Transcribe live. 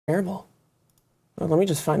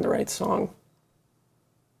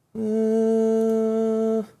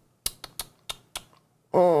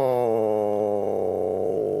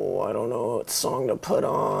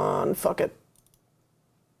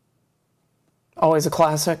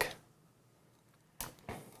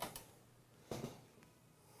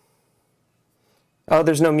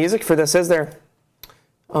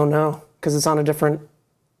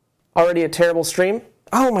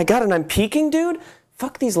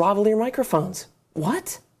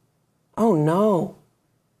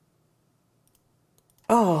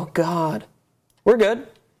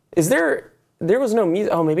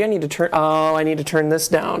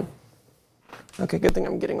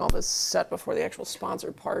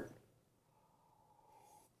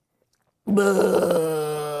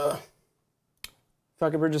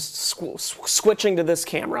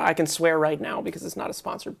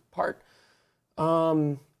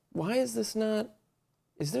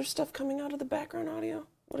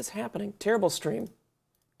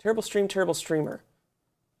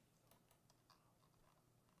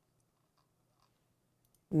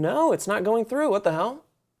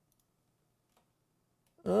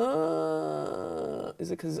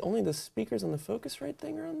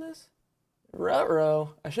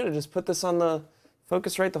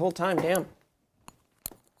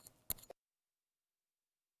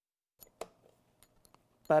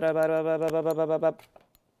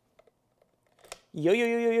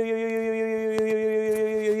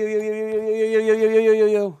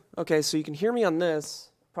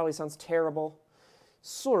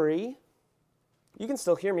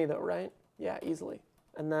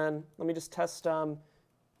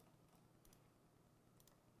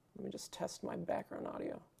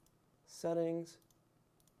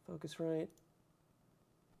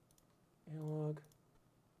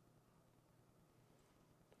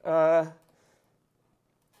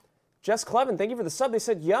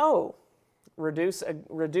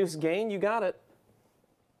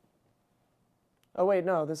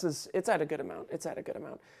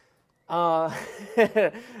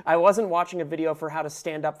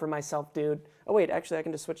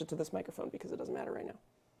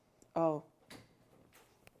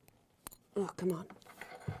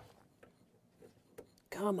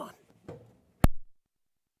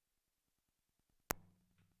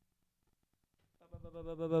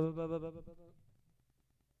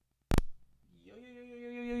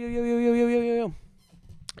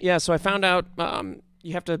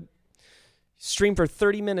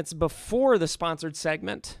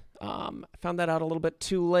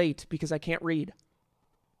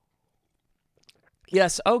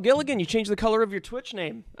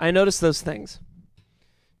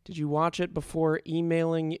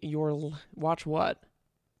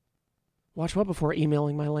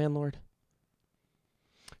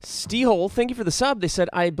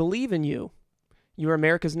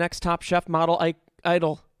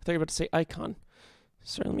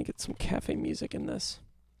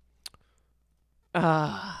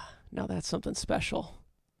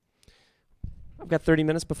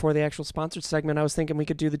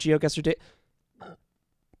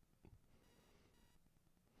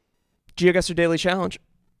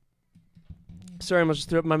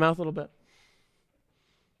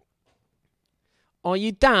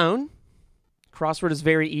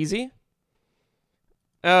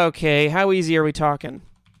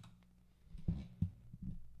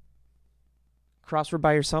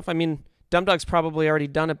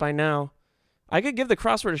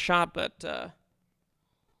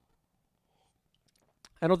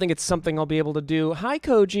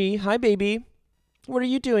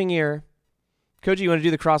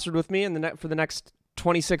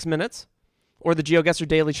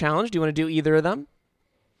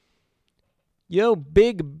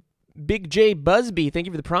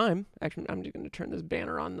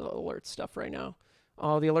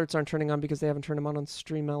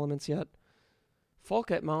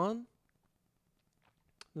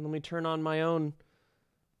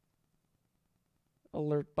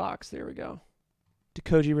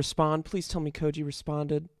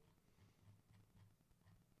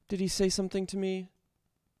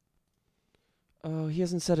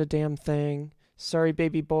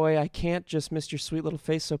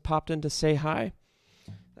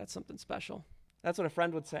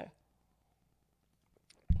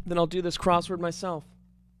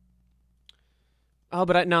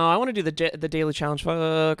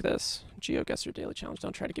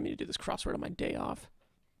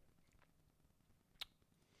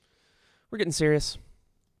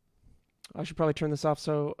I should probably turn this off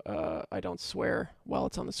so I don't swear while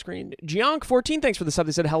it's on the screen. Gionk14, thanks for the sub.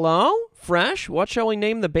 They said, hello, Fresh. What shall we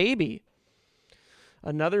name the baby?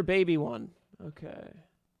 Another baby one. Okay.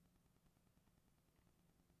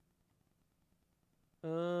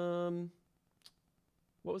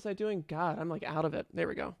 What was I doing? God, I'm like out of it. There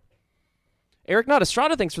we go. Eric Not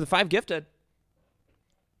Estrada, thanks for the 5 gifted.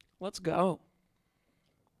 Let's go.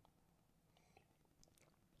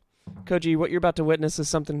 Koji, what you're about to witness is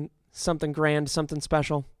something grand, something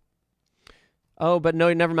special. Oh, but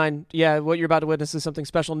no, never mind. Yeah, what you're about to witness is something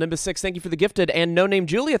special. Nimbus6, thank you for the gifted. And No Name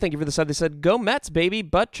Julia, thank you for the sub. They said, go Mets, baby.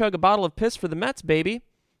 Butt chug a bottle of piss for the Mets, baby.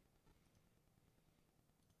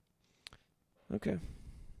 Okay.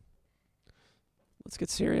 Let's get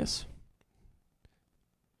serious.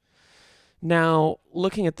 Now,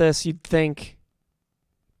 looking at this, you'd think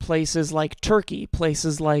places like Turkey,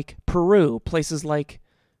 places like Peru, places like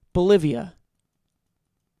Bolivia.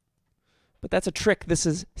 But that's a trick. This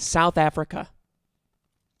is South Africa.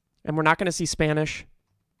 And we're not going to see Spanish.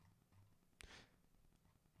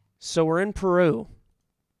 So we're in Peru.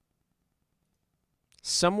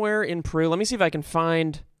 Somewhere in Peru. Let me see if I can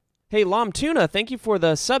find... Hey, Lom Tuna, thank you for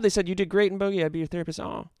the sub. They said you did great in Bogey. I'd be your therapist.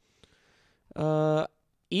 Oh.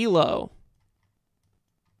 Elo.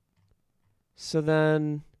 So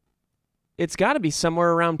then it's got to be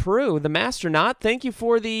somewhere around Peru. The Masternaut, thank you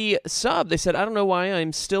for the sub. They said, I don't know why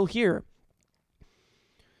I'm still here.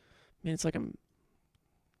 Man, it's like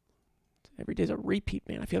every day's a repeat,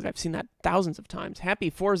 man. I feel like I've seen that thousands of times.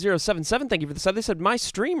 Happy4077, thank you for the sub. They said, my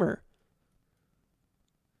streamer.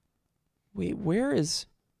 Wait, where is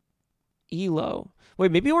Elo?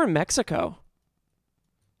 Wait, maybe we're in Mexico.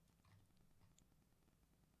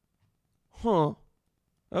 Huh.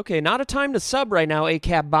 Okay, not a time to sub right now,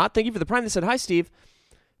 ACAB bot. Thank you for the prime. They said, hi, Steve.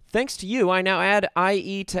 Thanks to you, I now add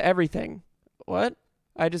IE to everything. What?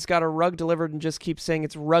 I just got a rug delivered and just keep saying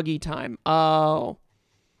it's ruggy time. Oh.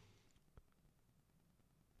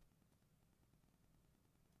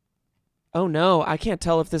 Oh, no. I can't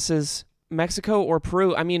tell if this is Mexico or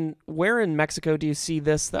Peru. I mean, where in Mexico do you see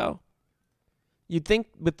this, though? You'd think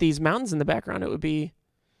with these mountains in the background it would be...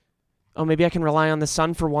 Oh, maybe I can rely on the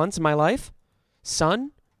sun for once in my life?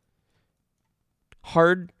 Sun?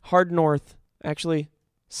 Hard north. Actually,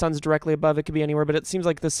 sun's directly above. It could be anywhere, but it seems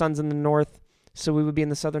like the sun's in the north, so we would be in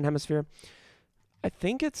the southern hemisphere. I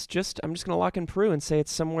think it's just... I'm just going to lock in Peru and say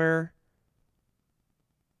it's somewhere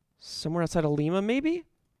outside of Lima, maybe?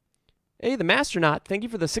 Hey, the Masternaut. Thank you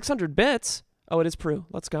for the 600 bits. Oh, it is Peru.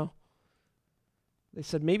 Let's go. They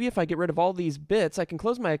said maybe if I get rid of all these bits, I can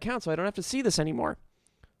close my account so I don't have to see this anymore.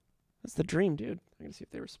 That's the dream, dude. I'm going to see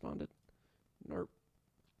if they responded. Nope.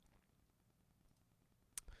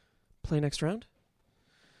 Play next round.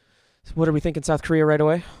 So what are we thinking, South Korea right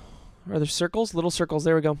away? Are there circles? Little circles.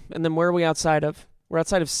 There we go. And then where are we outside of? We're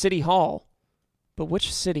outside of City Hall. But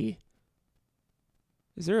which city?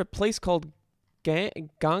 Is there a place called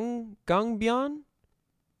Gangbyeon?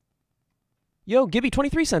 Yo, Gibby,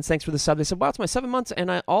 23 cents. Thanks for the sub. They said, wow, it's my 7 months,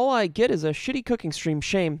 and all I get is a shitty cooking stream.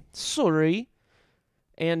 Shame. Sorry.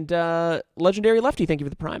 And Legendary Lefty, thank you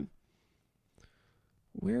for the prime.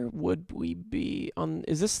 Where would we be on?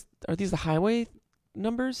 Are these the highway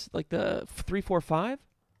numbers? Like the 345?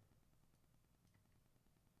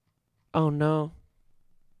 Oh no.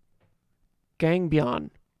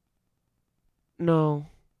 Gangbyeon. No.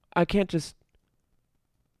 I can't just...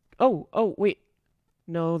 Oh, wait.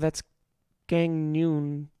 No, that's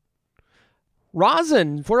Gangneun.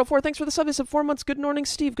 Rosin, 404, thanks for the sub. They said 4 months. Good morning,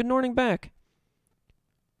 Steve. Good morning back.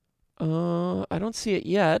 I don't see it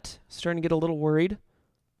yet. Starting to get a little worried.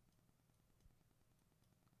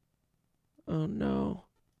 Oh, no.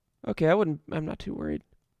 Okay, I'm not too worried.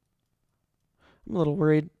 I'm a little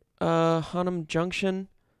worried. Hanam Junction.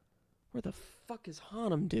 Where the fuck is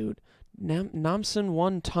Hanam, dude? Namsan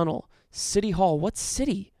 1 Tunnel. City Hall. What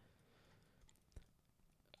city?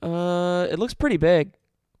 It looks pretty big.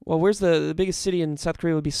 Well, where's the biggest city in South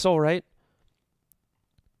Korea would be Seoul, right?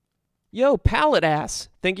 Yo, Pallet Ass.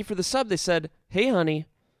 Thank you for the sub. They said, hey, honey.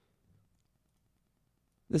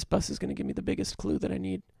 This bus is going to give me the biggest clue that I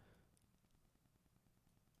need.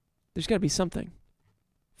 There's got to be something.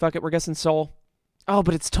 Fuck it, we're guessing Seoul. Oh,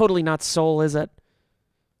 but it's totally not Seoul, is it?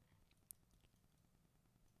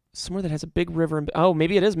 Somewhere that has a big river. Oh,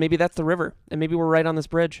 maybe it is. Maybe that's the river. And maybe we're right on this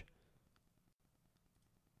bridge.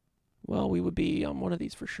 Well, we would be on one of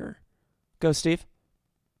these for sure. Go, Steve.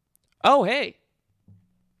 Oh, hey.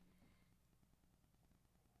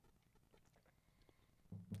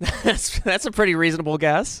 That's a pretty reasonable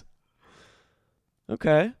guess.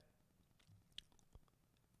 Okay.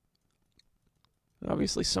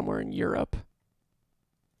 Obviously somewhere in Europe.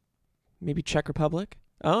 Maybe Czech Republic.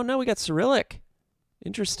 Oh, no, we got Cyrillic.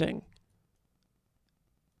 Interesting.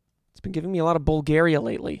 It's been giving me a lot of Bulgaria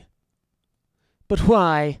lately. But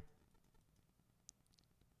why?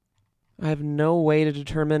 I have no way to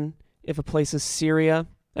determine if a place is Syria.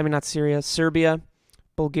 I mean, not Syria. Serbia,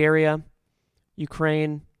 Bulgaria,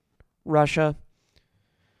 Ukraine, Russia.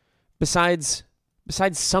 Besides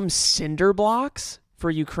some cinder blocks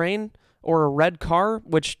for Ukraine or a red car,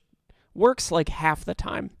 which works like half the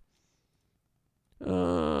time.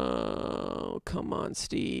 Oh, come on,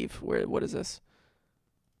 Steve. What is this?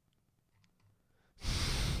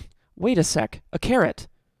 Wait a sec. A carrot.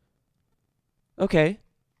 Okay.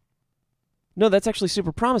 No, that's actually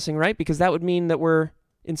super promising, right? Because that would mean that we're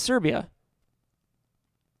in Serbia.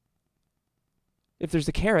 If there's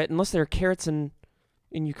a carrot, unless there are carrots in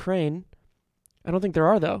Ukraine. I don't think there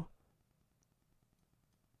are, though.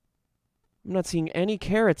 I'm not seeing any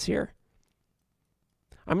carrots here.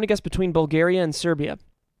 I'm going to guess between Bulgaria and Serbia.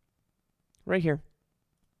 Right here.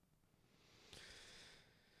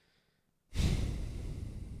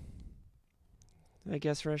 I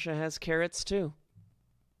guess Russia has carrots, too.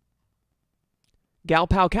 Gal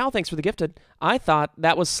Pow Cow, thanks for the gifted. I thought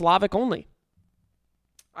that was Slavic only.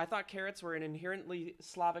 I thought carrots were an inherently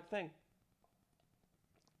Slavic thing.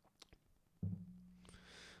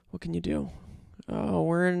 What can you do? Oh,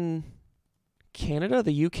 we're in Canada,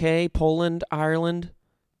 the UK, Poland, Ireland,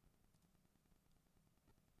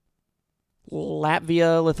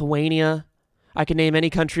 Latvia, Lithuania. I can name any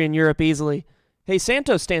country in Europe easily. Hey,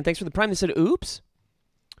 Santos Stan, thanks for the prime. They said, oops.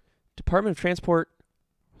 Department of Transport,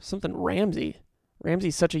 something Ramsey.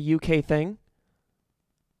 Ramsey's such a UK thing.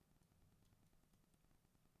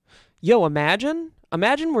 Yo, imagine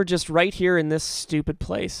we're just right here in this stupid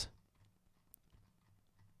place.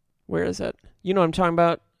 Where is it? You know what I'm talking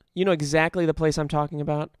about? You know exactly the place I'm talking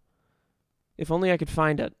about. If only I could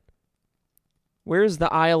find it. Where's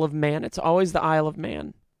the Isle of Man? It's always the Isle of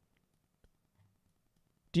Man.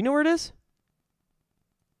 Do you know where it is?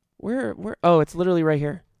 Where? Oh, it's literally right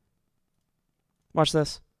here. Watch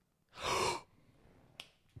this.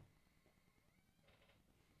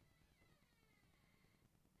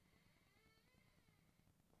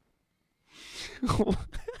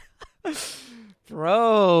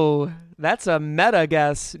 Bro, that's a meta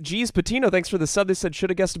guess. Geez, Patino, thanks for the sub. They said, should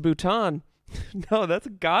have guessed Bhutan. No, that's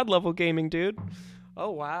god level gaming, dude. Oh,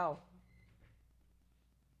 wow.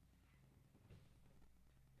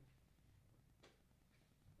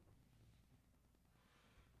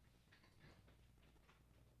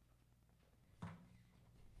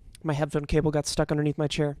 My headphone cable got stuck underneath my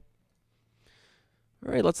chair.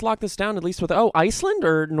 All right, let's lock this down at least with... Oh, Iceland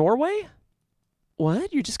or Norway?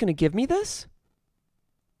 What? You're just going to give me this?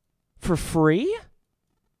 For free?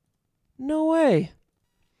 No way.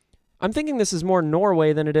 I'm thinking this is more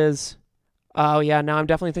Norway than it is... Oh, yeah, no, I'm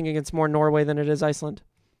definitely thinking it's more Norway than it is Iceland.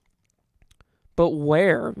 But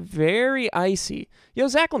where? Very icy. Yo,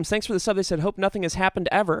 Zacklums, thanks for the sub. They said, hope nothing has happened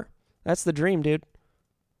ever. That's the dream, dude.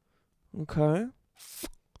 Okay.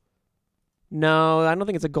 No, I don't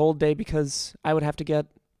think it's a gold day because I would have to get...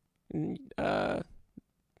 I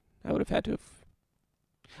would have had to have...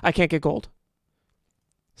 I can't get gold.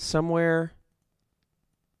 Somewhere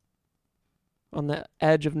on the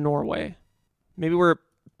edge of Norway. Maybe we're...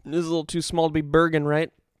 This is a little too small to be Bergen,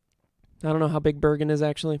 right? I don't know how big Bergen is,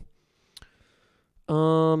 actually.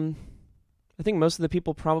 I think most of the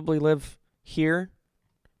people probably live here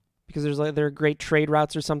because there are great trade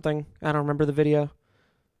routes or something. I don't remember the video.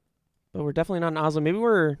 But we're definitely not in Oslo. Maybe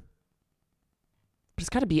we're... But it's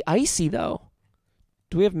got to be icy, though.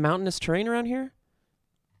 Do we have mountainous terrain around here?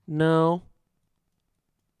 No.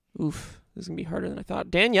 Oof. This is going to be harder than I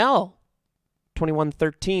thought. Danielle,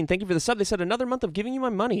 2113. Thank you for the sub. They said, another month of giving you my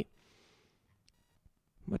money.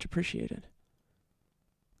 Much appreciated.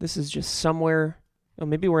 This is just somewhere... Oh,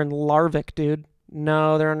 maybe we're in Larvik, dude.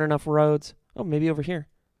 No, there aren't enough roads. Oh, maybe over here.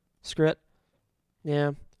 Screw it.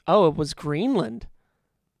 Yeah. Oh, it was Greenland.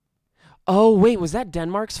 Oh, wait, was that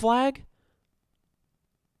Denmark's flag?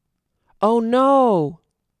 Oh, no.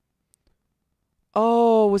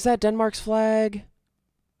 Oh, was that Denmark's flag?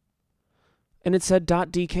 And it said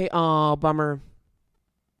 .dk. Oh, bummer.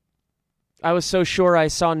 I was so sure I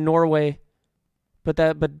saw Norway, but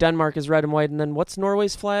Denmark is red and white. And then what's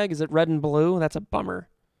Norway's flag? Is it red and blue? That's a bummer.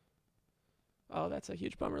 Oh, that's a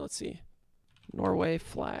huge bummer. Let's see. Norway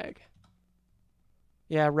flag.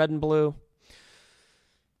 Yeah, red and blue.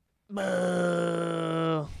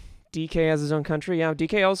 DK has his own country. Yeah,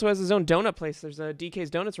 DK also has his own donut place. There's a DK's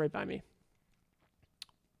Donuts right by me.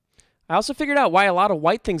 I also figured out why a lot of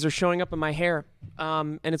white things are showing up in my hair.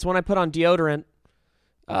 And it's when I put on deodorant.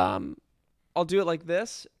 I'll do it like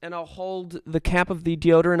this, and I'll hold the cap of the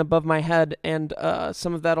deodorant above my head, and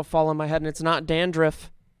some of that will fall on my head, and it's not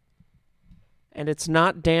dandruff. And it's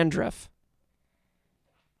not dandruff.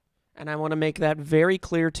 And I want to make that very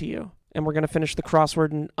clear to you. And we're going to finish the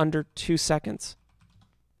crossword in under 2 seconds.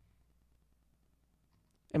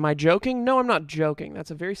 Am I joking? No, I'm not joking.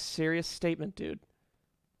 That's a very serious statement, dude.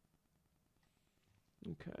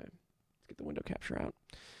 Okay. Let's get the window capture out.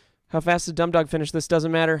 How fast did Dumb Dog finish this?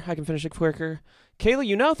 Doesn't matter. I can finish it quicker. Kayla,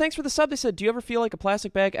 you know, thanks for the sub. They said, do you ever feel like a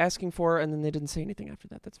plastic bag asking for, and then they didn't say anything after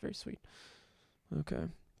that. That's very sweet. Okay.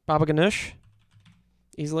 Baba Ganoush.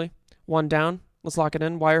 Easily. 1 down. Let's lock it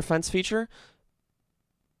in. Wire fence feature.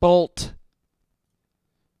 Bolt.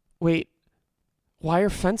 Wait. Wire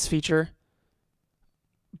fence feature.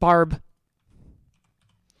 Barb.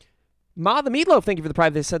 Ma the Meatloaf, thank you for the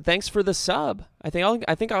private. They said thanks for the sub. I think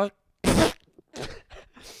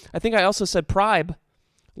I also said pribe.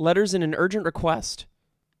 Letters in an urgent request.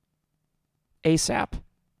 ASAP.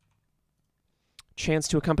 Chance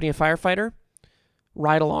to accompany a firefighter.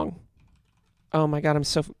 Ride along. Oh my god, I'm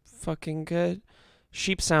so fucking good.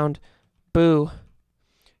 Sheep sound. Boo.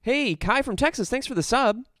 Hey, Kai from Texas, thanks for the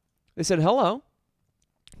sub. They said hello.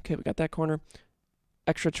 Okay, we got that corner.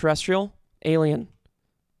 Extraterrestrial. Alien.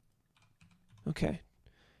 Okay.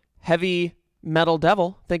 Heavy Metal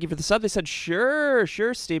Devil, thank you for the sub. They said, sure,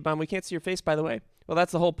 Steve Bum. We can't see your face, by the way. Well,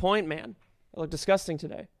 that's the whole point, man. I look disgusting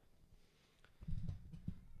today.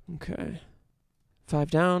 Okay. 5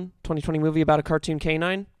 down. 2020 movie about a cartoon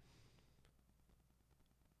canine.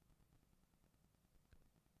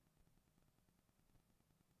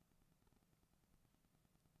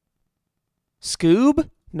 Scoob?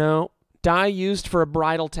 No. Dye used for a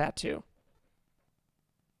bridal tattoo.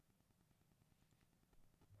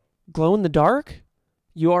 Glow in the dark?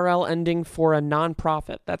 URL ending for a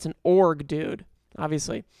non-profit. That's an org, dude.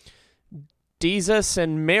 Obviously. Jesus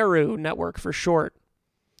and Meru Network for short.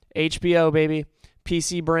 HBO, baby.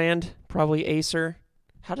 PC brand. Probably Acer.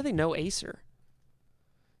 How do they know Acer?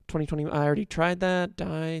 2020. I already tried that.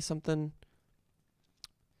 Dye something.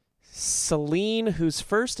 Celine, whose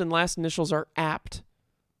first and last initials are apt.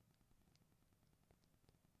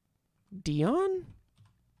 Dion?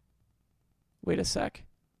 Wait a sec.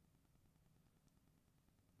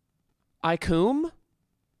 Icoom?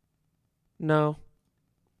 No.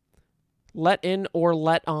 Let in or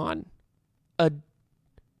let on.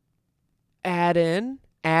 Add in?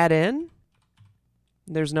 Add in?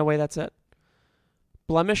 There's no way that's it.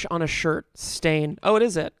 Blemish on a shirt. Stain. Oh, it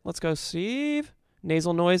is it. Let's go, Steve.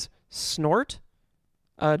 Nasal noise. Snort?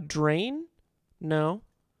 Drain? No.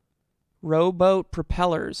 Rowboat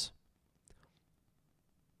propellers.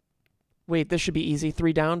 Wait, this should be easy.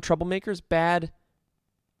 3 down. Troublemakers. Bad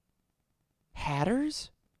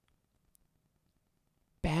hatters?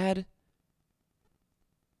 Bad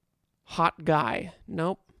hot guy.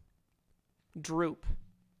 Nope. Droop.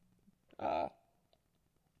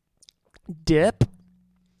 Dip.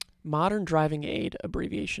 Modern driving aid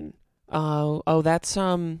abbreviation. Oh, that's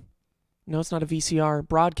no, it's not a VCR.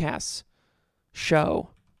 Broadcasts.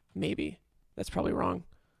 Show. Maybe. That's probably wrong.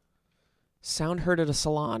 Sound heard at a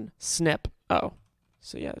salon. Snip. Oh.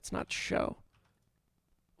 So yeah, it's not show.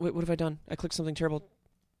 Wait, what have I done? I clicked something terrible.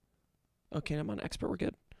 Okay, I'm on expert. We're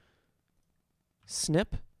good.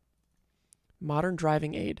 Snip. Modern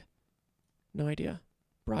driving aid. No idea.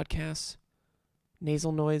 Broadcasts.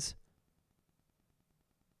 Nasal noise.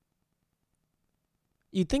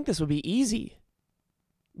 You'd think this would be easy.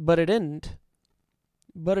 But it didn't.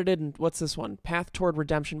 What's this one? Path toward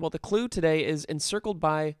redemption. Well, the clue today is encircled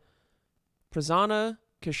by Prasanna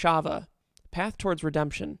Keshava. Path towards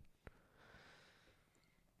redemption.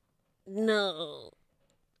 No.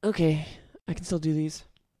 Okay, I can still do these.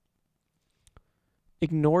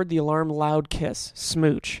 Ignored the alarm, loud kiss.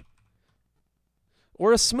 Smooch.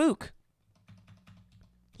 Or a smook.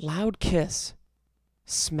 Loud kiss.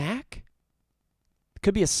 Smack?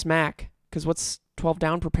 Could be a smack. Because what's 12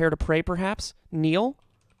 down? Prepare to pray, perhaps? Kneel?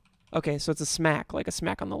 Okay, so it's a smack, like a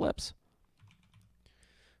smack on the lips.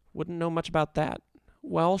 Wouldn't know much about that.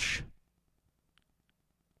 Welsh.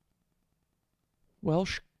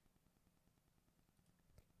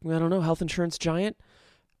 I don't know. Health insurance giant.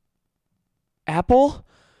 Apple.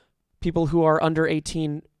 People who are under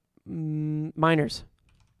 18. Minors.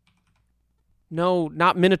 No,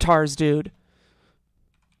 not minotaurs, dude.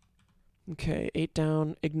 Okay, 8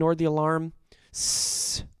 down. Ignored the alarm.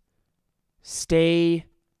 Stay.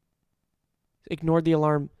 Ignored the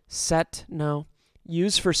alarm. Set. No.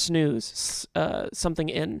 Use for snooze. Something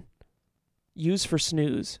in. Use for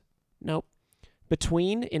snooze. Nope.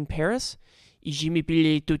 Between in Paris.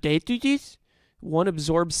 One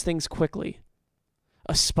absorbs things quickly.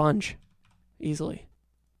 A sponge. Easily.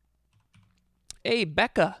 Hey,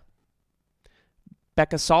 Becca.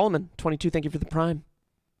 Becca Solomon, 22, thank you for the prime.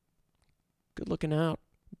 Good looking out.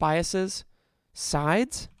 Biases.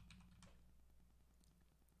 Sides.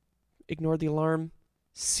 Ignore the alarm.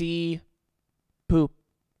 C. Poop.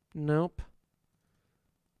 Nope.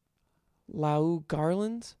 Lau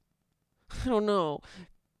Garlands? I don't know.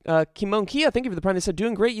 Kimon Kia, thank you for the prime. They said,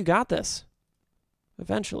 doing great, you got this.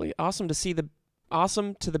 Eventually. Awesome to see the...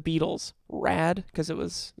 Awesome to the Beatles. Rad, because it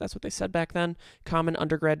was... That's what they said back then. Common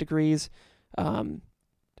undergrad degrees. Wouldn't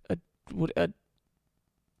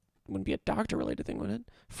be a doctor-related thing, would it?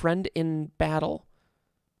 Friend in battle.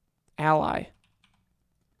 Ally.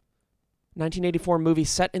 1984 movie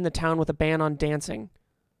set in the town with a ban on dancing.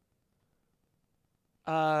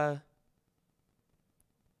 Dirty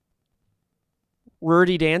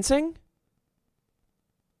Dancing?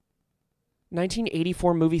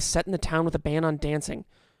 1984 movie set in the town with a ban on dancing.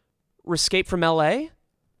 Escape from L.A.?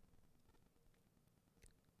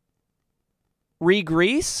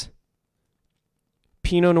 Re-Grease?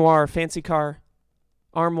 Pinot Noir, Fancy Car,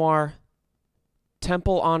 Armoire,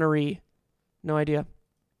 Temple Honoree. No idea.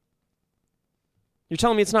 You're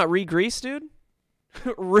telling me it's not Re-Grease, dude?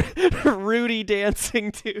 Rudy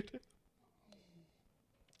Dancing, dude.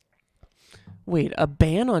 Wait, a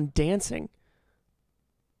ban on dancing?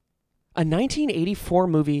 A 1984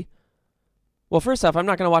 movie. Well, first off, I'm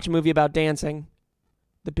not going to watch a movie about dancing.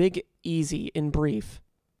 The Big Easy, in brief.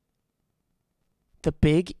 The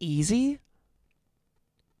Big Easy?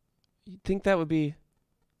 You'd think that would be...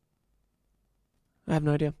 I have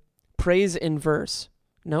no idea. Praise in verse.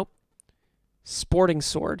 Nope. Sporting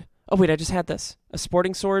sword. Oh, wait, I just had this. A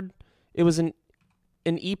sporting sword. It was an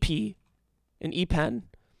EP. An E-pen.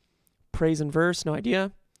 Praise in verse. No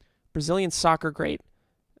idea. Brazilian soccer great.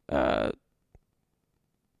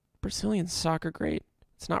 Brazilian soccer great.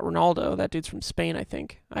 It's not Ronaldo. That dude's from Spain, I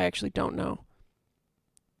think. I actually don't know.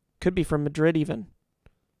 Could be from Madrid, even.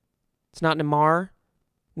 It's not Neymar.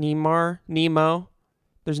 Nemo.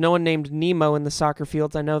 There's no one named Nemo in the soccer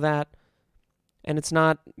fields. I know that. And it's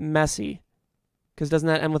not Messi. Because doesn't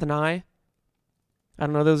that end with an I? I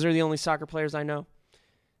don't know. Those are the only soccer players I know.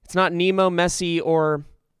 It's not Nemo, Messi, or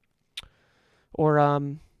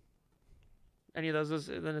any of those.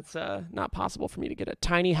 Then it's not possible for me to get it.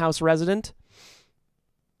 Tiny house resident.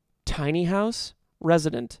 Tiny house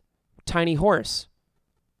resident. Tiny horse.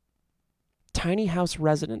 Tiny house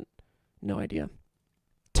resident. No idea.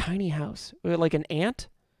 Tiny house. Like an ant?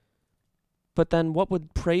 But then what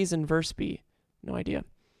would praise in verse be? No idea.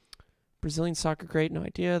 Brazilian soccer great. No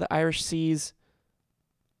idea. The Irish Seas.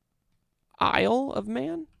 Isle of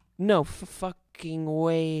Man? No fucking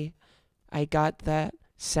way. I got that.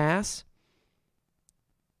 Sass?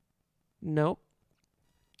 Nope.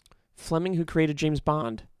 Fleming, who created James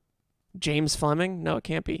Bond. James Fleming? No, it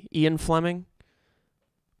can't be. Ian Fleming?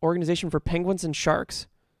 Organization for Penguins and Sharks.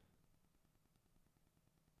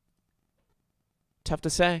 Tough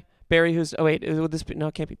to say. Barry, who's... Oh, wait. Would this be... No,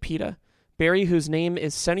 it can't be PETA. Barry, whose name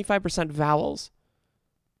is 75% vowels.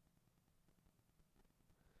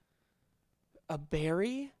 A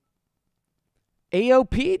berry?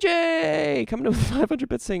 AOPJ! Coming to a 500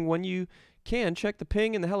 bits saying, when you can, check the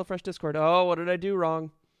ping in the HelloFresh Discord. Oh, what did I do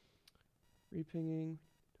wrong? Repinging.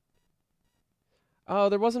 Oh,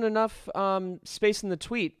 there wasn't enough space in the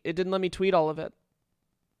tweet. It didn't let me tweet all of it.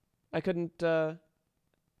 I couldn't... Wait,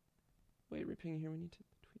 repinging here. We need to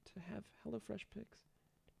tweet to have HelloFresh pics.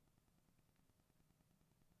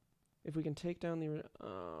 If we can take down the...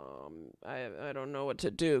 I don't know what to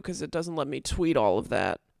do because it doesn't let me tweet all of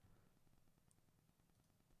that.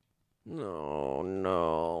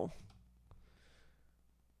 No.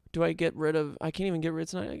 Do I get rid of... I can't even get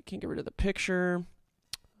rid... I can't get rid of the picture.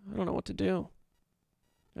 I don't know what to do.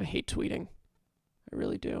 I hate tweeting. I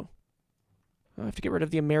really do. I have to get rid of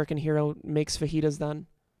the American hero makes fajitas then.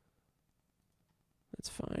 That's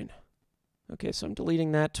fine. Okay, so I'm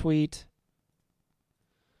deleting that tweet.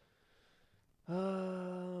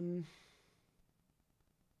 Repost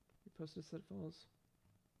to set falls.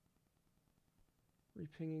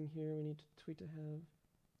 Repinging here. We need to tweet to have.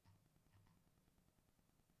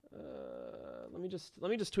 Let me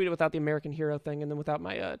just tweet it without the American hero thing, and then without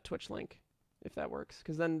my Twitch link, if that works,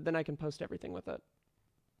 because then I can post everything with it.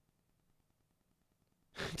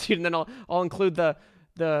 Dude, and then I'll include the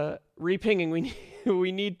repinging.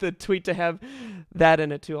 We need the tweet to have that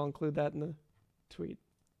in it too. I'll include that in the tweet.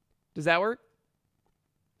 Does that work?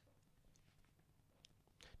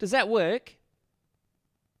 Does that work?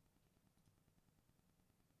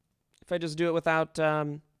 If I just do it without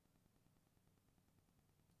the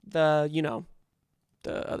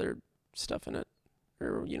other stuff in it,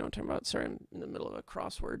 Or, you know what I'm talking about? Sorry, I'm in the middle of a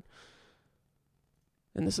crossword.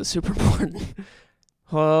 And this is super important.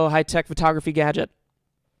 Oh, high-tech photography gadget.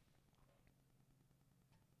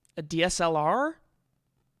 A DSLR?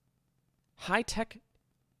 High-tech?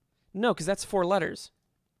 No, because that's 4 letters.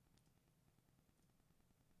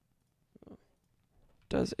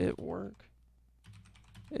 Does it work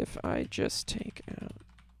if I just take out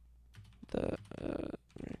the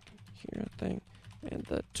here thing and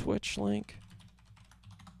the Twitch link?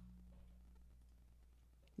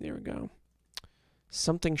 There we go.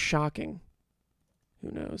 Something shocking.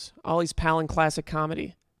 Who knows? Ollie's Pal in classic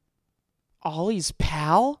comedy. Ollie's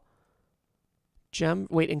Pal? Gem.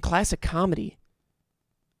 Wait, in classic comedy.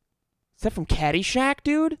 Is that from Caddyshack,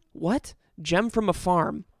 dude? What? Gem from a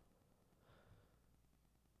farm.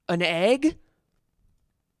 An egg?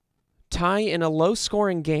 Tie in a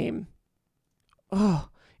low-scoring game. Oh,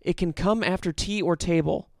 it can come after tea or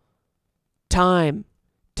table. Time.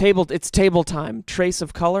 Table. It's table time. Trace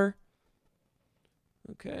of color.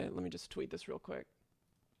 Okay, let me just tweet this real quick.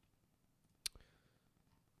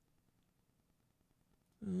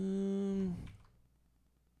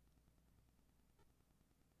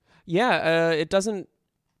 Yeah, it doesn't.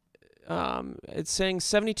 It's saying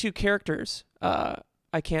 72 characters.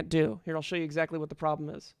 I can't do. Here, I'll show you exactly what the problem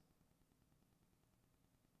is.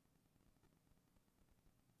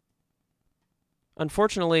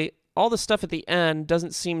 Unfortunately, all the stuff at the end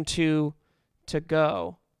doesn't seem to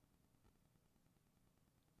go.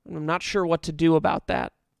 I'm not sure what to do about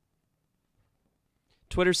that.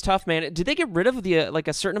 Twitter's tough, man. Did they get rid of the like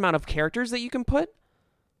a certain amount of characters that you can put?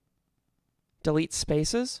 Delete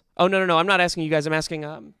spaces? Oh, no. I'm not asking you guys. I'm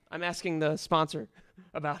asking the sponsor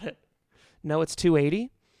about it. No, it's 280.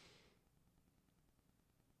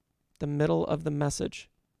 The middle of the message.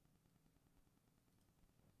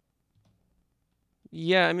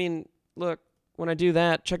 Yeah, I mean, look, when I do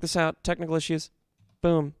that, check this out. Technical issues.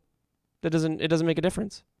 Boom. It doesn't make a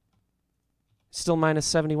difference. Still minus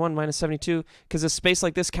 71, minus 72, because a space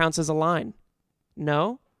like this counts as a line.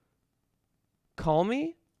 No? Call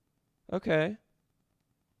me? Okay.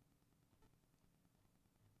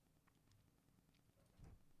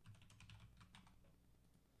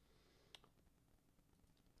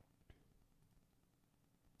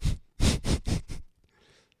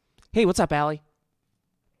 Hey, what's up, Allie?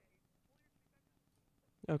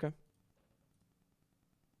 Okay.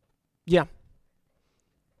 Yeah.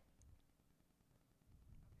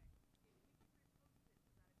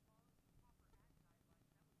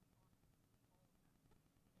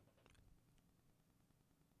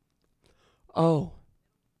 Oh.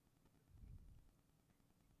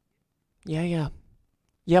 Yeah.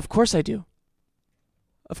 Yeah, of course I do.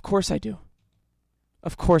 Of course I do.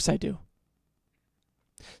 Of course I do.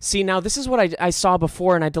 See, now this is what I saw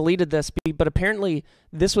before, and I deleted this, but apparently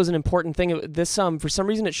this was an important thing. This for some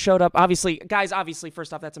reason it showed up. Obviously, guys,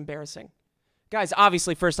 first off, that's embarrassing. Guys,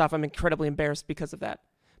 obviously, first off, I'm incredibly embarrassed because of that.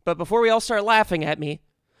 But before we all start laughing at me,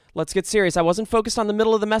 let's get serious. I wasn't focused on the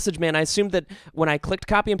middle of the message, man. I assumed that when I clicked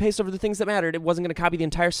copy and paste over the things that mattered, it wasn't going to copy the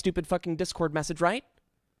entire stupid fucking Discord message, right?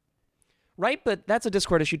 Right? But that's a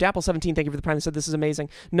Discord issue. Dapple17, thank you for the prime. Said this is amazing.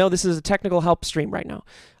 No, this is a technical help stream right now.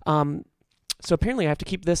 So apparently I have to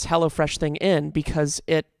keep this HelloFresh thing in because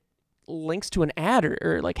it links to an ad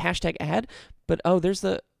or like hashtag ad. But oh, there's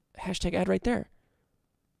the hashtag ad right there.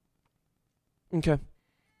 Okay.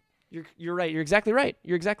 You're right. You're exactly right.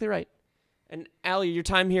 You're exactly right. And Allie, your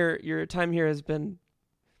time here has been.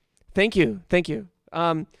 Thank you.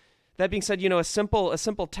 That being said, a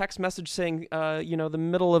simple text message saying, the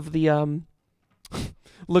middle of the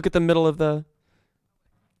look at the middle of the.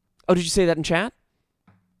 Oh, did you say that in chat?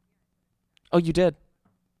 Oh, you did.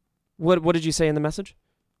 What did you say in the message?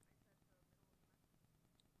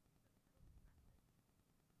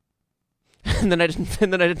 and then I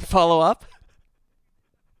didn't follow up.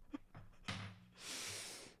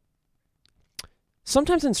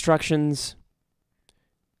 Sometimes instructions.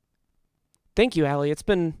 Thank you, Allie. It's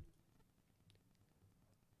been.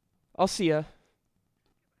 I'll see ya.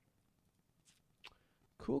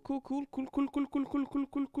 Cool.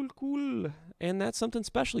 And that's something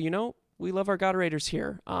special, We love our moderators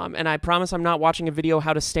here. And I promise I'm not watching a video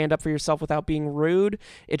how to stand up for yourself without being rude.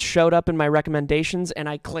 It showed up in my recommendations, and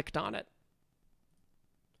I clicked on it.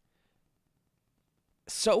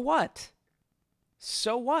 So what?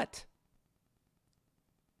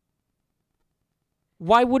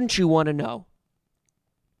 Why wouldn't you want to know?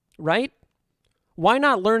 Right? Why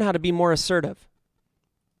not learn how to be more assertive?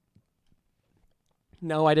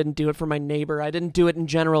 No, I didn't do it for my neighbor. I didn't do it in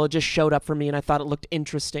general. It just showed up for me, and I thought it looked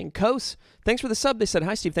interesting. Kos, thanks for the sub. They said,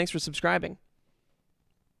 hi, Steve. Thanks for subscribing.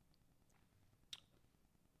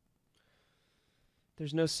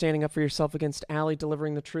 There's no standing up for yourself against Allie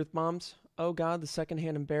delivering the truth bombs. Oh God, the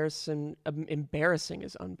secondhand embarrassing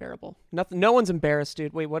is unbearable. Nothing. No one's embarrassed,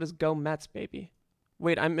 dude. Wait, what is Go Mets, baby?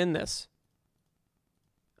 Wait, I'm in this.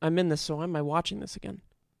 So why am I watching this again?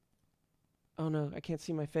 Oh no, I can't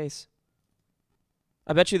see my face.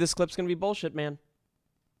 I bet you this clip's gonna be bullshit, man.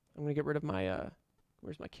 I'm gonna get rid of my,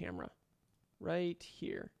 where's my camera? Right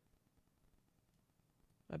here.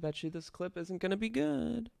 I bet you this clip isn't gonna be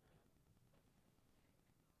good.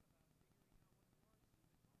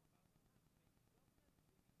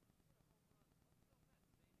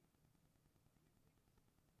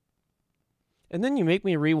 And then you make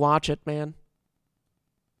me rewatch it, man.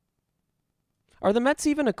 Are the Mets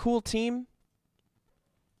even a cool team?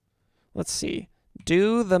 Let's see.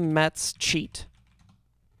 Do the Mets cheat?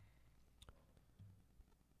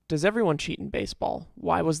 Does everyone cheat in baseball?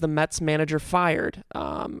 Why was the Mets manager fired?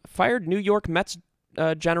 Fired New York Mets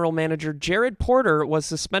general manager Jared Porter was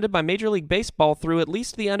suspended by Major League Baseball through at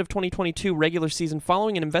least the end of 2022 regular season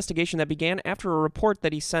following an investigation that began after a report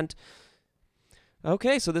that he sent.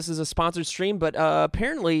 Okay, so this is a sponsored stream, but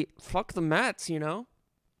apparently, fuck the Mets, you know?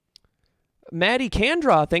 Maddie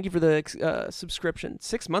Candra, thank you for the subscription.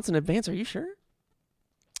 6 months in advance, are you sure?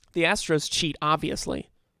 The Astros cheat,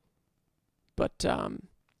 obviously. But,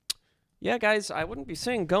 yeah, guys, I wouldn't be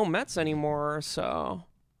saying go Mets anymore, so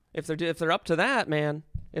if they're up to that, man,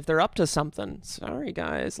 if they're up to something, sorry,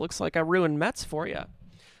 guys, looks like I ruined Mets for you.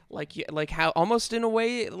 Like how, almost in a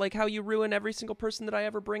way, like how you ruin every single person that I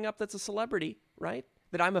ever bring up that's a celebrity, right?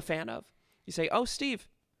 That I'm a fan of. You say, oh, Steve,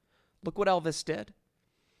 look what Elvis did.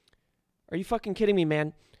 Are you fucking kidding me,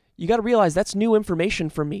 man? You got to realize that's new information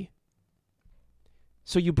for me.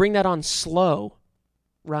 So you bring that on slow,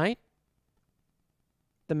 right?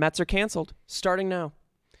 The Mets are canceled, starting now.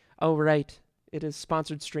 Oh, right. It is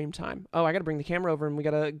sponsored stream time. Oh, I got to bring the camera over and we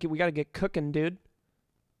got to get cooking, dude.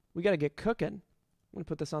 We got to get cooking. I'm going to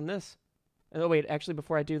put this on this. Oh, wait, actually,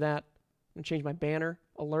 before I do that, I'm going to change my banner,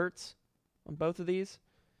 alerts on both of these.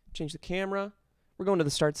 Change the camera. We're going to the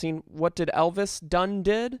start scene. What did Elvis done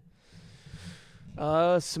did?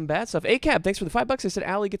 Some bad stuff. ACAB, thanks for the $5. I said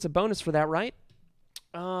Allie gets a bonus for that, right?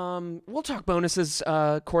 We'll talk bonuses,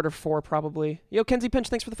 quarter 4, probably. Yo, Kenzie Pinch,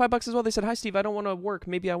 thanks for the $5 as well. They said, hi, Steve, I don't want to work.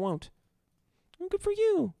 Maybe I won't. Oh, good for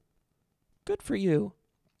you. Good for you.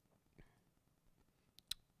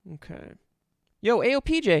 Okay. Yo,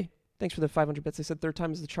 AOPJ, thanks for the 500 bits. They said third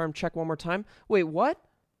time is the charm. Check one more time. Wait, what?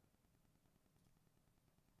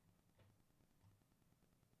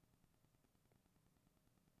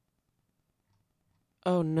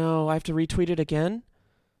 Oh, no. I have to retweet it again?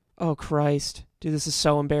 Oh, Christ. Dude, this is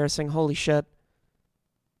so embarrassing. Holy shit.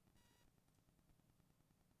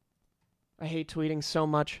 I hate tweeting so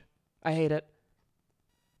much. I hate it.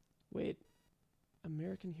 Wait.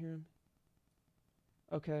 American Hero.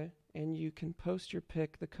 Okay. And you can post your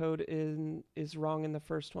pic. The code is wrong in the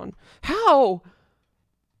first one. How?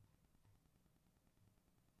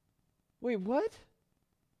 Wait, what?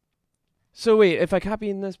 So wait, if I copy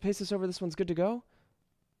and this, paste this over, this one's good to go?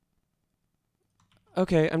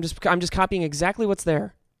 Okay, I'm just copying exactly what's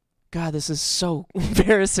there. God, this is so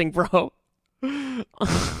embarrassing, bro.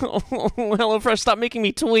 HelloFresh, stop making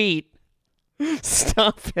me tweet.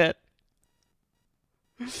 Stop it.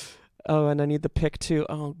 Oh, and I need the pic too.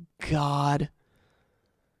 Oh, God.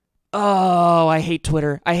 Oh, I hate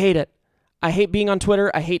Twitter. I hate it. I hate being on Twitter.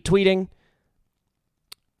 I hate tweeting.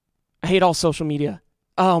 I hate all social media.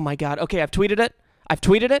 Oh, my God. Okay, I've tweeted it.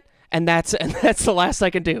 And that's the last I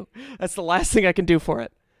can do. That's the last thing I can do for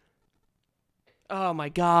it. Oh, my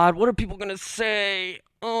God. What are people going to say?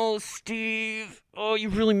 Oh, Steve. Oh, you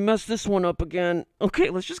really messed this one up again. Okay,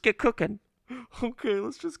 let's just get cooking.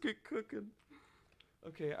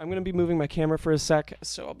 Okay, I'm going to be moving my camera for a sec,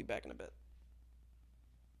 so I'll be back in a bit.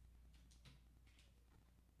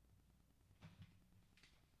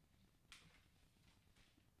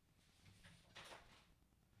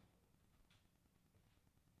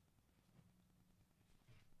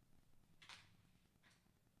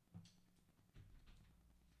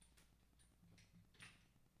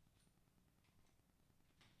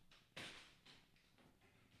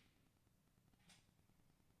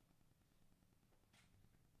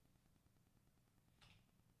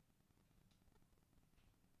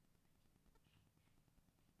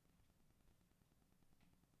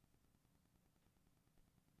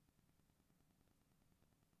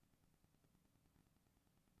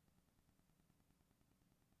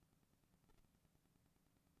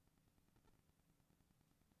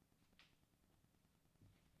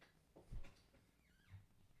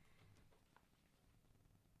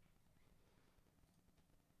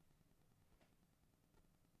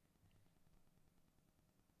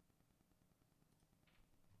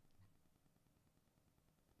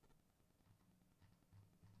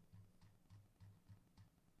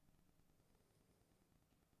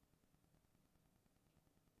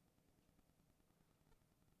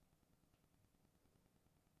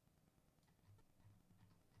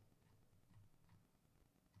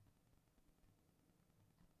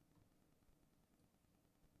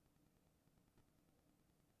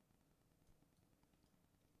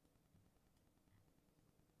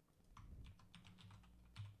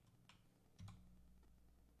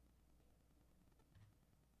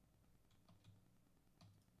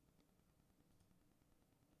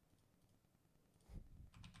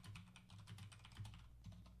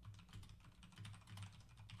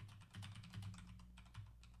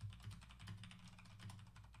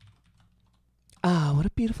 What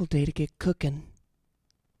a beautiful day to get cooking.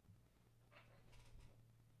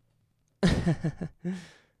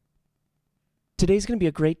 Today's going to be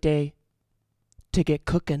a great day to get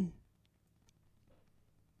cooking.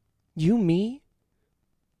 You, me,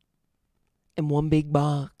 and one big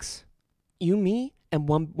box. You, me, and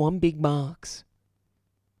one big box.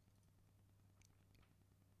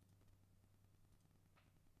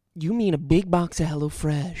 You mean a big box of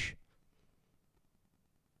HelloFresh.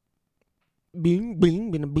 Bing,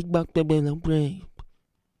 bing, been a big box of HelloFresh.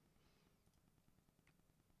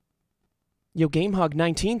 Yo,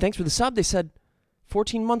 GameHog19, thanks for the sub. They said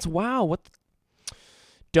 14 months. Wow, what?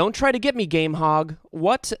 Don't try to get me, GameHog.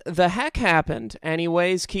 What the heck happened?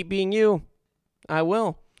 Anyways, keep being you. I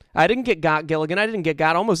will. I didn't get got, Gilligan. I didn't get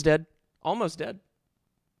got. Almost dead. Almost dead.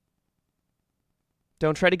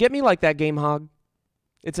 Don't try to get me like that, GameHog.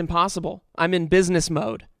 It's impossible. I'm in business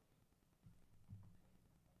mode.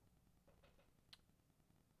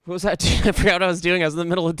 What was that? I forgot what I was doing. I was in the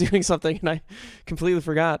middle of doing something, and I completely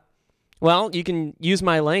forgot. Well, you can use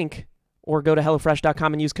my link or go to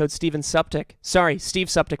HelloFresh.com and use code Steven Suptic. Sorry, Steve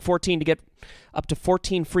Suptic 14 to get up to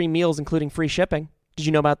 14 free meals, including free shipping. Did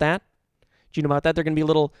you know about that? Did you know about that? There are going to be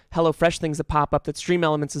little HelloFresh things that pop up that Stream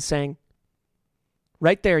Elements is saying.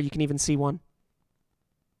 Right there, you can even see one.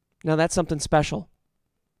 Now that's something special.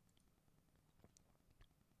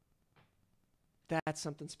 That's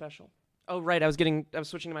something special. Oh, right, I was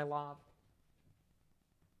switching to my lav.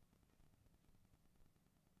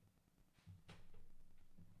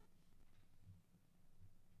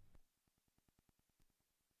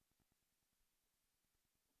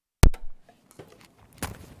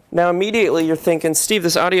 Now immediately you're thinking, Steve,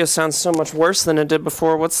 this audio sounds so much worse than it did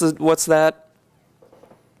before. What's that?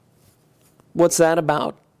 What's that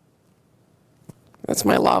about? That's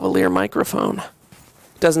my lavalier microphone.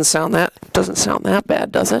 Doesn't sound that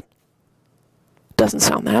bad, does it? Doesn't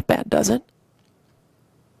sound that bad, does it?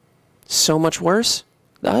 So much worse?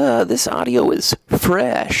 This audio is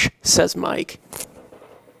fresh, says Mike.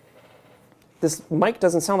 This mic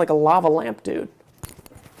doesn't sound like a lava lamp, dude.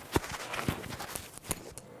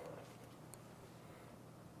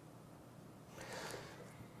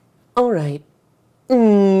 All right.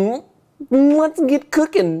 Let's get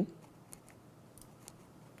cooking.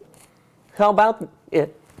 How about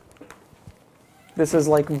it? This is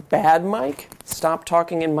like bad mic. Stop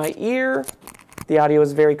talking in my ear. The audio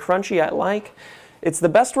is very crunchy. I like. It's the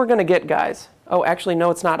best we're going to get, guys. Oh, actually,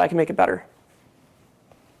 no, it's not. I can make it better.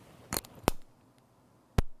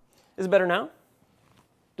 Is it better now?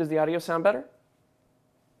 Does the audio sound better?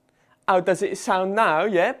 Oh, does it sound now?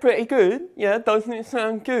 Yeah, pretty good. Yeah, doesn't it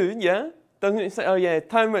sound good? Yeah. Doesn't it sound, oh yeah,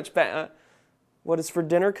 so much better. What is for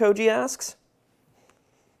dinner, Koji asks?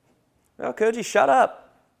 Oh, Koji, shut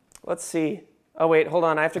up. Let's see. Oh wait, hold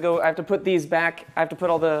on. I have to put these back. I have to put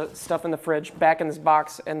all the stuff in the fridge back in this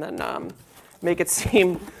box and then make it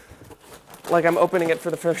seem like I'm opening it for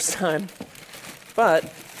the first time.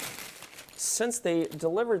 But since they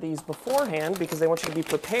deliver these beforehand because they want you to be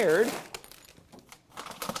prepared,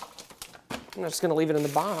 I'm not just going to leave it in the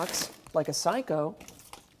box like a psycho.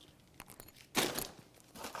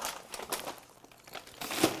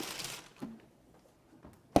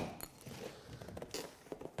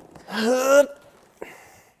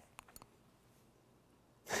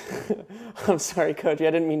 I'm sorry, Koji.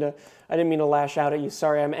 I didn't mean to lash out at you.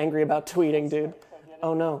 Sorry, I'm angry about tweeting, dude.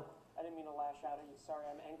 Oh no. I didn't mean to lash out at you. Sorry,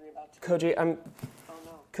 I'm angry about tweeting.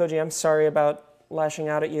 Koji, I'm sorry about lashing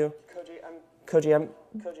out at you. Koji, I'm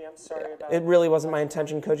sorry about it. Really wasn't my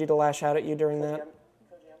intention, Koji, to lash out at you during that.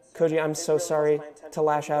 Koji, I'm so sorry to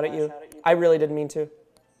lash out at you. I really didn't mean to.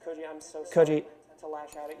 Koji, I'm so sorry to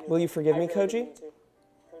lash out at you. Will you forgive me, Koji?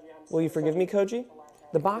 Will you forgive me, Koji?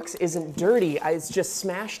 The box isn't dirty. It's just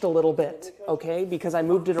smashed a little bit, okay? Because I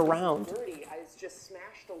moved it around.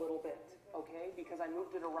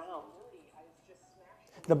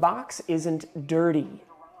 The box isn't dirty.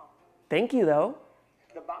 Thank you, though.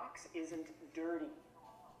 The box isn't dirty.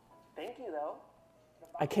 Thank you, though.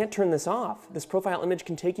 I can't turn this off. This profile image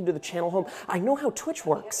can take you to the channel home. I know how Twitch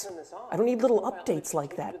works. I don't need little updates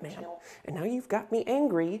like that, man. And now you've got me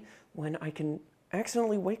angry when I can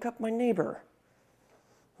accidentally wake up my neighbor.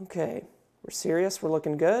 Okay, we're serious, we're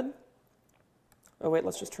looking good. Oh wait,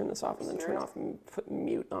 let's just turn this off and then turn off and put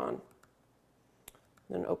mute on.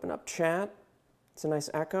 Then open up chat. It's a nice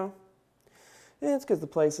echo. Yeah, it's because the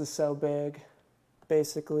place is so big,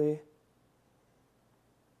 basically.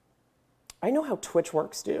 I know how Twitch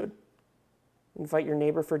works, dude. Invite your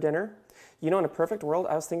neighbor for dinner. You know, in a perfect world,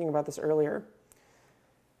 I was thinking about this earlier.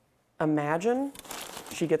 Imagine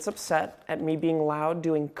she gets upset at me being loud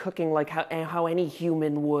doing cooking like how any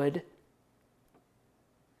human would.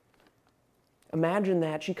 Imagine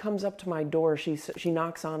that. She comes up to my door. She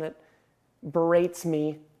knocks on it, berates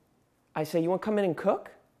me. I say, you want to come in and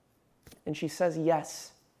cook? And she says,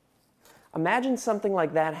 yes. Imagine something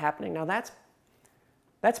like that happening. Now that's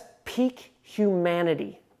peak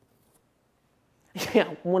humanity.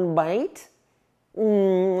 Yeah, one bite?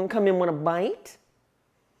 Come in, want a bite?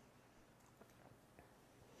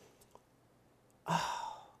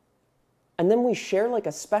 Oh. And then we share like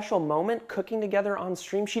a special moment cooking together on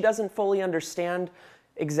stream. She doesn't fully understand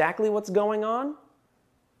exactly what's going on.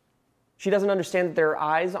 She doesn't understand that there are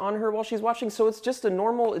eyes on her while she's watching. So it's just a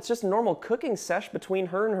normal cooking sesh between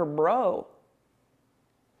her and her bro.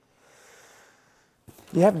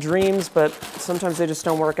 You have dreams, but sometimes they just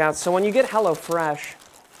don't work out. So when you get HelloFresh,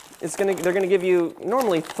 they're gonna give you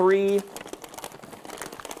normally three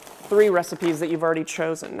recipes that you've already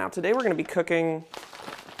chosen. Now today we're gonna be cooking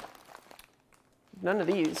none of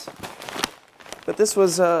these, but this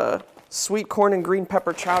was sweet corn and green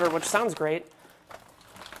pepper chowder, which sounds great,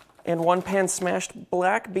 and one pan smashed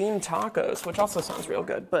black bean tacos, which also sounds real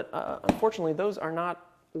good. But unfortunately, those are not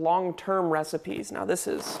long-term recipes. Now this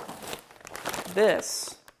is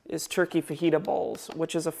turkey fajita bowls,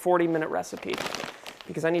 which is a 40-minute recipe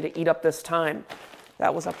because I need to eat up this time.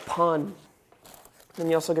 That was a pun. Then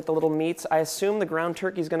you also get the little meats. I assume the ground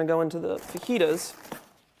turkey is going to go into the fajitas.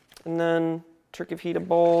 And then turkey fajita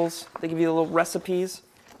bowls. They give you the little recipes.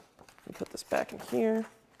 Let me put this back in here.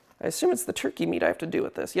 I assume it's the turkey meat I have to do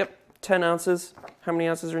with this. Yep, 10 ounces. How many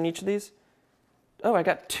ounces are in each of these? Oh, I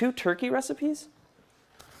got 2 turkey recipes?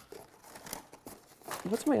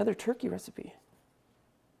 What's my other turkey recipe?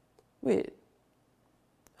 Wait,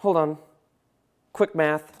 hold on. Quick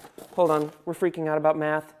math. Hold on, we're freaking out about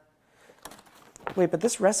math. Wait, but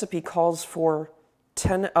this recipe calls for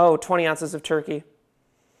 20 ounces of turkey.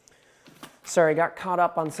 Sorry, got caught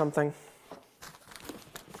up on something.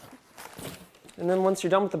 And then once you're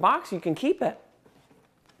done with the box, you can keep it.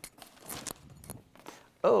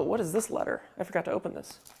 Oh, what is this letter? I forgot to open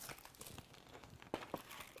this.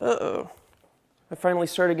 Uh-oh. I finally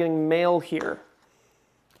started getting mail here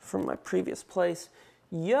from my previous place.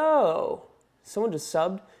 Yo! Someone just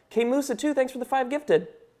subbed. K Musa 2, thanks for the 5 gifted.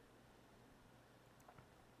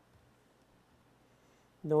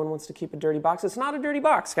 No one wants to keep a dirty box. It's not a dirty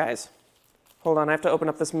box, guys. Hold on, I have to open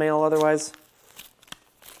up this mail, otherwise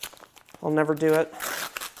I'll never do it.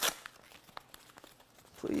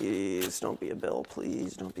 Please don't be a bill.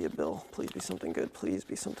 Please don't be a bill. Please be something good. Please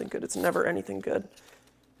be something good. It's never anything good.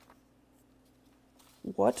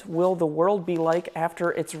 What will the world be like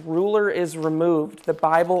after its ruler is removed? The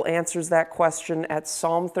Bible answers that question at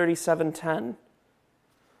Psalm 37:10.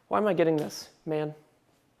 Why am I getting this, man?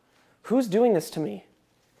 Who's doing this to me?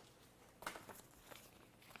 What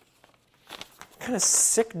kind of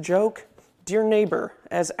sick joke? Dear neighbor,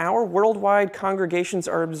 as our worldwide congregations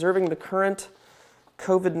are observing the current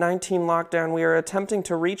COVID-19 lockdown, we are attempting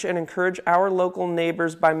to reach and encourage our local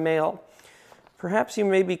neighbors by mail. Perhaps you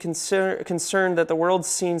may be concerned that the world's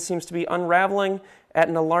scene seems to be unraveling at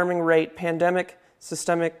an alarming rate. Pandemic,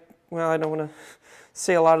 systemic, well, I don't want to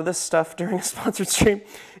say a lot of this stuff during a sponsored stream.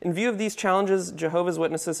 In view of these challenges, Jehovah's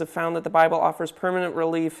Witnesses have found that the Bible offers permanent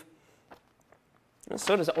relief. And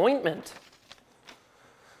so does ointment.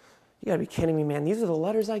 You gotta be kidding me, man. These are the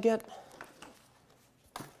letters I get?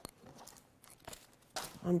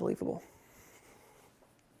 Unbelievable.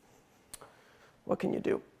 What can you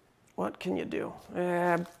do? What can you do?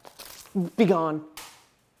 Be gone.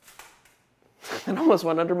 It almost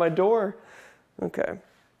went under my door. Okay.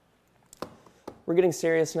 We're getting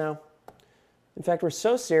serious now. In fact, we're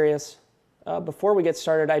so serious. Before we get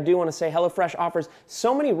started, I do want to say HelloFresh offers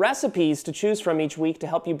so many recipes to choose from each week to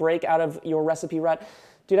help you break out of your recipe rut.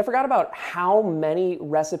 Dude, I forgot about how many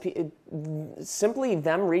recipes, simply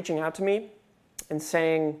them reaching out to me and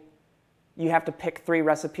saying, you have to pick 3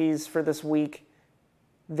 recipes for this week.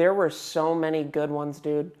 There were so many good ones,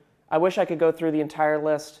 dude. I wish I could go through the entire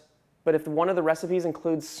list, but if one of the recipes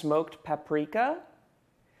includes smoked paprika,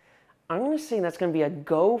 I'm going to say that's going to be a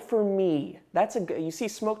go for me. You see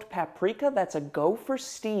smoked paprika? That's a go for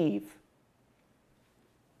Steve.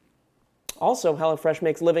 Also, HelloFresh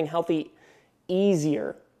makes living healthy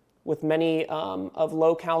easier with many of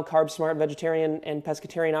low-cal, carb-smart, vegetarian, and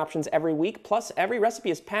pescatarian options every week. Plus, every recipe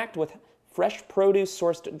is packed with fresh produce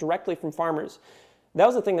sourced directly from farmers. That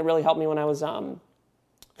was the thing that really helped me when I was,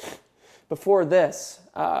 before this,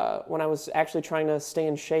 when I was actually trying to stay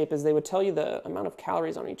in shape, is they would tell you the amount of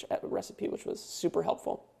calories on each recipe, which was super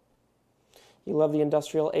helpful. You love the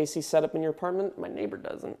industrial AC setup in your apartment? My neighbor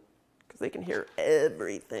doesn't, because they can hear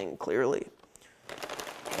everything clearly.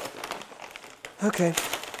 Okay.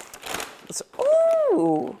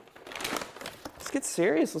 Ooh! get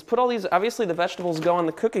serious. Let's put all these, obviously the vegetables go on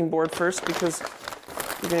the cooking board first because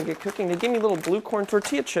you're gonna get cooking. They gave me little blue corn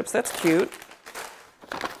tortilla chips. That's cute.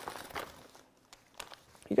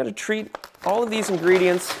 You gotta treat all of these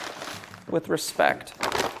ingredients with respect.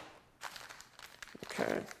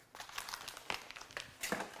 Okay.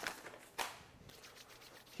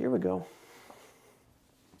 Here we go.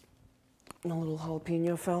 And a little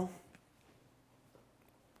jalapeno fell.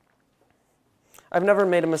 I've never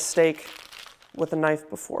made a mistake with a knife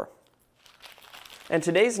before. And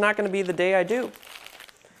today's not going to be the day I do.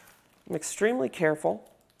 I'm extremely careful.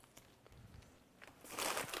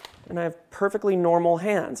 And I have perfectly normal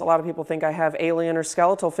hands. A lot of people think I have alien or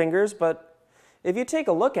skeletal fingers, but if you take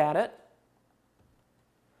a look at it,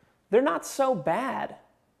 they're not so bad,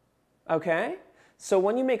 okay? So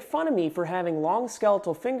when you make fun of me for having long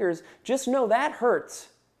skeletal fingers, just know that hurts.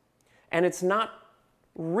 And it's not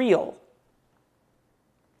real.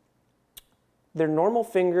 They're normal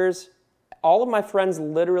fingers. All of my friends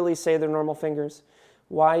literally say they're normal fingers.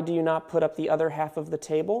 Why do you not put up the other half of the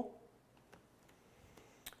table?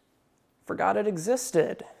 Forgot it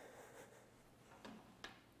existed.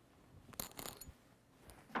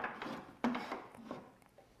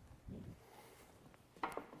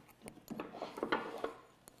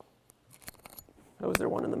 Oh, is there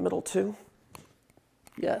one in the middle too?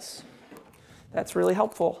 Yes. That's really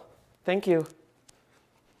helpful. Thank you.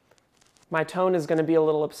 My tone is going to be a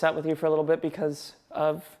little upset with you for a little bit because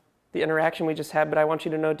of the interaction we just had, but I want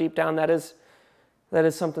you to know deep down that is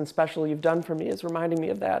something special you've done for me, is reminding me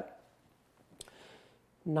of that.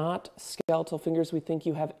 Not skeletal fingers. We think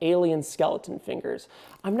you have alien skeleton fingers.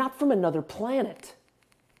 I'm not from another planet.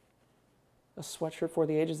 A sweatshirt for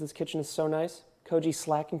the ages. This kitchen is so nice. Koji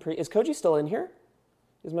slacking. Is Koji still in here?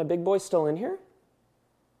 Is my big boy still in here?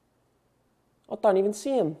 I don't even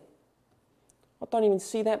see him. I don't even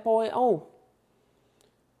see that boy. Oh.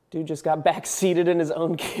 Dude just got back seated in his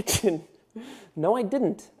own kitchen. No, I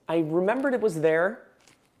didn't. I remembered it was there.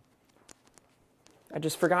 I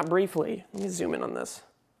just forgot briefly. Let me zoom in on this.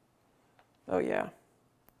 Oh, yeah.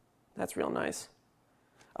 That's real nice.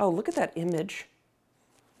 Oh, look at that image.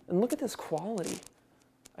 And look at this quality.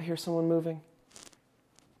 I hear someone moving.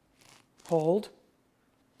 Hold.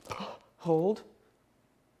 Hold.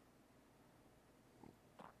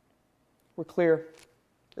 We're clear.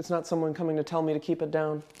 It's not someone coming to tell me to keep it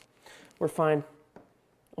down. We're fine.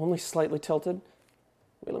 Only slightly tilted.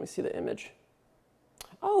 Wait, let me see the image.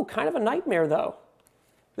 Oh, kind of a nightmare, though.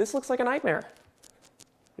 This looks like a nightmare.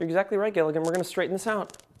 You're exactly right, Gilligan. We're going to straighten this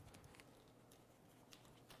out.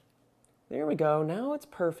 There we go. Now it's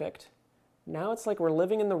perfect. Now it's like we're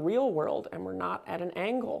living in the real world and we're not at an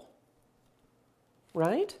angle.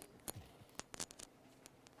 Right?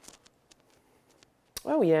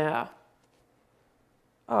 Oh, yeah.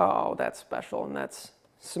 Oh, that's special and that's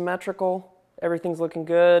symmetrical. Everything's looking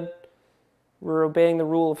good. We're obeying the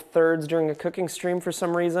rule of thirds during a cooking stream for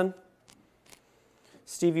some reason.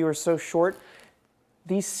 Steve, you are so short.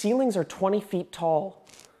 These ceilings are 20 feet tall.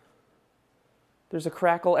 There's a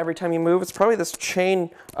crackle every time you move. It's probably this chain.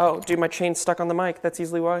 Oh, dude, my chain's stuck on the mic. That's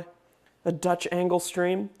easily why. A Dutch angle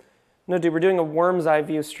stream. No, dude, we're doing a worm's eye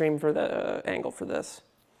view stream for the angle for this.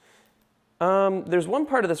 There's one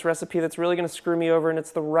part of this recipe that's really going to screw me over, and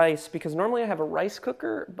it's the rice, because normally I have a rice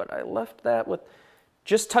cooker, but I left that with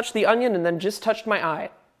just touched the onion and then just touched my eye.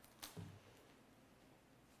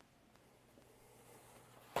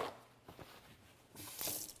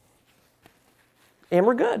 And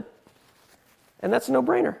we're good. And that's a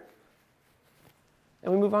no-brainer.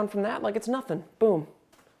 And we move on from that like it's nothing. Boom.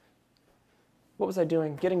 What was I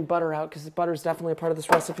doing? Getting butter out, because butter is definitely a part of this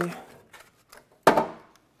recipe.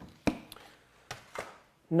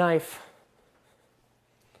 Knife.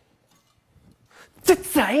 Did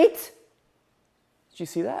you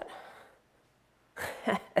see that?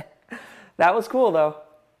 That was cool, though.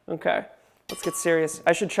 Okay, let's get serious.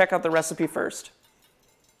 I should check out the recipe first.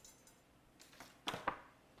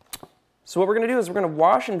 So what we're going to do is we're going to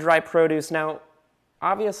wash and dry produce. Now,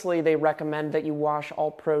 obviously, they recommend that you wash all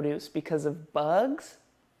produce because of bugs.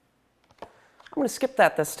 I'm going to skip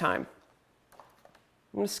that this time.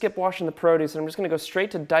 I'm going to skip washing the produce, and I'm just going to go straight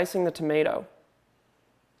to dicing the tomato.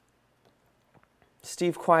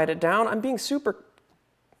 Steve, quiet it down. I'm being super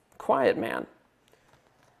quiet, man.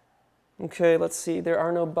 Okay, let's see. There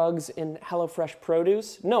are no bugs in HelloFresh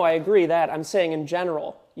produce. No, I agree that. I'm saying in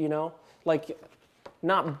general, you know, like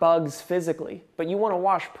not bugs physically, but you want to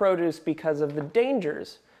wash produce because of the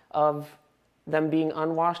dangers of them being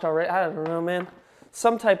unwashed already. I don't know, man.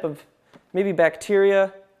 Some type of maybe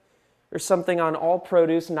bacteria or something on all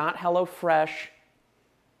produce, not HelloFresh.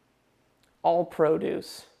 All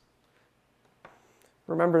produce.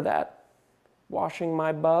 Remember that. Washing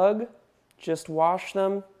my bug. Just wash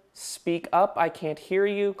them. Speak up. I can't hear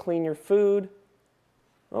you. Clean your food.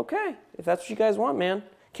 Okay, if that's what you guys want, man.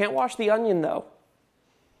 Can't wash the onion, though.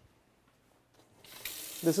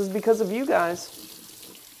 This is because of you guys.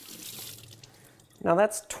 Now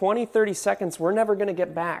that's 20, 30 seconds we're never going to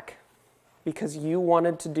get back because you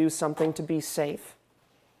wanted to do something to be safe.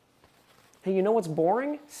 Hey, you know what's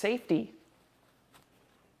boring? Safety.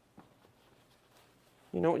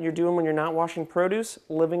 You know what you're doing when you're not washing produce?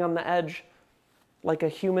 Living on the edge like a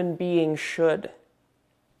human being should.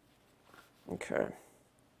 Okay.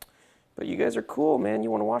 But you guys are cool, man.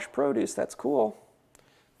 You want to wash produce. That's cool.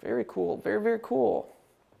 Very cool. Very, very cool.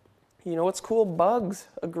 You know what's cool? Bugs.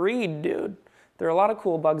 Agreed, dude. There are a lot of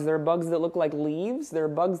cool bugs. There are bugs that look like leaves. There are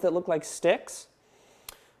bugs that look like sticks.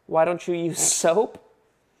 Why don't you use soap?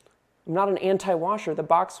 I'm not an anti-washer. The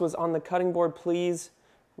box was on the cutting board. Please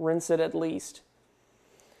rinse it at least.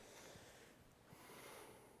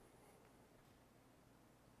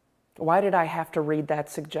 Why did I have to read that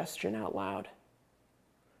suggestion out loud?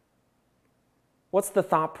 What's the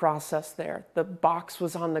thought process there? The box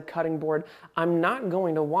was on the cutting board. I'm not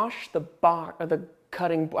going to wash the box or the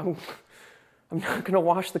cutting board. I'm not going to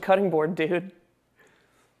wash the cutting board, dude.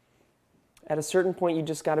 At a certain point, you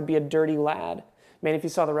just got to be a dirty lad. Man, if you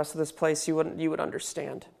saw the rest of this place, you would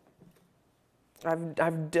understand.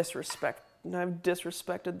 I've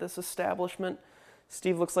disrespected this establishment.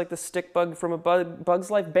 Steve looks like the stick bug from a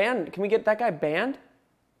Bug's Life band. Can we get that guy banned?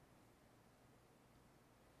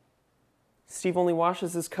 Steve only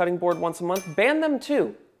washes his cutting board once a month. Ban them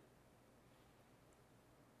too.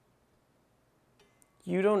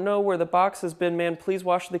 You don't know where the box has been, man. Please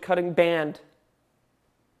wash the cutting. Banned.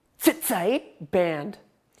 Zitzite. Banned.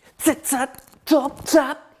 Zitzat. Top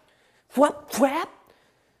top. Whap whap.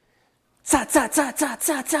 Sa sa sa sa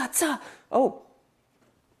sa sa sa. Oh.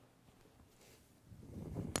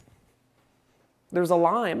 There's a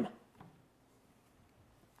lime.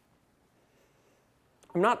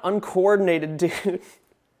 I'm not uncoordinated, dude.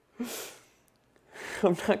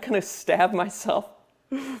 I'm not going to stab myself.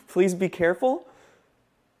 Please be careful.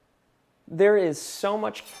 There is so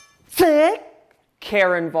much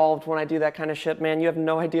care involved when I do that kind of shit, man. You have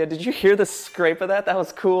no idea. Did you hear the scrape of that? That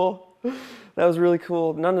was cool. That was really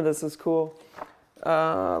cool. None of this is cool.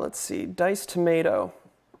 Let's see. Diced tomato.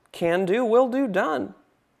 Can do, will do, done.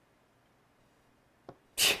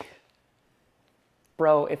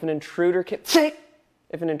 Bro, if an intruder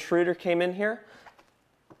came in here,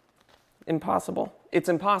 impossible. It's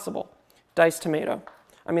impossible. Diced tomato.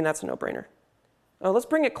 I mean, that's a no-brainer. Oh, let's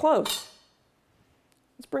bring it close.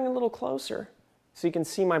 Let's bring it a little closer so you can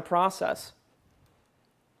see my process.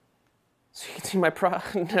 So you can see my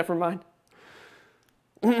never mind.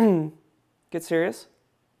 Get serious?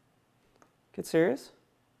 Get serious?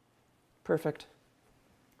 Perfect.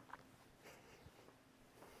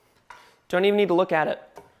 Don't even need to look at it.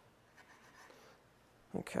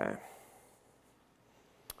 Okay.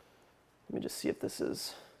 Let me just see if this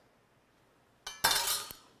is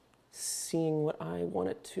seeing what I want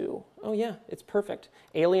it to. Oh yeah, it's perfect.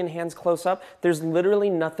 Alien hands close up. There's literally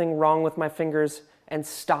nothing wrong with my fingers, and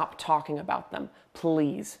stop talking about them,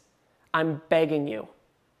 please. I'm begging you.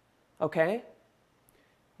 Okay?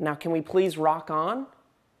 Now can we please rock on?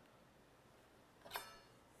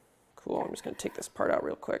 Cool, I'm just gonna take this part out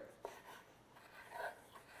real quick.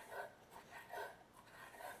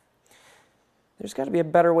 There's got to be a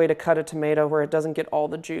better way to cut a tomato where it doesn't get all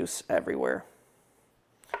the juice everywhere.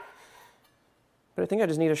 But I think I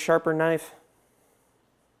just need a sharper knife.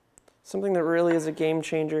 Something that really is a game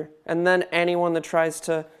changer. And then anyone that tries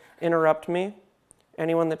to interrupt me,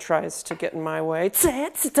 anyone that tries to get in my way,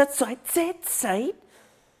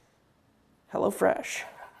 HelloFresh.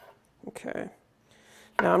 Okay.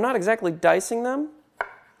 Now I'm not exactly dicing them,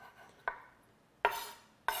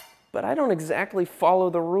 but I don't exactly follow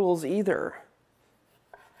the rules either.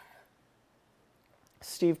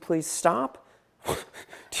 Steve, please stop. What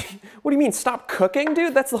do you mean, stop cooking,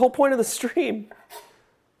 dude? That's the whole point of the stream.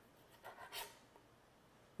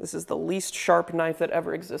 This is the least sharp knife that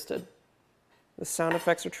ever existed. The sound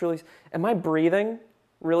effects are truly... Am I breathing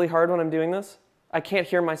really hard when I'm doing this? I can't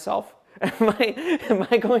hear myself. Am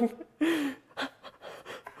I going...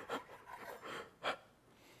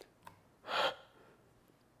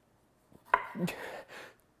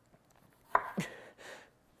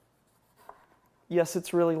 Yes,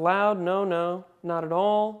 it's really loud. No, no, not at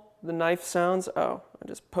all. The knife sounds... Oh, I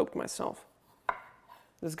just poked myself.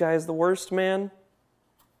 This guy is the worst, man.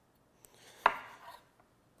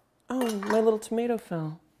 Oh, my little tomato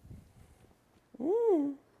fell.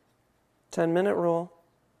 10-minute rule.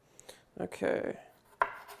 Okay.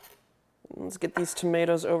 Let's get these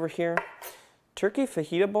tomatoes over here. Turkey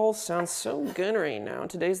fajita bowl sounds so good right now.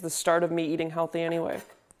 Today's the start of me eating healthy anyway.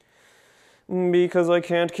 Because I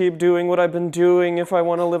can't keep doing what I've been doing if I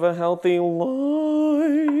want to live a healthy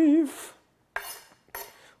life.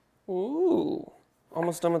 Ooh,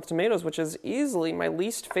 almost done with tomatoes, which is easily my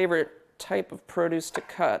least favorite type of produce to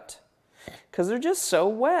cut. Because they're just so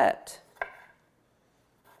wet.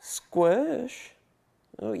 Squish.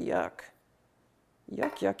 Oh, yuck.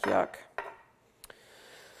 Yuck, yuck, yuck.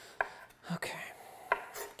 Okay,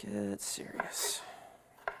 get serious.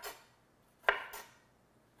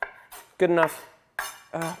 Good enough.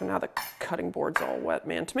 Now the cutting board's all wet,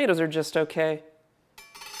 man. Tomatoes are just okay.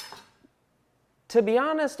 To be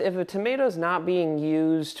honest, if a tomato's not being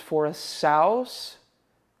used for a sauce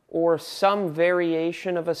or some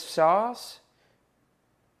variation of a sauce,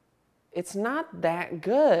 it's not that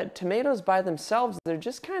good. Tomatoes by themselves, they're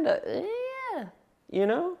just kind of, you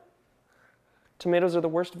know? Tomatoes are the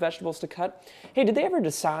worst vegetables to cut. Hey, did they ever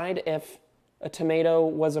decide if a tomato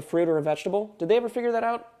was a fruit or a vegetable? Did they ever figure that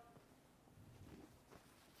out?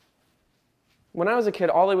 When I was a kid,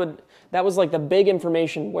 that was like the big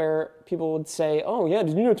information where people would say, oh yeah,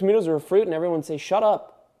 did you know tomatoes are a fruit? And everyone would say, shut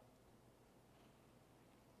up.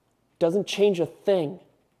 Doesn't change a thing.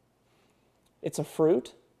 It's a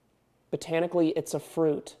fruit. Botanically, it's a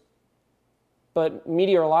fruit. But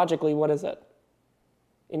meteorologically, what is it?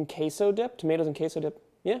 In queso dip? Tomatoes in queso dip?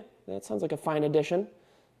 Yeah, that sounds like a fine addition.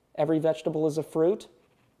 Every vegetable is a fruit.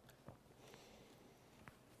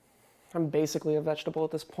 I'm basically a vegetable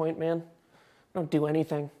at this point, man. I don't do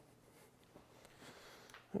anything.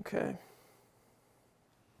 Okay.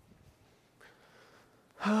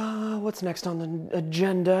 What's next on the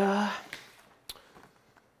agenda?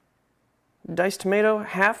 Diced tomato,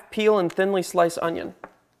 half peel and thinly sliced onion.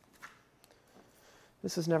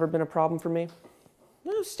 This has never been a problem for me.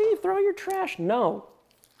 No, Steve, throw your trash. No.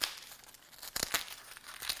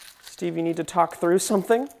 Steve, you need to talk through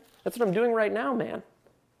something? That's what I'm doing right now, man.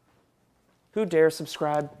 Who dares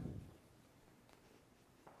subscribe?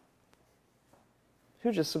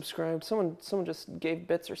 Who just subscribed? Someone just gave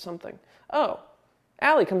bits or something. Oh,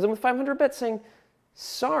 Allie comes in with 500 bits saying,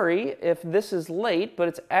 sorry if this is late,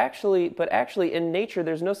 but actually in nature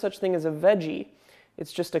there's no such thing as a veggie.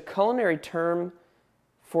 It's just a culinary term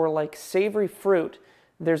for like savory fruit.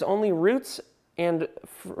 There's only roots and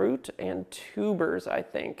fruit and tubers, I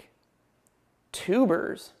think.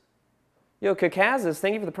 Tubers? Yo, Kakazis,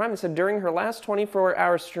 thank you for the prime. It said during her last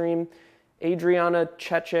 24-hour stream, Adriana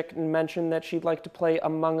Chechik mentioned that she'd like to play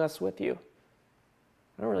Among Us with you.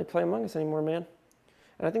 I don't really play Among Us anymore, man.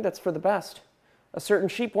 And I think that's for the best. A certain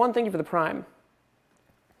sheep one, thank you for the prime.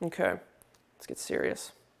 Okay, let's get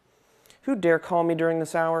serious. Who dare call me during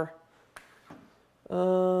this hour?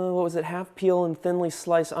 What was it? Half peel and thinly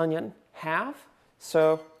sliced onion. Half?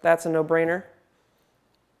 So that's a no-brainer.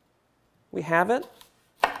 We have it.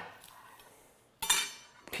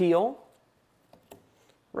 Peel.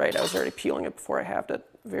 Right, I was already peeling it before I halved it.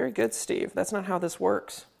 Very good, Steve. That's not how this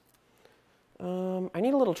works. I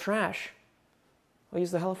need a little trash. I'll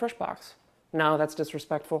use the HelloFresh box. No, that's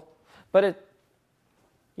disrespectful. But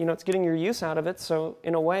it's getting your use out of it, so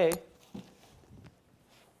in a way,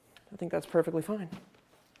 I think that's perfectly fine.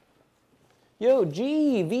 Yo,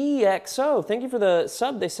 GVXO, thank you for the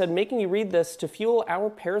sub. They said, making you read this to fuel our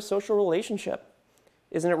parasocial relationship.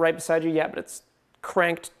 Isn't it right beside you? Yeah, but it's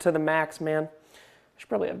cranked to the max, man. I should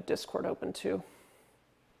probably have Discord open too.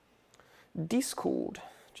 Discord,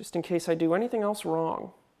 just in case I do anything else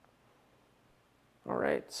wrong. All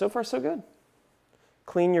right, so far so good.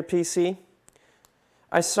 Clean your PC.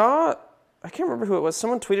 I can't remember who it was.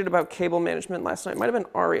 Someone tweeted about cable management last night. It might have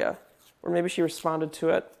been Aria, or maybe she responded to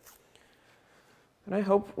it. And I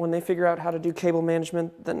hope when they figure out how to do cable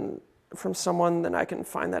management from someone, then I can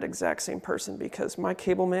find that exact same person, because my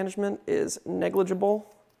cable management is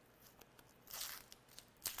negligible.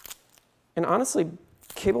 And honestly,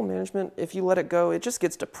 cable management, if you let it go, it just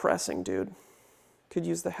gets depressing, dude. Could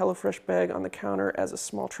use the HelloFresh bag on the counter as a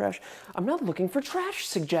small trash. I'm not looking for trash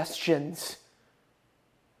suggestions.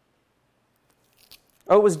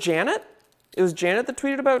 Oh, it was Janet? It was Janet that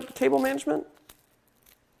tweeted about cable management?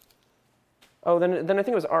 Oh, then I think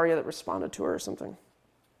it was Aria that responded to her or something.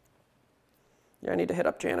 Yeah, I need to hit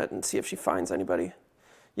up Janet and see if she finds anybody.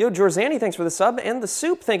 Yo, Jorzani, thanks for the sub. And the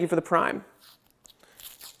soup, thank you for the prime.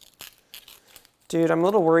 Dude, I'm a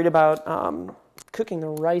little worried about cooking the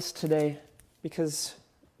rice today, because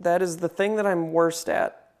that is the thing that I'm worst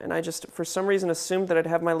at. And I just, for some reason, assumed that I'd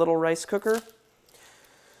have my little rice cooker.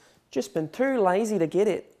 Just been too lazy to get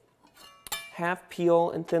it. Half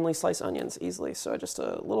peel and thinly sliced onions easily. So just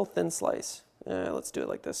a little thin slice. Let's do it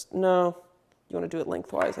like this. No, You want to do it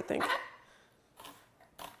lengthwise, I think.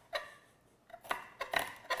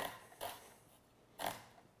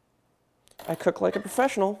 I cook like a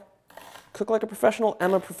professional. Cook like a professional,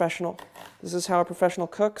 I'm a professional. This is how a professional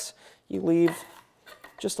cooks. You leave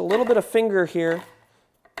just a little bit of finger here,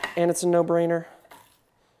 and it's a no-brainer.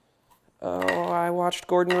 Oh, I watched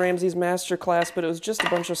Gordon Ramsay's masterclass, but it was just a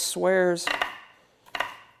bunch of swears.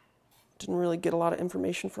 Didn't really get a lot of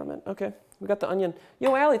information from it. Okay, we got the onion.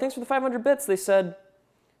 Yo, Allie, thanks for the 500 bits. They said,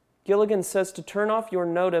 Gilligan says to turn off your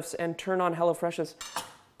notifs and turn on HelloFresh's.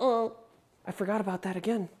 Oh, I forgot about that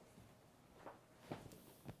again.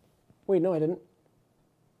 Wait, no, I didn't.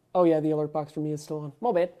 Oh, yeah, the alert box for me is still on.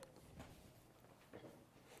 My bad.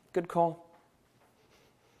 Good call.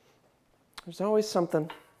 There's always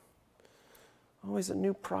something. Always a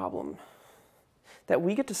new problem that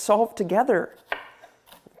we get to solve together.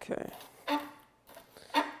 Okay.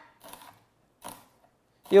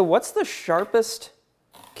 Yo, what's the sharpest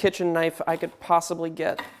kitchen knife I could possibly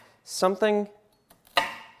get? Something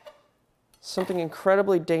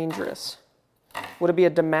incredibly dangerous. Would it be a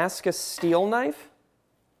Damascus steel knife?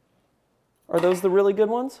 Are those the really good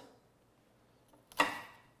ones?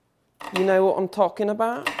 You know what I'm talking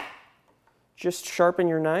about? Just sharpen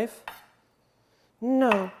your knife?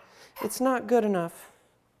 No, it's not good enough.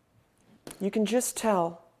 You can just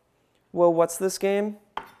tell. Well, what's this game?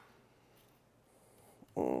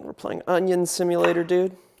 We're playing Onion Simulator,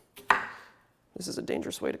 dude. This is a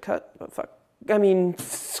dangerous way to cut, but fuck. I mean,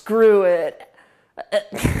 screw it.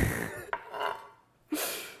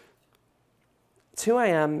 It's who I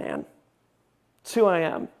am, man. It's who I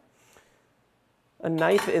am. A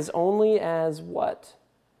knife is only as what?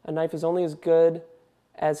 A knife is only as good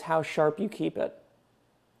as how sharp you keep it.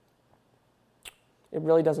 It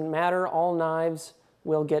really doesn't matter. All knives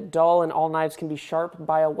will get dull, and all knives can be sharp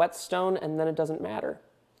by a whetstone, and then it doesn't matter.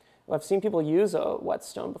 Well, I've seen people use a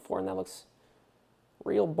whetstone before, and that looks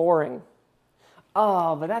real boring.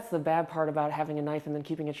 Oh, but that's the bad part about having a knife and then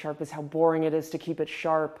keeping it sharp, is how boring it is to keep it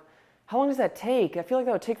sharp. How long does that take? I feel like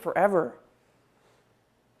that would take forever.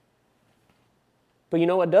 But you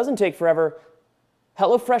know what doesn't take forever?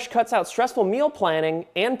 HelloFresh cuts out stressful meal planning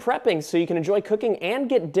and prepping so you can enjoy cooking and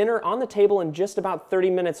get dinner on the table in just about 30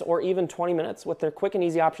 minutes or even 20 minutes with their quick and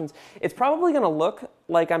easy options. It's probably going to look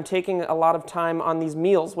like I'm taking a lot of time on these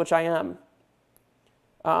meals, which I am.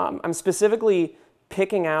 I'm specifically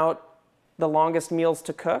picking out the longest meals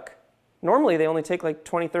to cook. Normally they only take like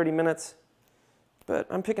 20, 30 minutes, but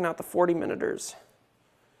I'm picking out the 40-minuters.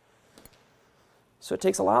 So it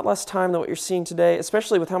takes a lot less time than what you're seeing today,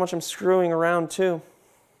 especially with how much I'm screwing around too.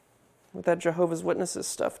 With that Jehovah's Witnesses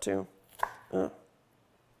stuff too. Good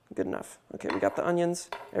enough. Okay, we got the onions.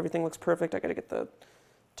 Everything looks perfect. I gotta get the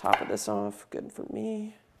top of this off. Good for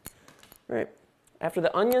me. All right, after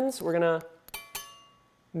the onions, we're gonna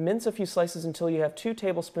mince a few slices until you have 2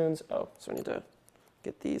 tablespoons. Oh, so I need to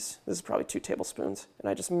get these. This is probably 2 tablespoons. And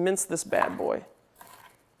I just mince this bad boy.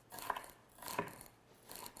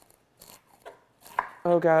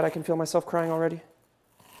 Oh God, I can feel myself crying already.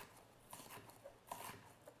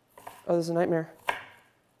 Oh, this is a nightmare.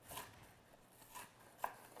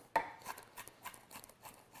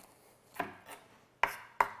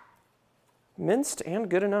 Minced and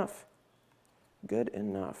good enough. Good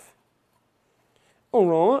enough. All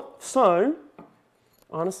right, so,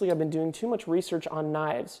 honestly, I've been doing too much research on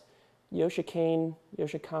knives. Yoshikane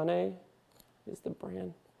is the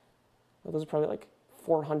brand. Well, those are probably like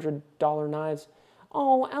 $400 knives.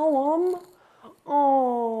 Oh, Ellum.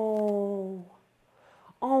 Oh.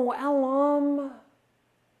 Oh, Ellum.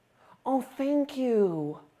 Oh, thank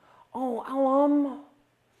you. Oh, Ellum.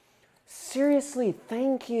 Seriously,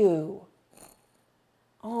 thank you.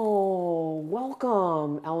 Oh,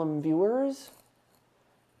 welcome, Ellum viewers.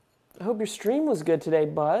 I hope your stream was good today,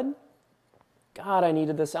 bud. God, I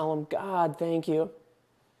needed this, Ellum. God, thank you.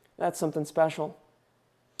 That's something special.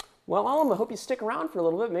 Well, Ellum, I hope you stick around for a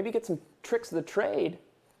little bit. Maybe get some tricks of the trade.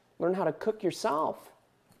 Learn how to cook yourself.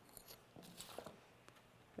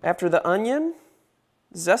 After the onion,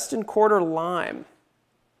 zest and quarter lime.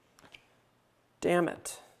 Damn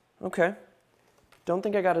it. Okay. Don't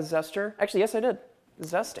think I got a zester. Actually, yes, I did.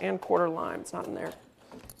 Zest and quarter lime. It's not in there.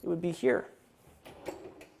 It would be here.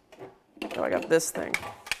 Oh, I got this thing.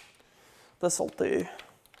 This'll do.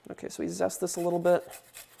 Okay, so we zest this a little bit.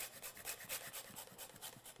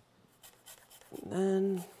 And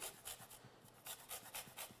then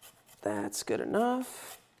that's good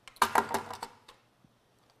enough.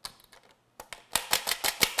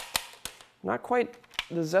 Not quite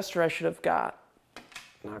the zester I should have got.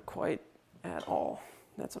 Not quite at all.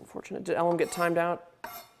 That's unfortunate. Did Ellum get timed out?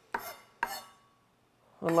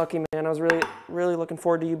 Unlucky, man. I was really, really looking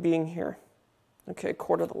forward to you being here. Okay,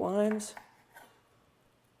 quarter the limes.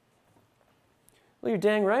 Well, you're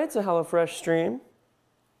dang right it's a HelloFresh stream.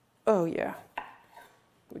 Oh, yeah.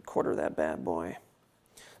 We quarter that bad boy.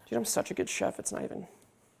 Dude, I'm such a good chef, it's not even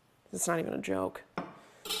a joke.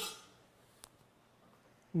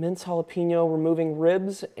 Mince jalapeno, removing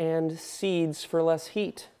ribs and seeds for less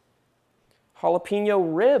heat.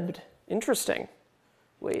 Jalapeno ribbed. Interesting.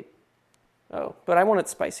 Wait. Oh, but I want it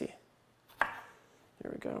spicy.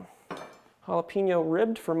 There we go. Jalapeno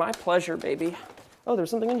ribbed for my pleasure, baby. Oh,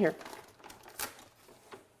 there's something in here.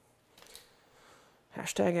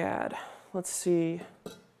 Hashtag ad. Let's see.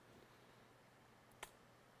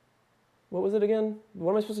 What was it again?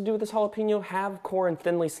 What am I supposed to do with this jalapeno? Halve, core, and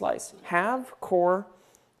thinly slice. Halve, core,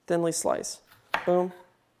 thinly slice. Boom.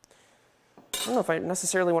 I don't know if I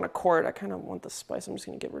necessarily want to core it. I kind of want the spice. I'm just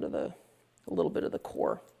going to get rid of a little bit of the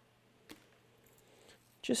core.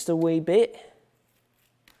 Just a wee bit.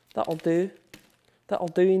 That'll do. That'll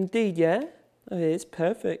do indeed, yeah? Oh, it's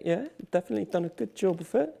perfect, yeah? Definitely done a good job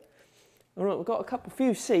of it. All right, we've got a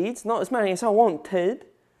few seeds. Not as many as I wanted.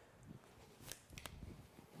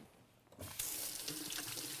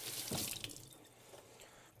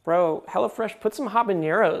 Bro, HelloFresh, put some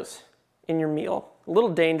habaneros in your meal. A little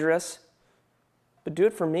dangerous, but do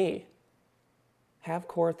it for me. Halve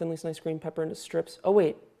core, thinly sliced green pepper into strips. Oh,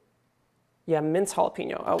 wait. Yeah, minced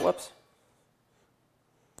jalapeno. Oh, whoops.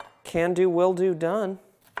 Can do, will do, done.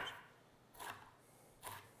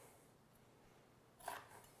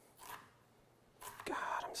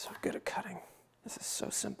 God, I'm so good at cutting. This is so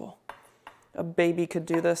simple. A baby could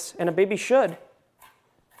do this, and a baby should.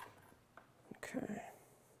 Okay.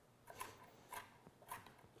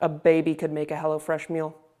 A baby could make a HelloFresh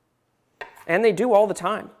meal. And they do all the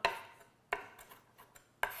time.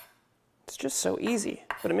 It's just so easy,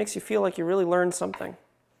 but it makes you feel like you really learned something.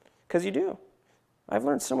 Because you do. I've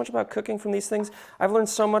learned so much about cooking from these things. I've learned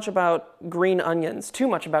so much about green onions. Too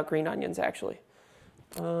much about green onions, actually.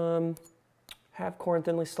 Halve core,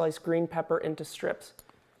 thinly sliced green pepper into strips.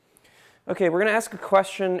 Okay, we're going to ask a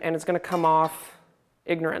question, and it's going to come off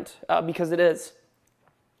ignorant, because it is.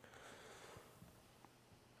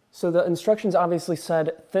 So the instructions obviously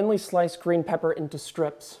said thinly sliced green pepper into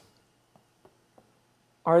strips.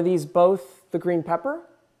 Are these both the green pepper?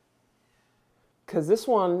 Because this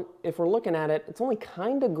one, if we're looking at it, it's only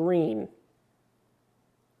kind of green.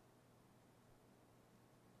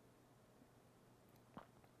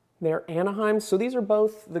 They're Anaheim, so these are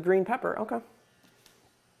both the green pepper. Okay.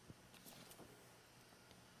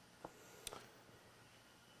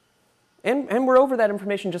 And we're over that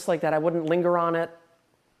information just like that. I wouldn't linger on it.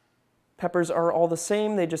 Peppers are all the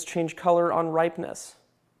same, they just change color on ripeness.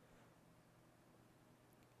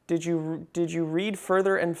 Did you read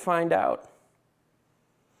further and find out?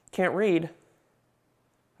 Can't read.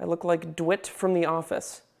 I look like Dwight from The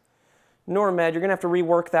Office. Normed, you're gonna have to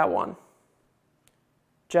rework that one.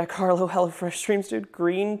 Jack Harlow, HelloFresh streams, dude.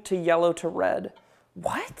 Green to yellow to red.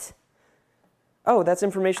 What? Oh, that's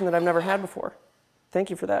information that I've never had before.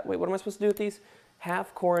 Thank you for that. Wait, what am I supposed to do with these?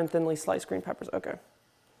 Halve core and thinly sliced green peppers. Okay.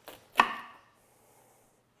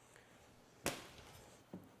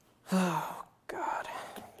 Oh, God.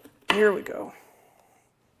 Here we go.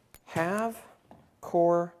 Halve,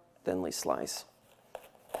 core, thinly slice.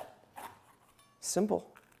 Simple.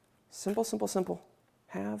 Simple, simple, simple.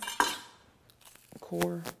 Halve,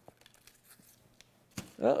 core.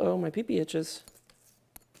 Uh-oh, my pee-pee itches.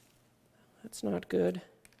 That's not good.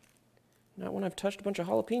 Not when I've touched a bunch of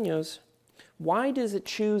jalapenos. Why does it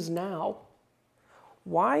choose now?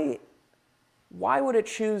 Why would it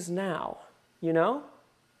choose now? You know?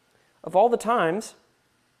 Of all the times,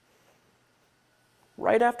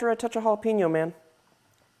 right after I touch a jalapeno, man.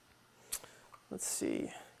 Let's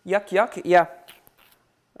see. Yuck, yuck. Yeah,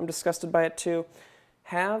 I'm disgusted by it too.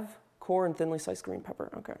 Halve, core, and thinly sliced green pepper.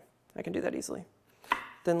 Okay, I can do that easily.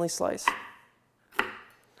 Thinly slice.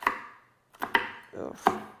 Ugh.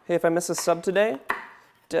 Hey, if I miss a sub today,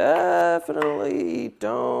 definitely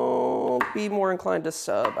don't be more inclined to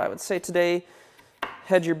sub. I would say today,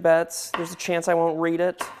 hedge your bets. There's a chance I won't read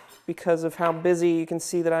it because of how busy you can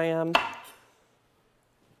see that I am.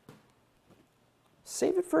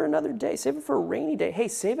 Save it for another day. Save it for a rainy day. Hey,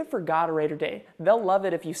 save it for Goderator Day. They'll love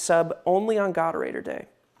it if you sub only on Goderator Day.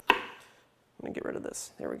 I'm gonna get rid of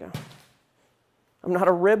this. There we go. I'm not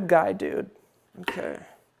a rib guy, dude. Okay.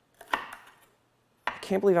 I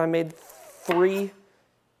can't believe I made 3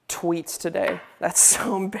 tweets today. That's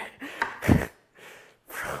so embarrassing.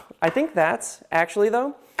 I think that's actually,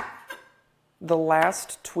 though, the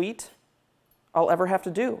last tweet I'll ever have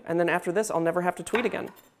to do. And then after this, I'll never have to tweet again.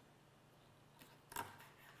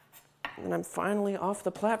 And I'm finally off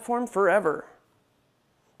the platform forever.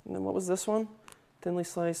 And then what was this one? Thinly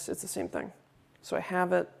sliced, it's the same thing. So I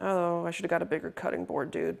have it. Oh, I should have got a bigger cutting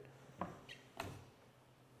board, dude.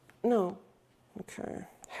 No. Okay.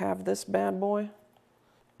 Have this bad boy.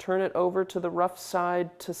 Turn it over to the rough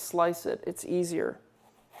side to slice it. It's easier.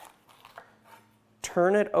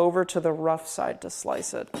 Turn it over to the rough side to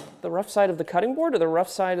slice it. The rough side of the cutting board or the rough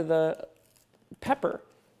side of the pepper?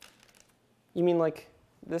 You mean like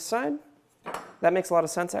this side? That makes a lot of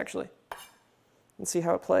sense, actually. Let's see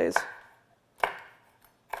how it plays.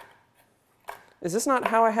 Is this not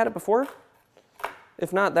how I had it before?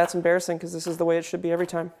 If not, that's embarrassing because this is the way it should be every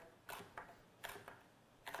time.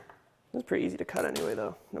 It's pretty easy to cut anyway,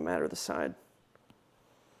 though, no matter the side.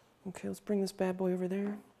 Okay, let's bring this bad boy over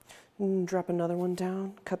there. And drop another one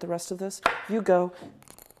down. Cut the rest of this. You go.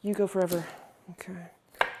 You go forever. Okay.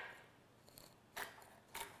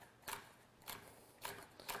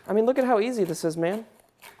 I mean, look at how easy this is, man.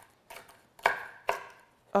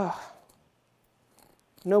 Ugh.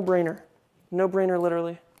 No brainer. No brainer,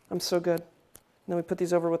 literally. I'm so good. And then we put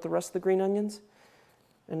these over with the rest of the green onions.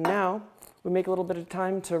 And now we make a little bit of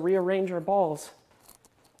time to rearrange our balls.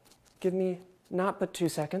 Give me not but 2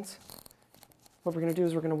 seconds. What we're going to do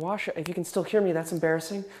is we're going to wash it. If you can still hear me, that's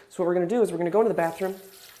embarrassing. So what we're going to do is we're going to go into the bathroom.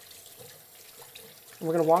 And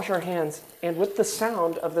we're going to wash our hands. And with the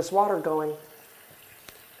sound of this water going,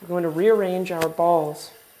 we're going to rearrange our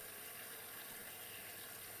balls.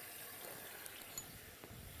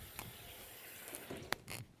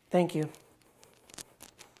 Thank you.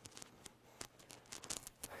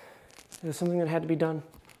 It was something that had to be done.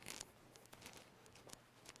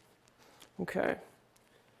 Okay.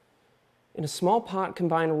 In a small pot,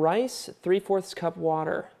 combine rice, 3/4 cup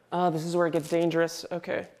water. Oh, this is where it gets dangerous.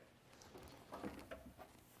 Okay.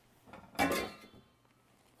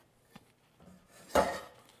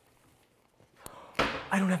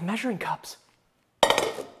 I don't have measuring cups.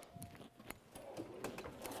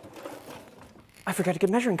 I forgot to get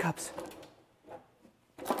measuring cups.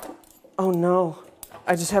 Oh no.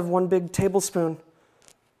 I just have one big tablespoon.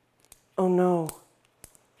 Oh no.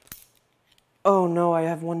 Oh no, I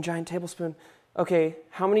have one giant tablespoon. Okay,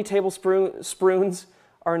 how many tablespoons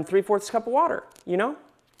are in 3/4 cup of water? You know?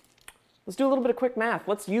 Let's do a little bit of quick math.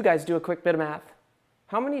 Let's you guys do a quick bit of math.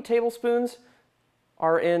 How many tablespoons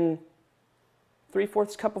are in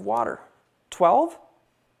 3/4 cup of water? 12?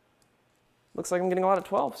 Looks like I'm getting a lot of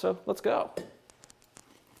 12, so let's go.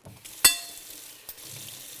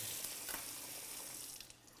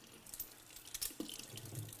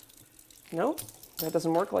 Nope, that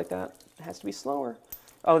doesn't work like that. It has to be slower.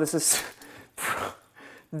 Oh, this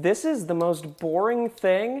is the most boring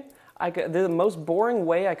thing. The most boring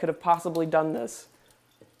way I could have possibly done this.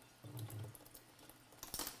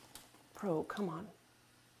 Bro, come on.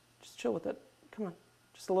 Just chill with it. Come on,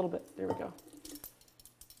 just a little bit. There we go.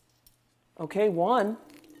 Okay, 1.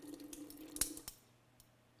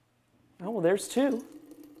 Oh, well, there's 2.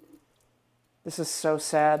 This is so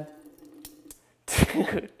sad.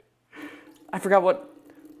 Dude. I forgot what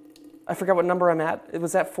number I'm at. It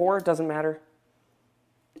was at 4, it doesn't matter.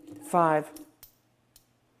 5.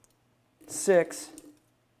 6.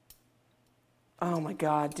 Oh my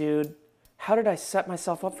God, dude. How did I set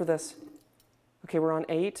myself up for this? Okay, we're on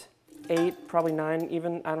 8. 8, probably 9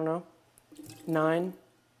 even, I don't know. 9.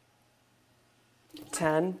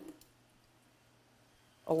 10.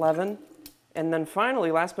 11. And then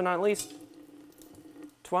finally, last but not least,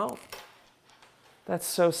 12. That's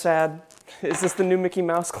so sad. Is this the new Mickey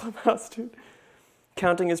Mouse Clubhouse, dude?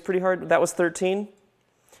 Counting is pretty hard. That was 13.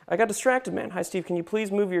 I got distracted, man. Hi, Steve. Can you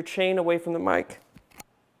please move your chain away from the mic?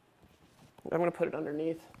 I'm going to put it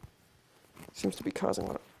underneath. Seems to be causing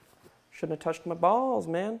what? Shouldn't have touched my balls,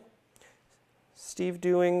 man. Steve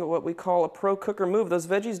doing what we call a pro cooker move. Those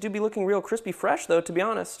veggies do be looking real crispy fresh, though, to be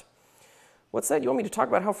honest. What's that? You want me to talk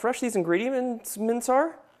about how fresh these ingredients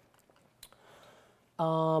are?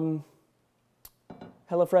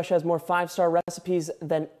 HelloFresh has more 5-star recipes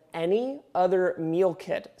than any other meal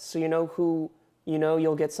kit. So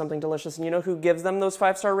you'll get something delicious. And you know who gives them those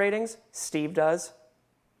 5-star ratings? Steve does.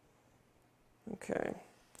 Okay.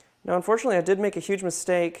 Now, unfortunately, I did make a huge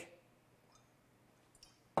mistake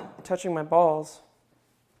touching my balls.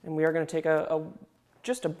 And we are going to take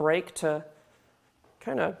just a break to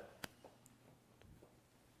kind of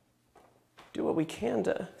do what we can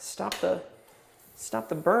to stop the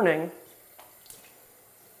burning.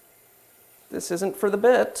 This isn't for the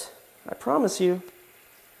bit, I promise you.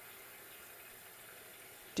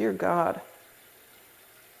 Dear God.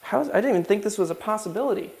 I didn't even think this was a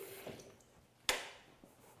possibility.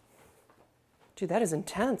 Dude, that is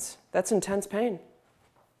intense. That's intense pain.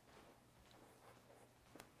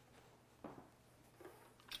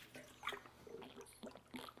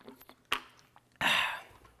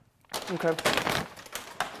 Okay.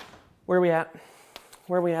 Where are we at?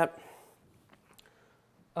 Where are we at?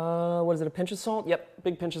 What is it, a pinch of salt? Yep,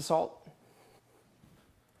 big pinch of salt.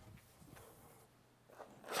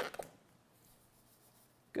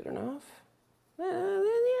 Good enough. Maybe a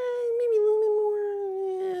little bit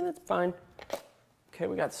more. Yeah, that's fine. Okay,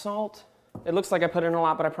 we got salt. It looks like I put in a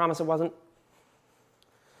lot, but I promise it wasn't.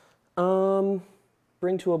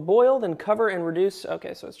 Bring to a boil, then cover and reduce.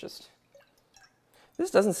 Okay, so it's just... This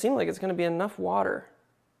doesn't seem like it's going to be enough water.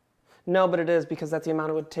 No, but it is, because that's the amount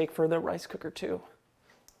it would take for the rice cooker, too.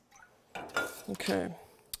 Okay.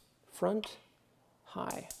 Front,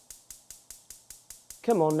 high.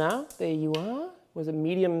 Come on now. There you are. Was it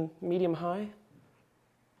medium high?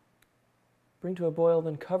 Bring to a boil,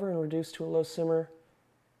 then cover and reduce to a low simmer.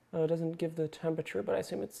 Oh, it doesn't give the temperature, but I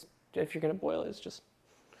assume it's, if you're going to boil it, it's just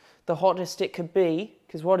the hottest it could be,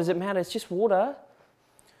 because what does it matter? It's just water.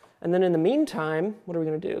 And then in the meantime, what are we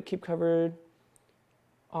going to do? Keep covered,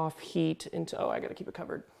 off heat into, oh, I got to keep it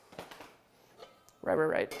covered.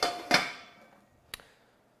 Right.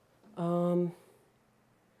 Oh,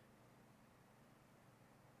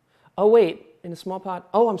 wait, in a small pot.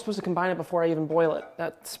 Oh, I'm supposed to combine it before I even boil it.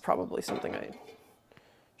 That's probably something I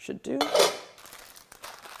should do.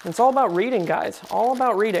 It's all about reading, guys. All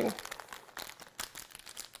about reading.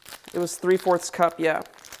 It was 3/4 cup, yeah.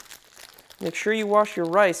 Make sure you wash your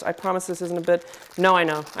rice. I promise this isn't a bit... No, I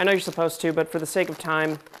know. I know you're supposed to, but for the sake of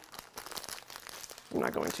time, I'm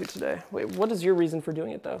not going to today. Wait, what is your reason for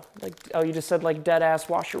doing it, though? Like, oh, you just said, like, dead ass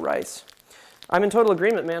wash your rice. I'm in total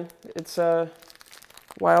agreement, man. It's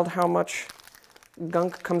wild how much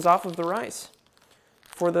gunk comes off of the rice.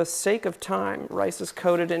 For the sake of time, rice is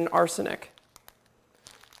coated in arsenic.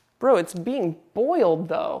 Bro, it's being boiled,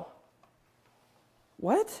 though.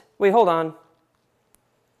 What? Wait, hold on.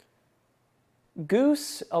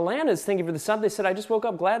 Goose, Alana's, thank you for the sub. They said, I just woke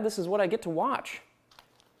up glad this is what I get to watch.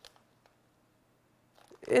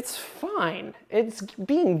 It's fine. It's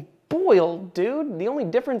being boiled, dude. The only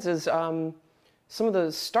difference is some of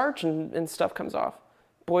the starch and stuff comes off.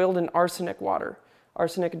 Boiled in arsenic water.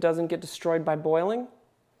 Arsenic doesn't get destroyed by boiling.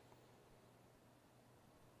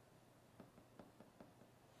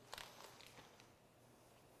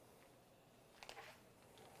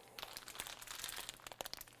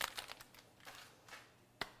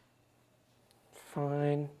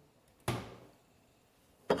 Fine.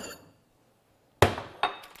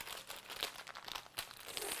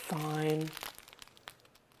 Fine.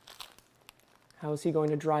 How is he going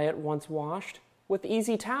to dry it once washed? With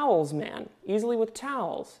easy towels, man. Easily with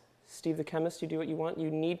towels. Steve the chemist, you do what you want.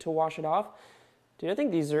 You need to wash it off. Dude, I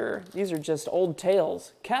think these are just old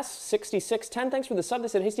tales. Kess6610, thanks for the sub. They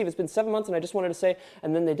said, hey Steve, it's been 7 months and I just wanted to say,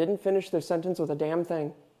 and then they didn't finish their sentence with a damn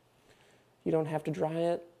thing. You don't have to dry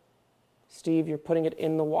it. Steve, you're putting it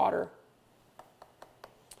in the water.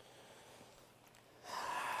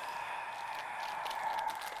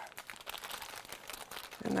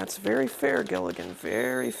 And that's very fair, Gilligan.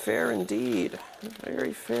 Very fair indeed.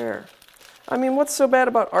 Very fair. I mean, what's so bad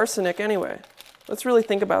about arsenic anyway? Let's really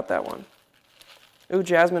think about that one. Ooh,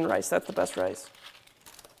 jasmine rice. That's the best rice.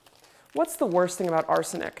 What's the worst thing about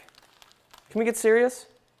arsenic? Can we get serious?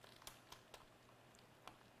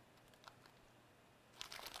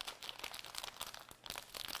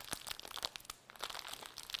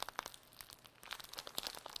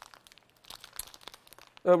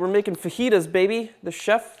 We're making fajitas, baby. The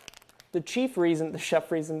chief reason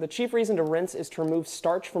to rinse is to remove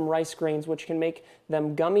starch from rice grains, which can make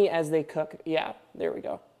them gummy as they cook. Yeah, there we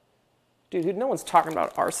go. Dude, no one's talking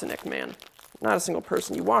about arsenic, man. Not a single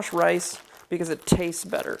person. You wash rice because it tastes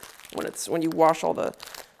better when you wash all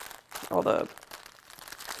the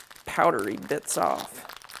powdery bits off.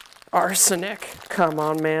 Arsenic. Come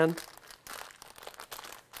on, man.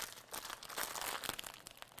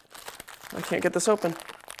 I can't get this open.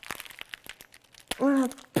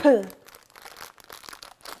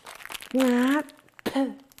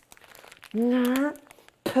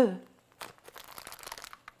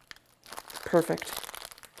 Perfect.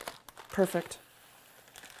 Perfect.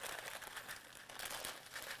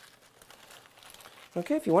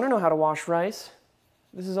 Okay, if you want to know how to wash rice,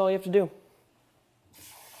 this is all you have to do.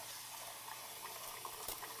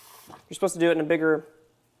 You're supposed to do it in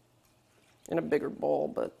a bigger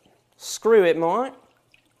bowl, but screw it, mate.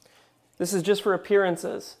 This is just for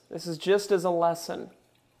appearances. This is just as a lesson.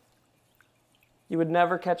 You would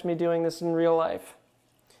never catch me doing this in real life.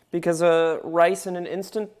 Because rice in an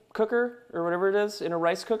instant cooker, or whatever it is, in a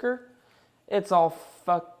rice cooker, it's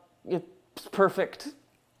perfect.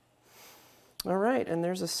 All right, and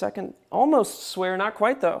there's a second, almost swear, not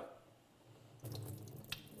quite though.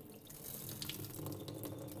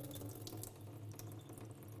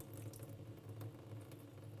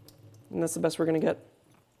 And that's the best we're going to get.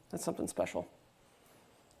 That's something special.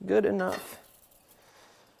 Good enough.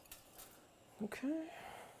 Okay.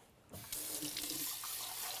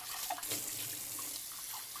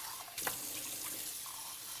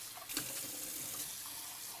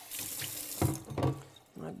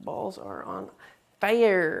 My balls are on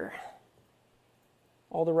fire.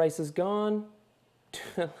 All the rice is gone.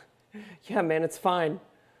 Yeah, man, it's fine.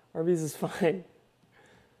 Arby's is fine.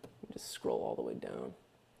 Just scroll all the way down.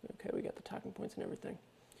 Okay, we got the talking points and everything.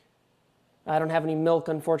 I don't have any milk,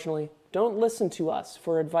 unfortunately. Don't listen to us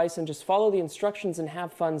for advice and just follow the instructions and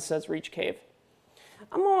have fun, says Reach Cave.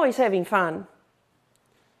 I'm always having fun.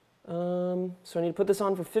 So I need to put this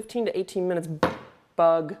on for 15 to 18 minutes.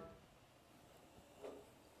 Bug.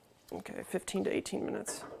 Okay, 15 to 18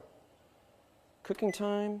 minutes. Cooking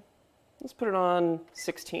time. Let's put it on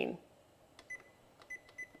 16.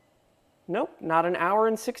 Nope, not an hour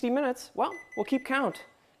and 60 minutes. Well, we'll keep count.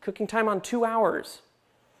 Cooking time on 2 hours.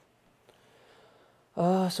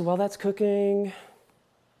 So while that's cooking,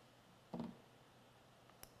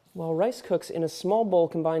 while rice cooks in a small bowl,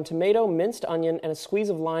 combine tomato, minced onion, and a squeeze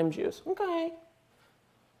of lime juice. Okay.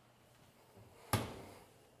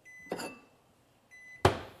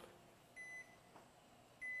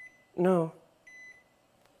 No.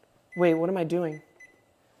 Wait, what am I doing?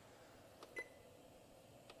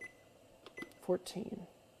 14.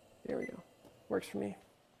 There we go. Works for me.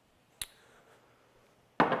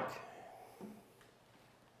 Okay.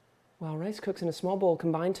 While rice cooks in a small bowl,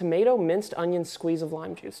 combine tomato, minced onion, squeeze of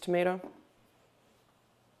lime juice. Tomato.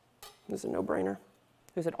 This is a no-brainer.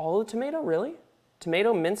 Is it all the tomato? Really?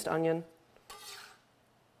 Tomato, minced onion.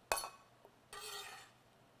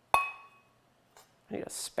 I need a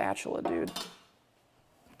spatula, dude.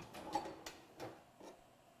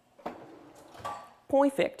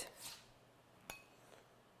 Perfect.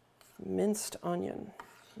 Minced onion.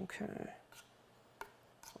 Okay.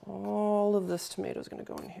 All of this tomato is going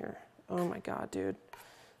to go in here. Oh my god, dude.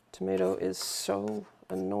 Tomato is so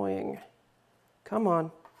annoying. Come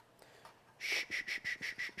on. Shh, shh, shh, shh,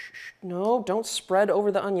 shh, shh, shh. No, don't spread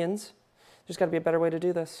over the onions. There's got to be a better way to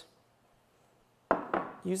do this.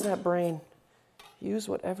 Use that brain. Use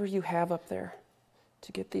whatever you have up there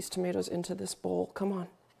to get these tomatoes into this bowl. Come on.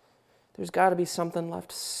 There's got to be something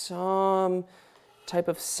left. Some type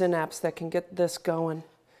of synapse that can get this going.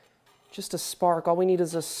 Just a spark. All we need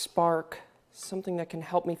is a spark. Something that can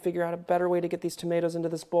help me figure out a better way to get these tomatoes into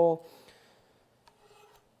this bowl.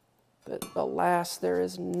 But alas, there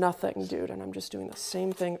is nothing, dude. And I'm just doing the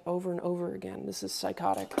same thing over and over again. This is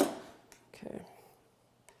psychotic. Okay.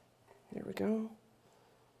 There we go.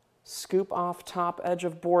 Scoop off top edge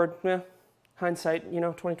of board. Hindsight,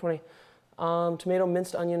 2020. Tomato,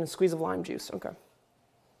 minced onion, and squeeze of lime juice. Okay.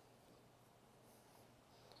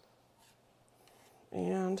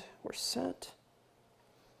 And we're set.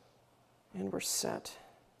 And we're set.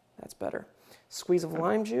 That's better. Squeeze of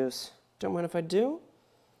lime juice. Don't mind if I do.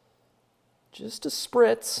 Just a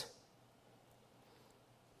spritz.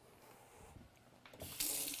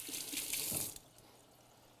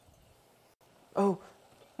 Oh,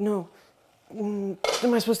 no. Am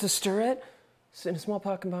I supposed to stir it? In a small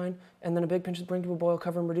pot, combine, and then a big pinch of bring to a boil,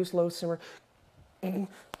 cover and reduce low simmer. Okay,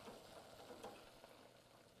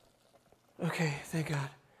 thank God.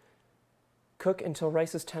 Cook until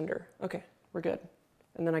rice is tender. Okay, we're good.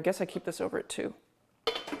 And then I guess I keep this over at 2.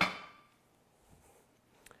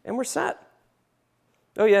 And we're set.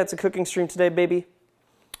 Oh yeah, it's a cooking stream today, baby.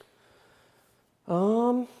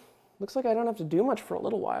 Looks like I don't have to do much for a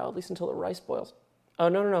little while, at least until the rice boils. Oh,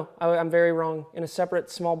 no. I'm very wrong. In a separate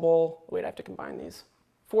small bowl. Wait, I have to combine these.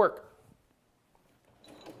 Fork.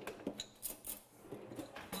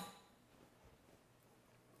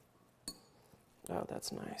 Oh,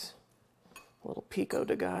 that's nice. A little pico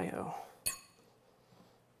de gallo.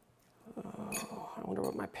 Oh, I wonder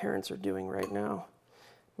what my parents are doing right now.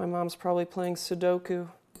 My mom's probably playing Sudoku.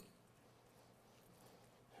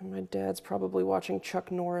 And my dad's probably watching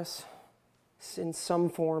Chuck Norris in some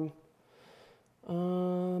form.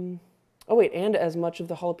 Oh wait, and as much of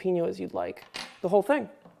the jalapeno as you'd like. The whole thing.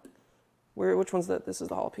 Which one's that? This is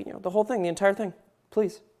the jalapeno. The whole thing, the entire thing.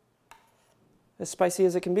 Please. As spicy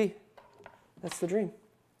as it can be. That's the dream.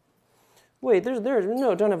 Wait,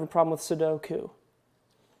 no, don't have a problem with Sudoku.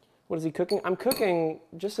 What is he cooking? I'm cooking,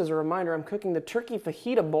 just as a reminder, I'm cooking the turkey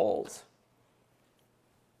fajita bowls.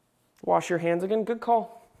 Wash your hands again. Good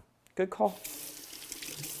call. Good call.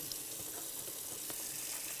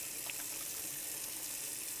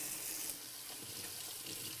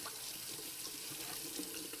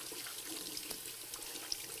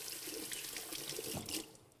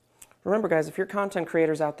 Remember, guys, if you're content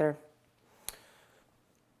creators out there,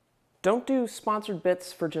 don't do sponsored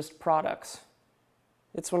bits for just products.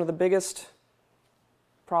 It's one of the biggest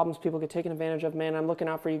problems people get taken advantage of. Man, I'm looking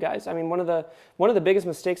out for you guys. I mean, one of the biggest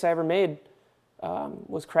mistakes I ever made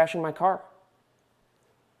was crashing my car.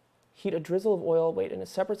 Heat a drizzle of oil. Wait, in a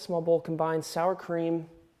separate small bowl, combine sour cream,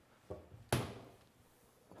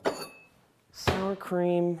 a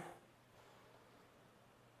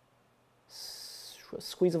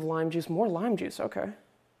squeeze of lime juice, more lime juice, okay.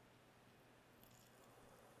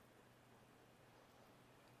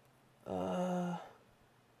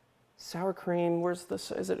 Sour cream, where's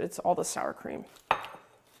this? It's all the sour cream,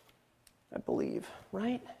 I believe,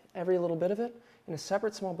 right? Every little bit of it. In a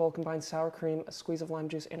separate small bowl, combine sour cream, a squeeze of lime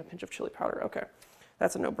juice, and a pinch of chili powder. Okay,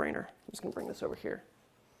 that's a no-brainer. I'm just gonna bring this over here.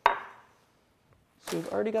 So we've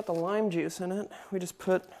already got the lime juice in it. We just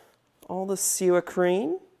put all the sour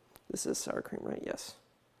cream. This is sour cream, right? Yes.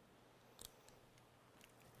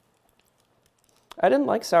 I didn't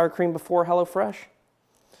like sour cream before HelloFresh.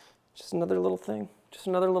 Just another little thing. Just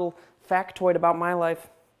another little factoid about my life.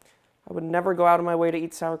 I would never go out of my way to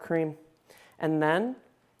eat sour cream. And then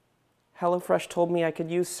HelloFresh told me I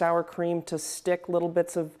could use sour cream to stick little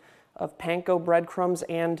bits of panko breadcrumbs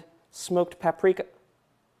and smoked paprika.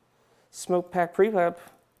 Smoked paprika.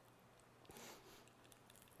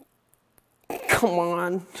 Come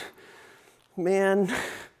on, man.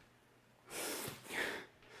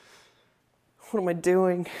 What am I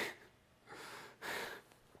doing?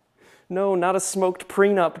 No, not a smoked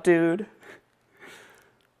prenup, dude.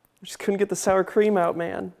 I just couldn't get the sour cream out,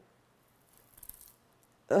 man.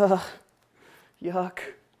 Ugh, yuck.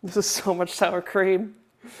 This is so much sour cream.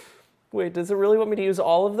 Wait, does it really want me to use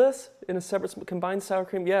all of this in a separate combined sour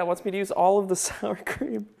cream? Yeah, it wants me to use all of the sour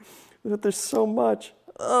cream. But there's so much.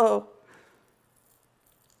 Oh.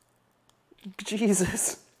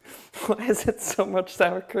 Jesus. Why is it so much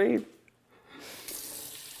sour cream?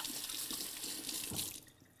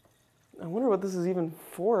 I wonder what this is even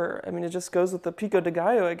for. I mean, it just goes with the pico de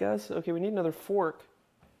gallo, I guess. Okay, we need another fork.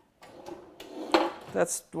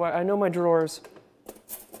 That's why I know my drawers.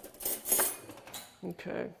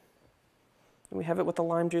 Okay. And we have it with the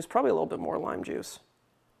lime juice, probably a little bit more lime juice.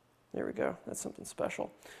 There we go, that's something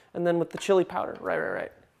special. And then with the chili powder,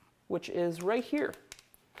 right, which is right here.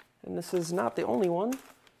 And this is not the only one.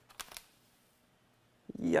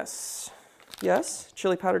 Yes,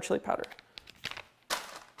 chili powder.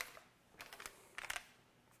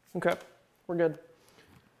 Okay, we're good.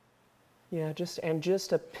 Yeah,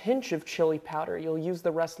 just a pinch of chili powder. You'll use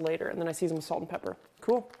the rest later, and then I season with salt and pepper.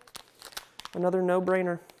 Cool. Another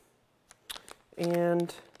no-brainer.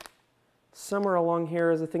 And somewhere along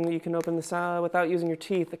here is a thing that you can open this without using your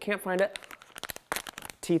teeth. I can't find it.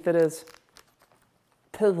 Teeth it is.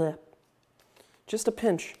 Just a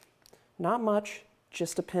pinch. Not much,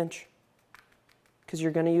 just a pinch. Because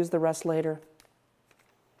you're going to use the rest later.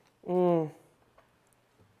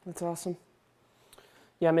 That's awesome.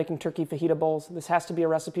 Yeah, I'm making turkey fajita bowls. This has to be a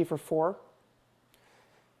recipe for 4.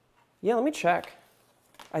 Yeah, let me check.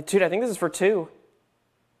 Dude, I think this is for 2.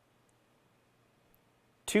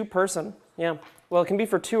 2 person. Yeah. Well, it can be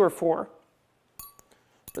for 2 or 4.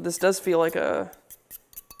 But this does feel like a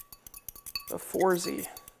 4Z.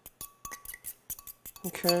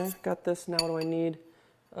 Okay, got this. Now what do I need?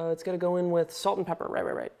 It's got to go in with salt and pepper.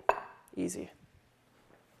 Right. Easy.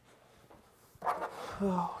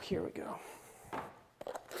 Oh, here we go.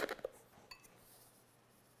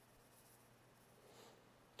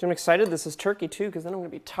 I'm excited this is turkey too, because then I'm going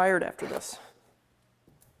to be tired after this.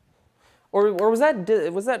 Or was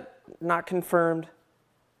that not confirmed?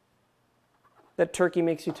 That turkey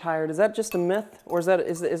makes you tired? Is that just a myth, or is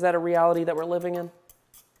that a reality that we're living in?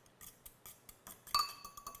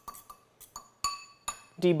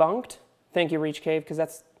 Debunked. Thank you, Reach Cave,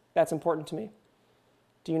 because that's important to me.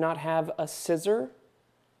 Do you not have a scissor?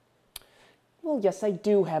 Well, yes, I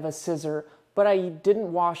do have a scissor, but I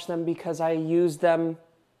didn't wash them because I used them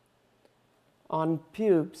on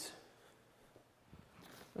pubes.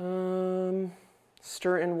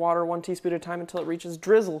 Stir in water 1 teaspoon at a time until it reaches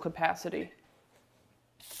drizzle capacity.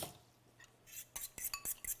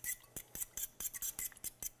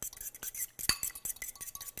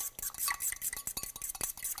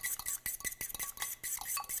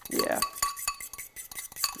 Yeah,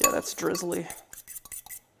 that's drizzly.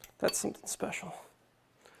 That's something special.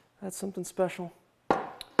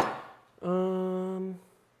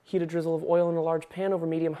 Heat a drizzle of oil in a large pan over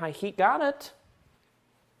medium-high heat. Got it.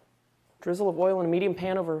 Drizzle of oil in a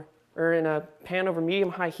pan over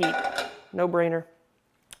medium-high heat. No brainer.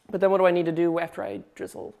 But then what do I need to do after I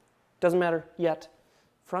drizzle? Doesn't matter yet.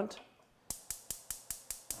 Front.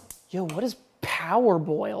 Yo, what is power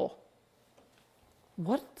boil?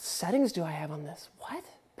 What settings do I have on this? What?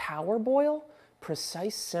 Power boil?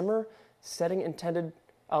 Precise simmer? Setting intended,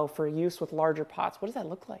 oh, for use with larger pots. What does that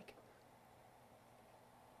look like?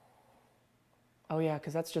 Oh yeah,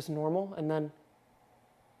 because that's just normal. And then,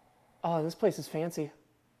 oh, this place is fancy.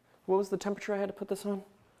 What was the temperature I had to put this on?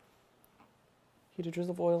 Heat a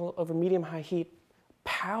drizzle of oil over medium-high heat.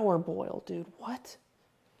 Power boil, dude, what?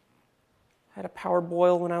 I had a power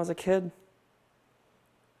boil when I was a kid.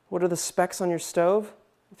 What are the specs on your stove?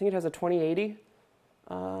 I think it has a 2080.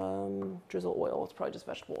 Drizzle oil, it's probably just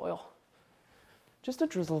vegetable oil. Just a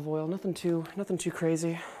drizzle of oil, nothing too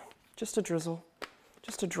crazy. Just a drizzle,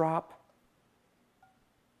 just a drop.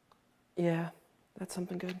 Yeah, that's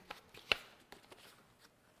something good.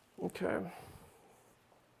 Okay.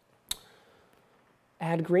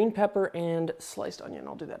 Add green pepper and sliced onion.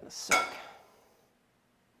 I'll do that in a sec.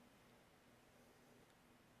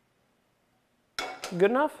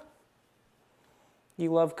 Good enough?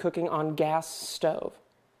 You love cooking on gas stove.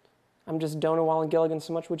 I'm just Donowall and Gilligan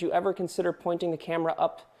so much. Would you ever consider pointing the camera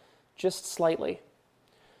up just slightly?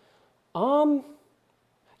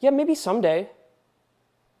 Yeah, maybe someday.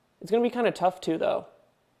 It's gonna be kind of tough too, though.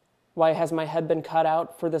 Why has my head been cut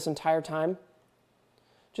out for this entire time?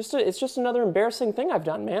 It's just another embarrassing thing I've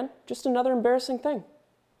done, man. Just another embarrassing thing.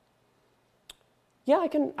 Yeah, I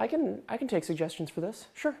can take suggestions for this.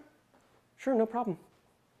 Sure, no problem.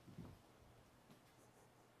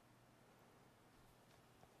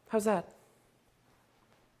 How's that?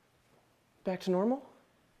 Back to normal?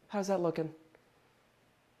 How's that looking?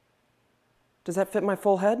 Does that fit my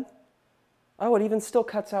full head? Oh, it even still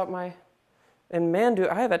cuts out my... And man, dude,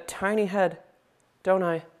 I have a tiny head, don't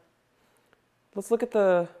I? Let's look at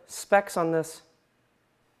the specs on this.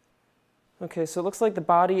 Okay, so it looks like the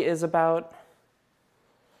body is about...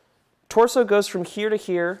 Torso goes from here to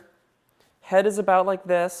here. Head is about like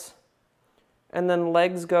this. And then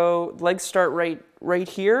legs start right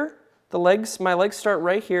here. My legs start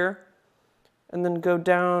right here. And then go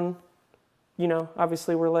down, you know,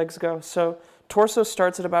 obviously where legs go. So torso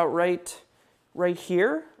starts at about right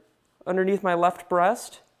here, underneath my left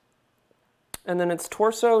breast. And then it's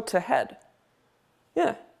torso to head.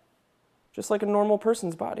 Yeah, just like a normal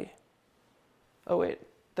person's body. Oh wait,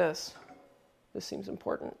 this seems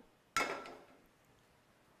important.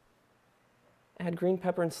 Add green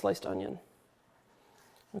pepper and sliced onion.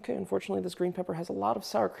 Okay, unfortunately this green pepper has a lot of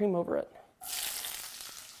sour cream over it.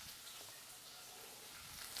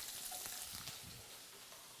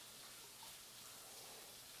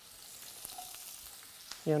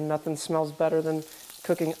 You know, nothing smells better than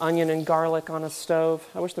cooking onion and garlic on a stove.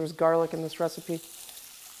 I wish there was garlic in this recipe.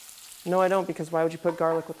 No, I don't, because why would you put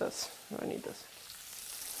garlic with this? No, I need this.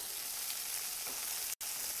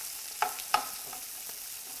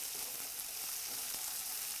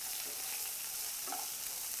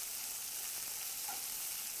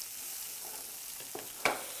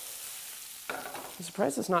 I'm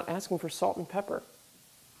surprised it's not asking for salt and pepper.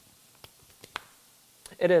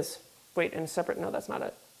 It is. Wait, in a separate, no, that's not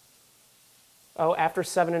it. Oh, after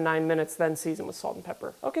 7 to 9 minutes, then season with salt and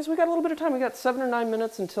pepper. Okay, so we got a little bit of time. We got 7 or 9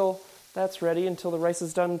 minutes until that's ready, until the rice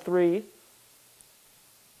is done 3.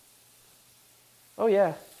 Oh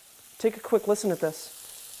yeah, take a quick listen at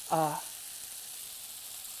this.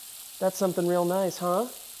 That's something real nice, huh?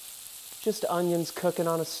 Just onions cooking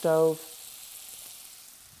on a stove.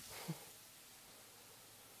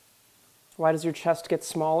 Why does your chest get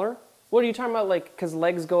smaller? What are you talking about, like, because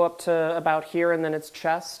legs go up to about here and then it's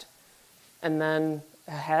chest and then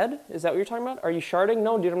head? Is that what you're talking about? Are you sharding?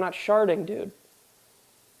 No, dude, I'm not sharding, dude.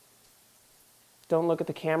 Don't look at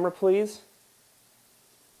the camera, please.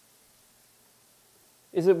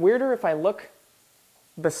 Is it weirder if I look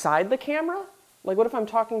beside the camera? Like, what if I'm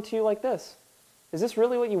talking to you like this? Is this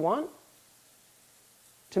really what you want?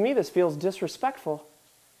 To me, this feels disrespectful.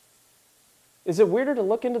 Is it weirder to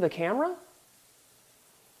look into the camera?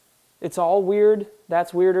 It's all weird.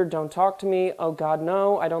 That's weirder. Don't talk to me. Oh God,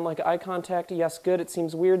 no. I don't like eye contact. Yes, good. It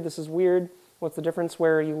seems weird. This is weird. What's the difference?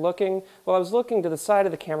 Where are you looking? Well, I was looking to the side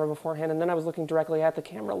of the camera beforehand, and then I was looking directly at the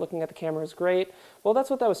camera. Looking at the camera is great. Well, that's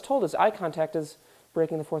what I was told, is eye contact is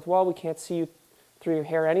breaking the fourth wall. We can't see you through your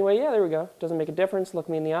hair anyway. Yeah, there we go. Doesn't make a difference. Look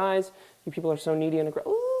me in the eyes. You people are so needy and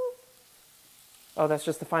aggressive. Oh, that's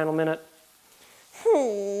just the final minute.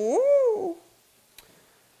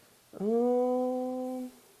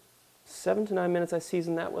 7 to 9 minutes, I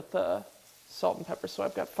season that with salt and pepper. So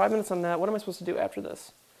I've got 5 minutes on that. What am I supposed to do after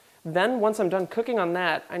this? Then, once I'm done cooking on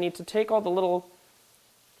that, I need to take all the little...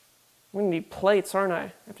 I'm going to need plates, aren't I?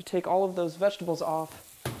 I have to take all of those vegetables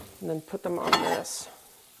off and then put them on this.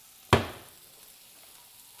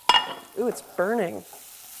 Ooh, it's burning.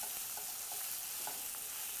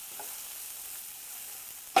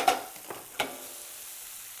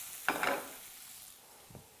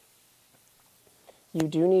 You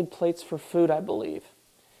do need plates for food, I believe.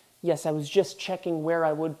 Yes, I was just checking where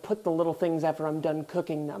I would put the little things after I'm done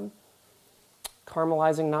cooking them.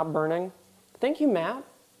 Caramelizing, not burning. Thank you, Matt,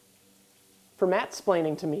 for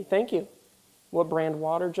Matt-splaining to me. Thank you. What brand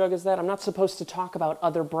water jug is that? I'm not supposed to talk about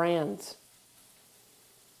other brands.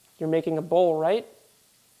 You're making a bowl, right?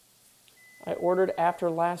 I ordered after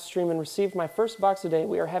last stream and received my first box today.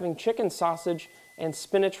 We are having chicken sausage and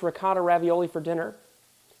spinach ricotta ravioli for dinner.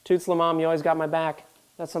 Toots La Mom, you always got my back.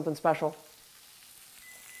 That's something special.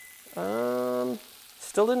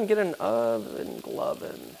 Still didn't get an oven glove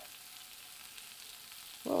in.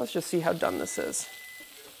 Well, let's just see how done this is.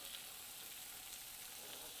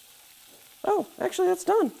 Oh, actually that's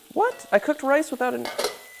done. What? I cooked rice without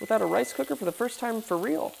a rice cooker for the first time for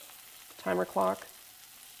real. Timer clock.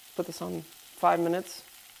 Put this on 5 minutes,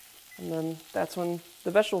 and then that's when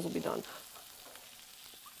the vegetables will be done.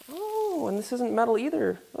 Oh, and this isn't metal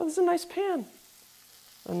either. Oh, this is a nice pan.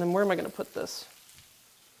 And then where am I going to put this?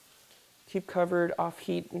 Keep covered, off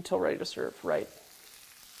heat until ready to serve. Right.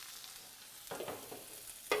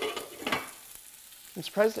 I'm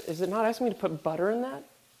surprised. Is it not asking me to put butter in that?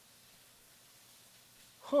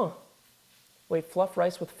 Huh. Wait, fluff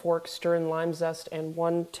rice with fork, stir in lime zest, and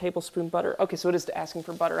 1 tablespoon butter. Okay, so it is asking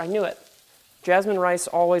for butter. I knew it. Jasmine rice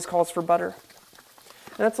always calls for butter.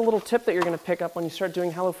 And that's a little tip that you're going to pick up when you start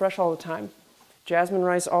doing HelloFresh all the time. Jasmine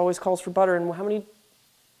rice always calls for butter. And how many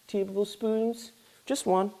tablespoons? Just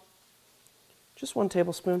 1. Just 1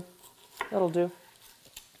 tablespoon. That'll do.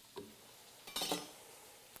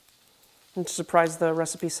 I'm surprised the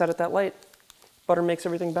recipe set it that late. Butter makes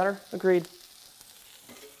everything better. Agreed.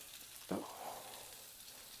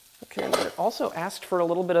 Okay, and it also asked for a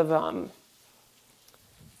little bit of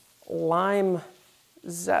lime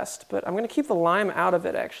zest, but I'm going to keep the lime out of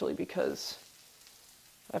it actually because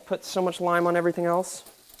I put so much lime on everything else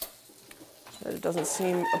that it doesn't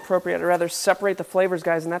seem appropriate. I'd rather separate the flavors,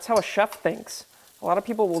 guys, and that's how a chef thinks. A lot of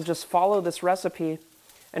people will just follow this recipe,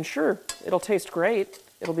 and sure, it'll taste great.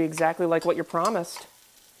 It'll be exactly like what you're promised.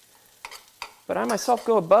 But I myself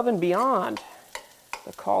go above and beyond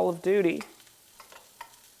the call of duty.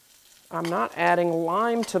 I'm not adding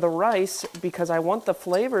lime to the rice because I want the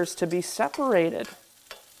flavors to be separated.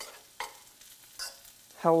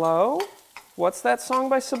 Hello? What's that song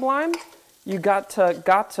by Sublime? You got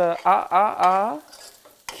to,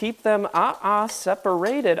 keep them,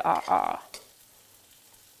 separated,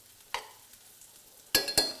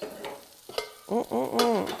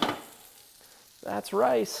 That's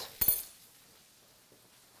rice.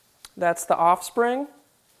 That's the offspring.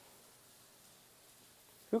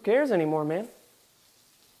 Who cares anymore, man?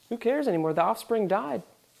 Who cares anymore? The offspring died.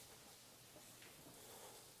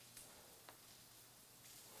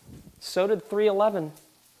 So did 311.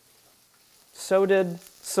 So did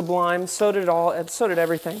Sublime. So did all, and so did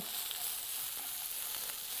everything.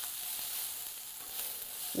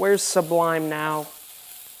 Where's Sublime now?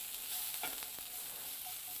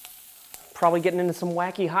 Probably getting into some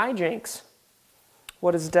wacky hijinks.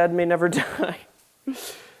 What is dead may never die.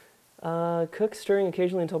 Cook, stirring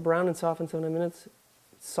occasionally until brown and soft in 7 minutes.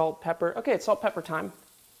 Salt, pepper. Okay, it's salt, pepper time.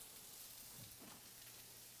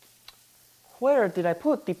 Where did I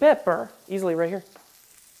put the pepper? Easily right here.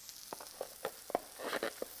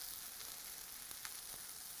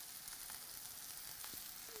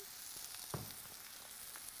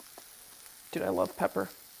 Dude, I love pepper.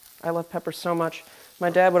 I love pepper so much. My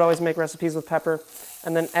dad would always make recipes with pepper,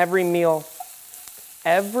 and then every meal,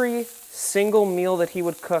 every single meal that he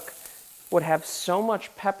would cook would have so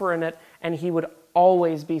much pepper in it, and he would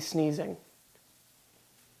always be sneezing.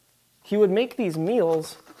 He would make these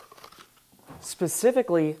meals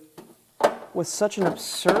specifically with such an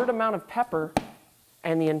absurd amount of pepper,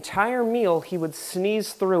 and the entire meal he would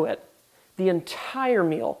sneeze through it. The entire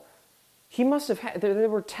meal. He must have had, there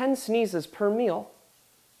were 10 sneezes per meal.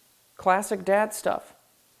 Classic dad stuff.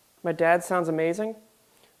 My dad sounds amazing.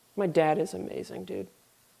 My dad is amazing, dude.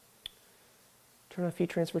 Turn off heat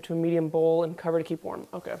transfer to a medium bowl and cover to keep warm.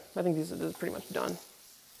 Okay, I think this is pretty much done.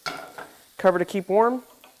 Cover to keep warm,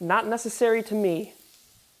 not necessary to me.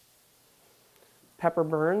 Pepper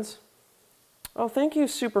burns. Oh, thank you,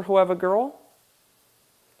 Super Whoever Girl.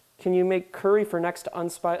 Can you make curry for next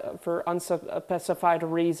for unspecified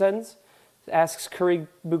reasons? Asks Curry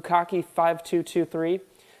Bukaki 5223.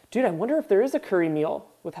 Dude, I wonder if there is a curry meal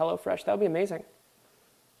with HelloFresh. That would be amazing.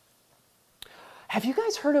 Have you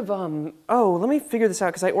guys heard of, oh, let me figure this out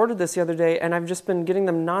because I ordered this the other day and I've just been getting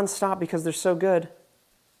them nonstop because they're so good.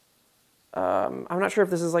 I'm not sure if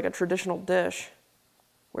this is like a traditional dish.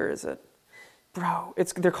 Where is it? Bro,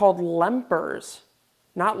 they're called lempers,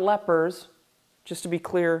 not lepers, just to be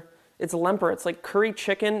clear. It's lemper. It's like curry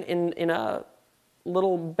chicken in a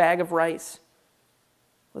little bag of rice.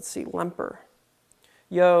 Let's see, lemper.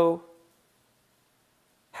 Yo,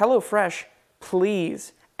 HelloFresh,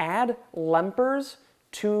 please add lempers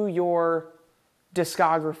to your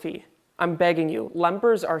discography. I'm begging you.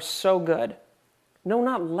 Lempers are so good. No,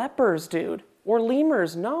 not lepers, dude. Or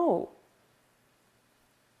lemurs, no.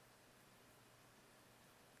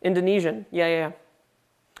 Indonesian. Yeah,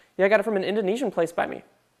 I got it from an Indonesian place by me.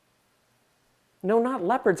 No, not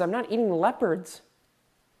leopards. I'm not eating leopards.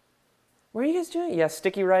 What are you guys doing? Yeah,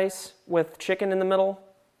 sticky rice with chicken in the middle.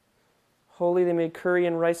 Holy, they made curry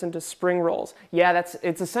and rice into spring rolls. Yeah,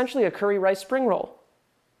 it's essentially a curry rice spring roll.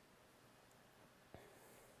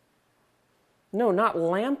 No, not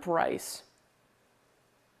lamp rice.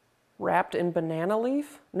 Wrapped in banana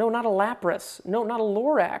leaf? No, not a lapras. No, not a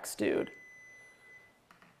Lorax, dude.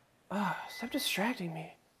 Stop distracting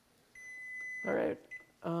me. All right.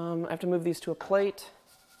 I have to move these to a plate.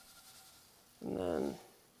 And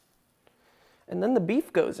then the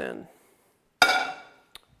beef goes in.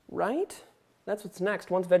 Right? That's what's next.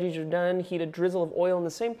 Once veggies are done, heat a drizzle of oil in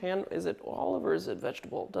the same pan. Is it olive or is it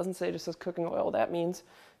vegetable? It doesn't say, it just says cooking oil. That means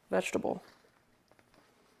vegetable.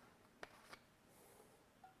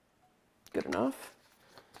 Good enough.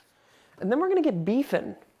 And then we're going to get beef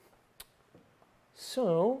in.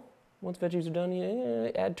 So, once veggies are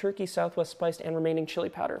done, add turkey, Southwest spiced, and remaining chili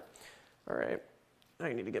powder. All right.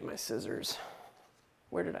 I need to get my scissors.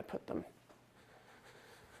 Where did I put them?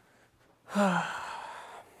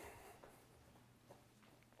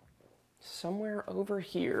 Somewhere over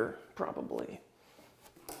here, probably.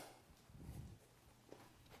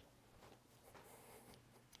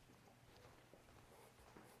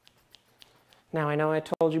 Now, I know I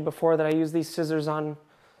told you before that I use these scissors on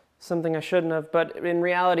something I shouldn't have, but in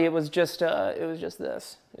reality, it was just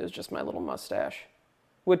this. It was just my little mustache,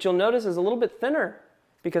 which you'll notice is a little bit thinner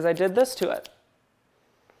because I did this to it.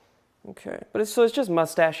 Okay, but so it's just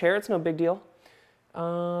mustache hair. It's no big deal.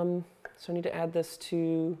 So I need to add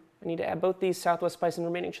I need to add both these Southwest spice and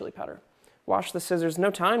remaining chili powder. Wash the scissors. No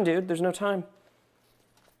time, dude. There's no time.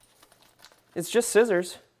 It's just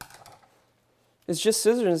scissors. It's just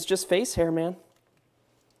scissors and it's just face hair, man.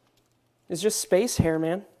 It's just space hair,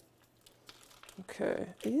 man. Okay.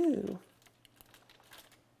 Ew.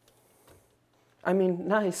 I mean,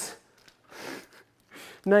 nice.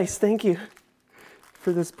 Nice, thank you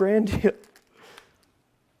for this brand deal.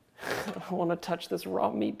 I don't want to touch this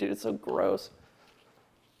raw meat, dude. It's so gross.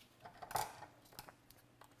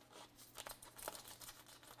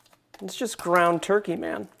 It's just ground turkey,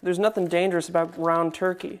 man. There's nothing dangerous about ground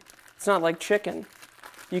turkey. It's not like chicken.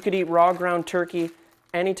 You could eat raw ground turkey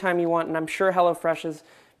anytime you want, and I'm sure HelloFresh is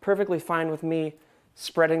perfectly fine with me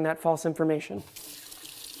spreading that false information.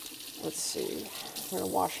 Let's see. I'm going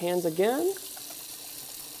to wash hands again,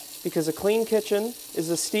 because a clean kitchen is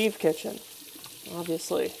a Steve kitchen,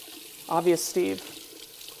 obviously. Obvious Steve.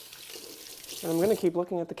 And I'm going to keep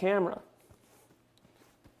looking at the camera.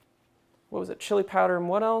 What was it? Chili powder and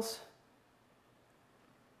what else?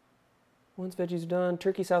 Once veggies are done,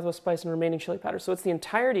 turkey, Southwest spice, and remaining chili powder. So it's the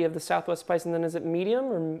entirety of the Southwest spice, and then is it medium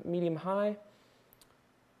or medium high?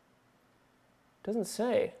 Doesn't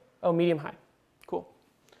say. Oh, medium high. Cool.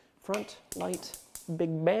 Front, light,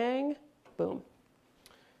 big bang, boom.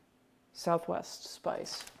 Southwest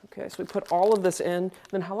spice. Okay, so we put all of this in.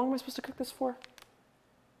 Then how long am I supposed to cook this for?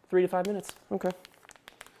 3 to 5 minutes. Okay.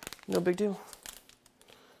 No big deal.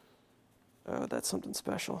 Oh, that's something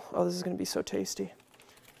special. Oh, this is going to be so tasty.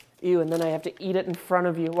 Ew, and then I have to eat it in front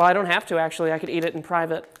of you. Well, I don't have to, actually. I could eat it in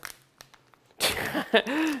private.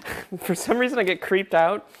 For some reason, I get creeped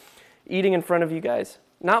out eating in front of you guys.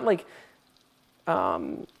 Not like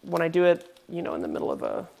when I do it, you know, in the middle of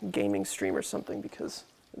a gaming stream or something, because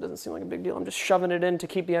it doesn't seem like a big deal. I'm just shoving it in to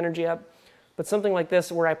keep the energy up. But something like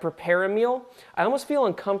this, where I prepare a meal, I almost feel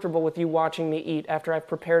uncomfortable with you watching me eat after I've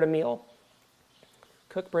prepared a meal.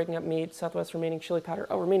 Cook, breaking up meat, Southwest remaining chili powder.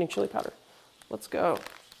 Oh, remaining chili powder. Let's go.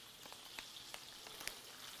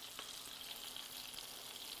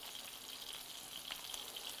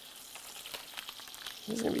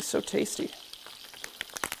 This is going to be so tasty.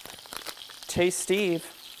 Taste Steve.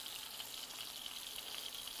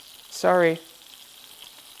 Sorry.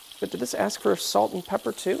 But did this ask for salt and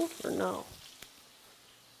pepper too, or no?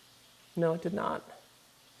 No, it did not.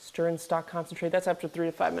 Stir in stock concentrate. That's after 3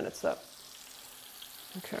 to 5 minutes, though.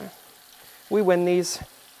 Okay. We win these.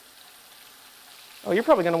 Oh, you're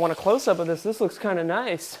probably going to want a close-up of this. This looks kind of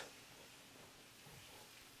nice.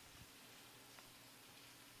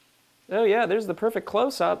 Oh, yeah, there's the perfect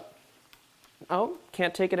close-up. Oh,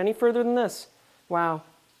 can't take it any further than this. Wow.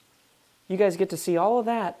 You guys get to see all of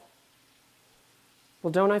that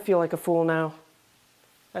Well, don't I feel like a fool now?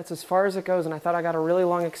 That's as far as it goes, and I thought I got a really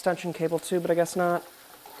long extension cable too, but I guess not.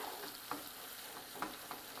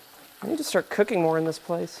 I need to start cooking more in this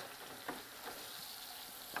place.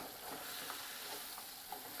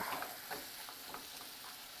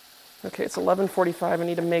 Okay, it's 11:45. I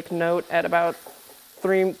need to make note at about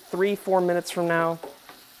 4 minutes from now.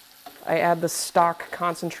 I add the stock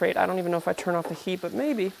concentrate. I don't even know if I turn off the heat, but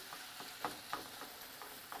maybe.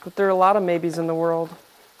 But there are a lot of maybes in the world.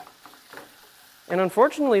 And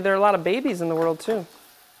unfortunately, there are a lot of babies in the world too.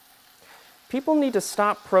 People need to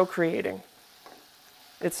stop procreating.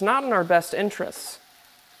 It's not in our best interests.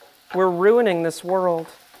 We're ruining this world.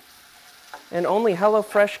 And only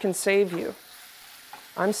HelloFresh can save you.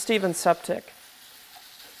 I'm Steven Suptic.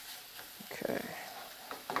 Okay.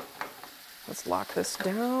 Let's lock this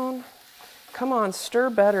down. Come on, stir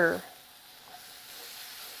better.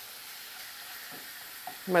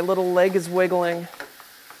 My little leg is wiggling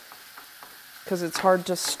because it's hard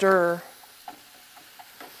to stir.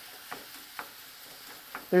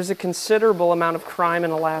 There's a considerable amount of crime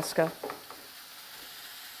in Alaska.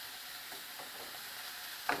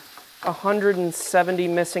 170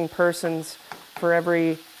 missing persons for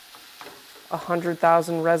every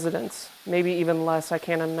 100,000 residents. Maybe even less, I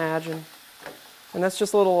can't imagine. And that's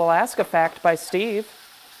just a little Alaska fact by Steve.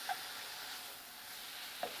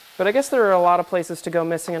 But I guess there are a lot of places to go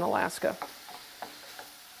missing in Alaska.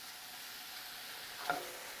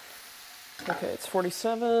 Okay, it's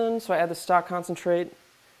 47, so I add the stock concentrate.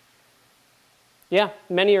 Yeah,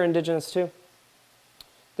 many are indigenous too.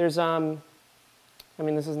 There's, I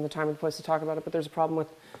mean, this isn't the time or the place to talk about it, but there's a problem with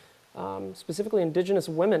specifically indigenous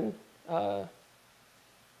women. I'm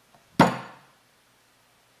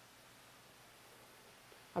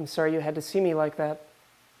sorry you had to see me like that.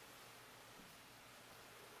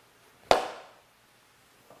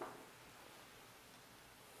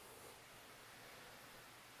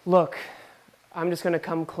 Look, I'm just going to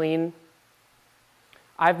come clean.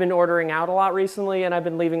 I've been ordering out a lot recently, and I've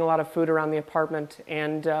been leaving a lot of food around the apartment,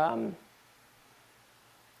 and I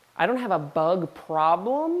don't have a bug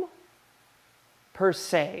problem per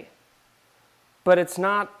se, but it's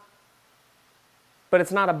not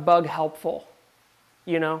a bug helpful,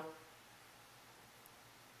 you know?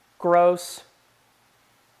 Gross.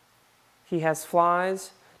 He has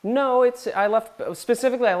flies. No, I left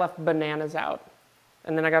bananas out.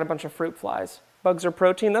 And then I got a bunch of fruit flies. Bugs are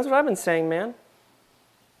protein. That's what I've been saying, man.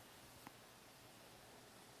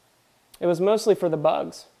 It was mostly for the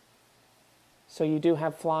bugs. So you do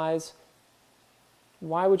have flies.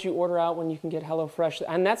 Why would you order out when you can get HelloFresh?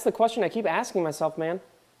 And that's the question I keep asking myself, man.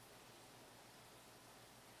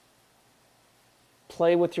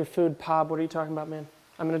 Play with your food, Pob. What are you talking about, man?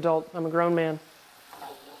 I'm an adult. I'm a grown man.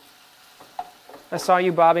 I saw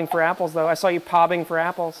you bobbing for apples, though. I saw you pobbing for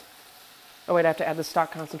apples. Oh, wait, I have to add the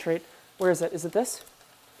stock concentrate. Where is it? Is it this?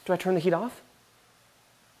 Do I turn the heat off?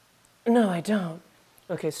 No, I don't.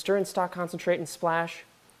 Okay, stir in stock concentrate and splash.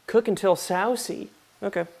 Cook until sousy.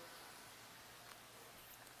 Okay.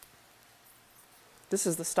 This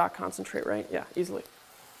is the stock concentrate, right? Yeah, easily.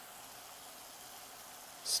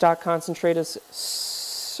 Stock concentrate is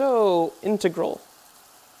so integral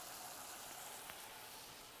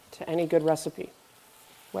to any good recipe,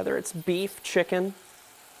 whether it's beef, chicken.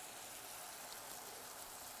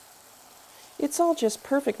 It's all just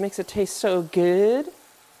perfect, makes it taste so good.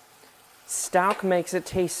 Stock makes it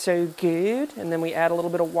taste so good. And then we add a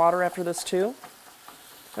little bit of water after this too.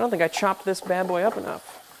 I don't think I chopped this bad boy up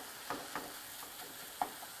enough.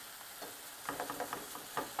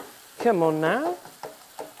 Come on now.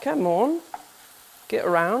 Come on. Get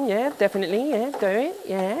around, yeah, definitely, yeah, do it,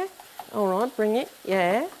 yeah. All right, bring it,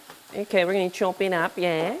 yeah. Okay, we're going to chop it up,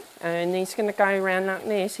 yeah. And it's going to go around like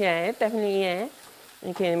this, yeah, definitely, yeah.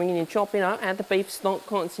 Okay, we're going to chop it up, add the beef stock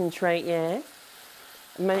concentrate, yeah.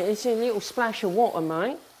 Mate, it's a little splash of water,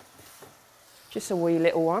 mate. Just a wee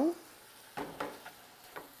little one.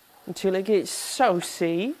 Until it gets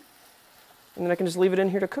saucy. And then I can just leave it in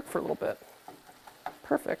here to cook for a little bit.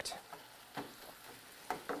 Perfect.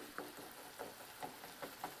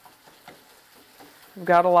 I've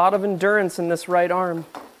got a lot of endurance in this right arm.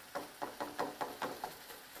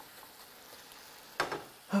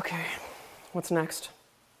 Okay, what's next?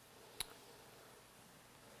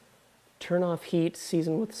 Turn off heat,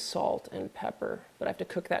 season with salt and pepper. But I have to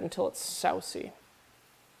cook that until it's sousy.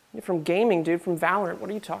 You're from gaming, dude, from Valorant. What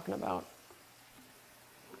are you talking about?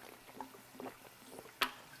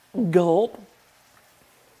 Gulp.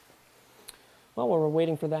 Well, while we're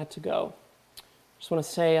waiting for that to go, just want to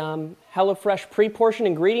say HelloFresh pre-portioned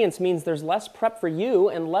ingredients means there's less prep for you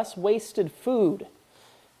and less wasted food.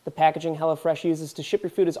 The packaging HelloFresh uses to ship your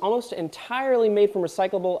food is almost entirely made from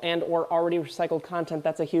recyclable and or already recycled content.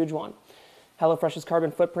 That's a huge one. HelloFresh's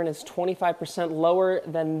carbon footprint is 25% lower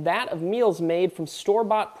than that of meals made from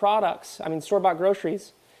store-bought products, store-bought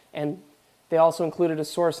groceries. And they also included a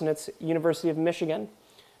source in its University of Michigan,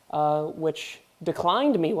 which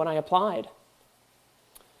declined me when I applied.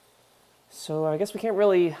 So I guess we can't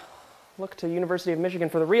really look to University of Michigan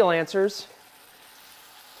for the real answers.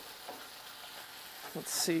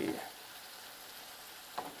 Let's see.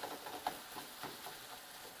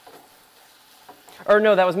 Or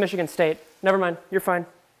no, that was Michigan State. Never mind. You're fine.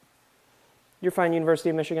 You're fine, University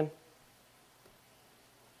of Michigan.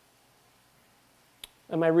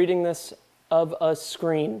 Am I reading this of a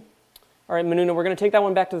screen? All right, Manuna, we're going to take that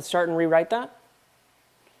one back to the start and rewrite that.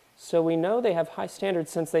 So we know they have high standards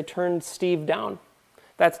since they turned Steve down.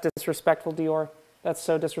 That's disrespectful, Dior. That's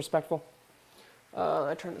so disrespectful.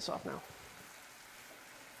 I turn this off now.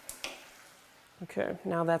 Okay,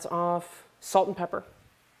 now that's off. Salt and pepper.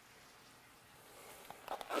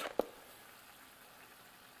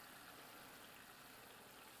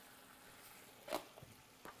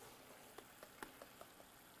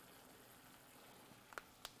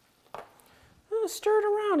 Stir it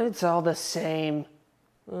around. It's all the same.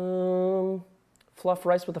 Fluff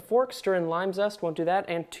rice with a fork. Stir in lime zest. Won't do that.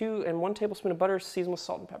 And 1 tablespoon of butter seasoned with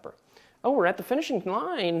salt and pepper. Oh, we're at the finishing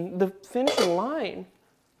line. The finishing line.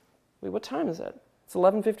 Wait, what time is it? It's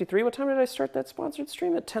 11:53. What time did I start that sponsored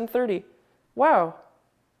stream? At 10:30. Wow.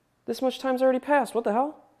 This much time's already passed. What the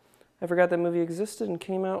hell? I forgot that movie existed and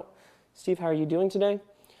came out. Steve, how are you doing today?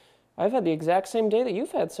 I've had the exact same day that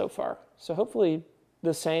you've had so far. So hopefully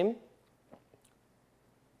the same.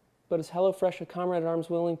 But is HelloFresh a comrade at arms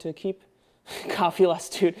willing to keep coffee less,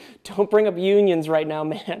 dude? Don't bring up unions right now,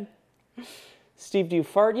 man. Steve, do you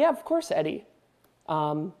fart? Yeah, of course, Eddie.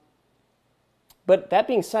 But that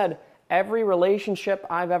being said, every relationship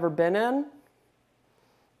I've ever been in,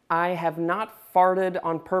 I have not farted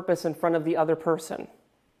on purpose in front of the other person.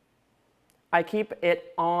 I keep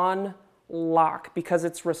it on lock because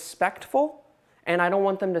it's respectful and I don't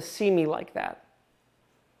want them to see me like that.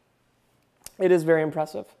 It is very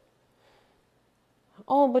impressive.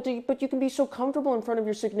 Oh, but you can be so comfortable in front of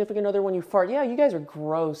your significant other when you fart. Yeah, you guys are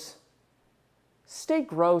gross. Stay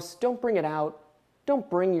gross. Don't bring it out. Don't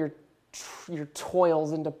bring your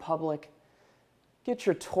toils into public. Get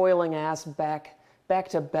your toiling ass back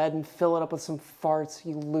to bed and fill it up with some farts,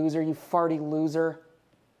 you loser, you farty loser.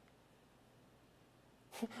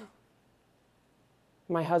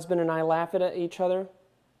 My husband and I laugh at each other.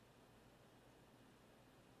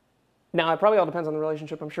 Now, it probably all depends on the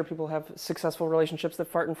relationship. I'm sure people have successful relationships that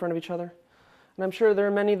fart in front of each other. And I'm sure there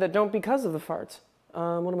are many that don't because of the farts.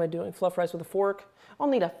 What am I doing? Fluff rice with a fork. I'll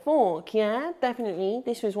need a fork, yeah, definitely.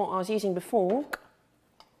 This was what I was using before.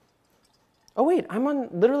 Oh wait, I'm on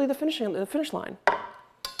literally the finish line.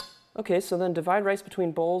 Okay, so then divide rice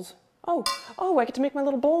between bowls. Oh, I get to make my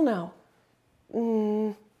little bowl now.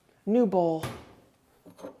 New bowl.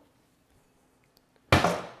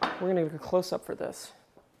 We're gonna get a close-up for this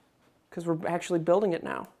because we're actually building it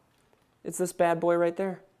now. It's this bad boy right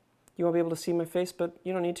there. You won't be able to see my face, but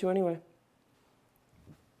you don't need to anyway.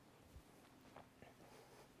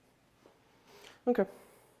 Okay,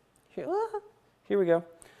 here we go.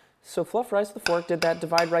 So fluff rice with a fork, did that,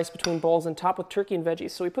 divide rice between bowls and top with turkey and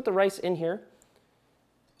veggies. So we put the rice in here.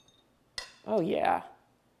 Oh yeah.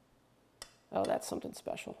 Oh, that's something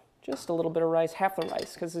special. Just a little bit of rice, half the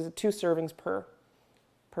rice, because there's 2 servings per.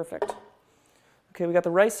 Perfect. Okay, we got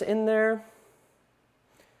the rice in there.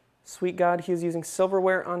 Sweet God, he was using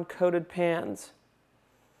silverware on coated pans.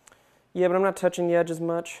 Yeah, but I'm not touching the edges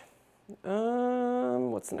much.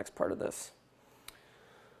 What's the next part of this?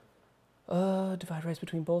 Divide rice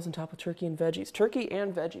between bowls and top with turkey and veggies. Turkey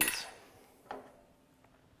and veggies.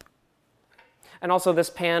 And also this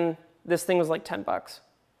pan, this thing was like $10.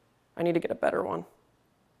 I need to get a better one.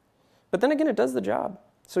 But then again, it does the job.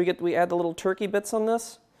 So we add the little turkey bits on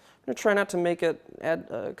this. I'm gonna try not to make it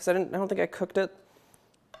because I don't think I cooked it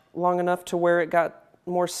long enough to where it got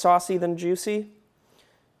more saucy than juicy,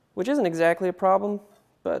 which isn't exactly a problem,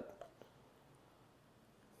 but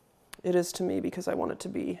it is to me because I want it to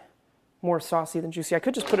be more saucy than juicy. I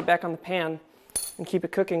could just put it back on the pan and keep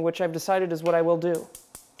it cooking, which I've decided is what I will do.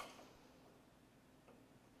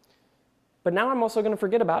 But now I'm also going to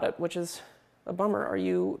forget about it, which is a bummer. Are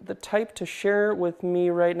you the type to share with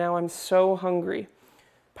me right now? I'm so hungry.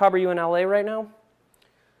 Pop, are you in LA right now?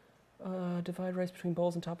 Divide rice between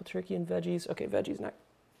bowls and top with turkey and veggies. Okay, veggies next.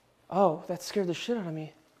 Oh, that scared the shit out of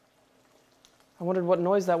me. I wondered what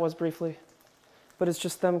noise that was briefly, but it's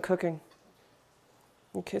just them cooking.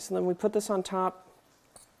 Okay, so then we put this on top.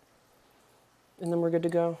 And then we're good to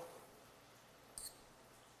go.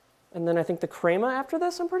 And then I think the crema after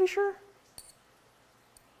this, I'm pretty sure.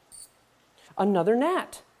 Another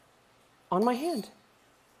gnat on my hand.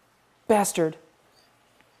 Bastard.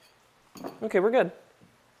 Okay, we're good.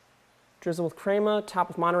 Drizzle with crema, top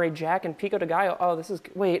with Monterey Jack and Pico de Gallo. Oh, this is,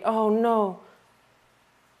 wait, oh no.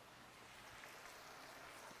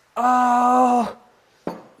 Oh,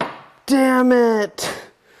 damn it.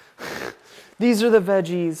 These are the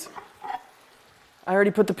veggies. I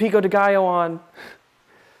already put the Pico de Gallo on.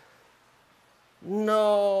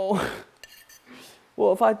 No.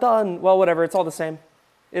 Well, if I done, well, whatever, it's all the same.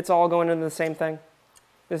 It's all going into the same thing.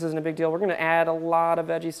 This isn't a big deal. We're gonna add a lot of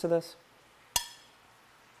veggies to this.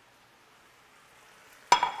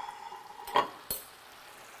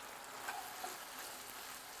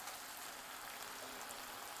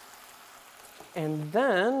 And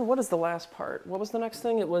then, what is the last part? What was the next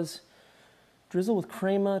thing? It was drizzle with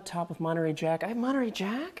crema, top with Monterey Jack. I have Monterey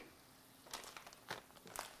Jack?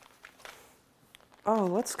 Oh,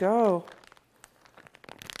 let's go.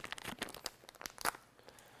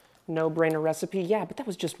 No-brainer recipe. Yeah, but that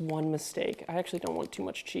was just one mistake. I actually don't want too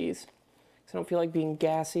much cheese because I don't feel like being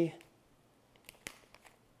gassy.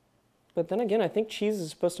 But then again, I think cheese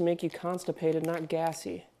is supposed to make you constipated, not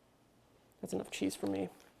gassy. That's enough cheese for me.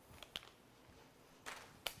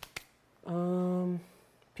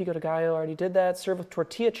 Pico de Gallo, already did that. Serve with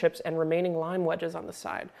tortilla chips and remaining lime wedges on the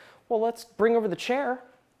side. Well, let's bring over the chair.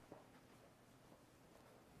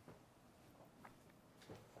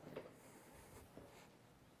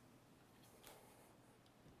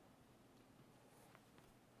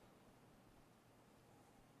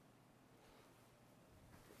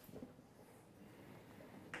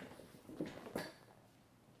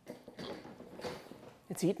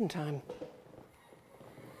 It's eating time.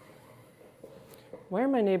 Why are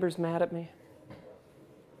my neighbors mad at me?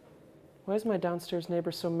 Why is my downstairs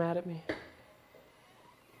neighbor so mad at me?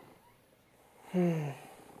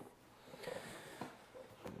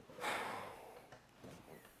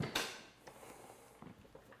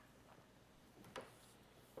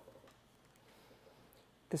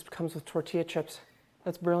 This comes with tortilla chips.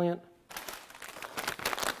 That's brilliant.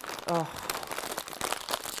 Oh.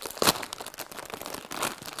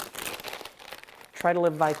 Try to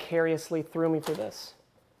live vicariously through me for this.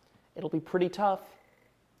 It'll be pretty tough,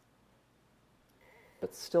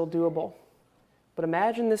 but still doable. But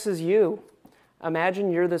imagine this is you.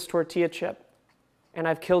 Imagine you're this tortilla chip, and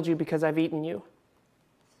I've killed you because I've eaten you.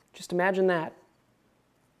 Just imagine that.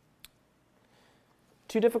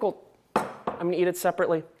 Too difficult. I'm gonna eat it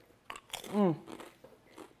separately. I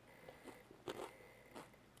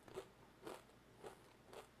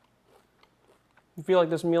feel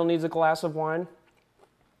like this meal needs a glass of wine.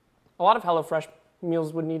 A lot of HelloFresh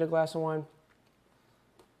meals would need a glass of wine.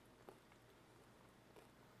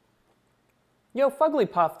 Yo,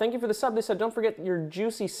 Fugly Puff, thank you for the sub. They said, don't forget your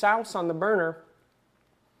juicy sauce on the burner.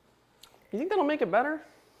 You think that'll make it better?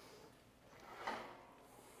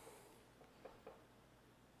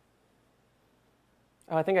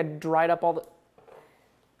 Oh, I think I dried up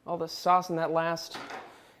all the sauce in that last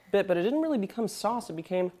bit, but it didn't really become sauce. It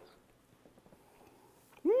became,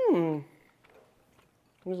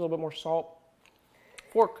 There's a little bit more salt.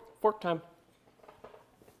 Fork time.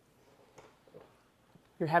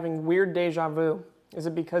 You're having weird deja vu. Is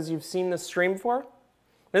it because you've seen this stream before?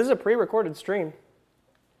 This is a pre-recorded stream.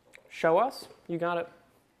 Show us. You got it.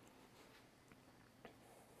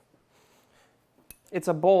 It's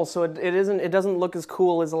a bowl, so it doesn't look as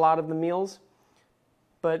cool as a lot of the meals.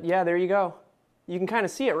 But yeah, there you go. You can kind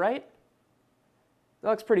of see it, right? That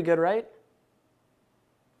looks pretty good, right?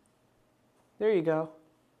 There you go.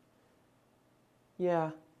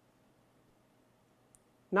 Yeah.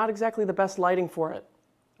 Not exactly the best lighting for it.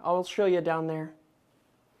 I'll show you down there.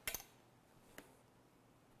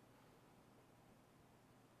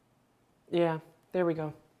 Yeah, there we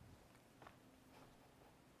go.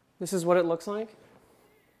 This is what it looks like.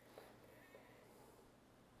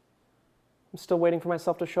 I'm still waiting for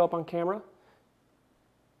myself to show up on camera.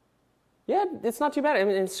 Yeah, it's not too bad. I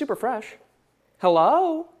mean, it's super fresh.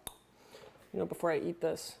 Hello? You know, before I eat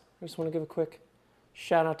this, I just want to give a quick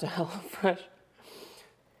shout out to HelloFresh.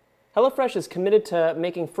 HelloFresh is committed to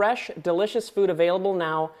making fresh, delicious food available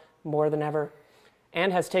now more than ever,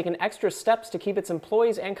 and has taken extra steps to keep its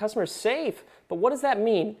employees and customers safe. But what does that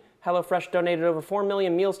mean? HelloFresh donated over 4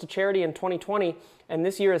 million meals to charity in 2020, and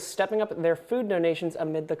this year is stepping up their food donations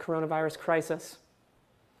amid the coronavirus crisis,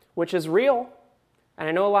 which is real. And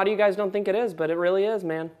I know a lot of you guys don't think it is, but it really is,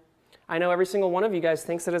 man. I know every single one of you guys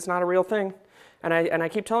thinks that it's not a real thing. And I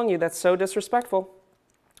keep telling you, that's so disrespectful.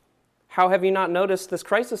 How have you not noticed this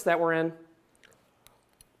crisis that we're in?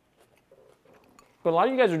 But a lot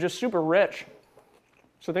of you guys are just super rich.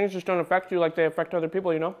 So things just don't affect you like they affect other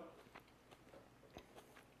people, you know?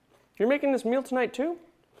 You're making this meal tonight too?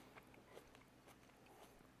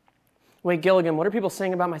 Wait, Gilligan, what are people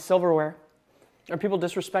saying about my silverware? Are people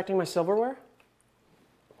disrespecting my silverware?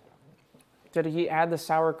 Did he add the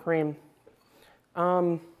sour cream?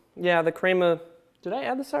 Yeah, the crema. Did I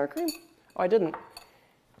add the sour cream? Oh, I didn't.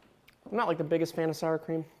 I'm not like the biggest fan of sour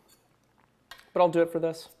cream, but I'll do it for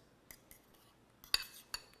this.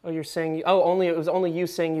 Oh, you're saying, oh, it was only you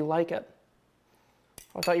saying you like it.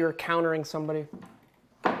 Oh, I thought you were countering somebody.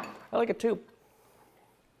 I like it too.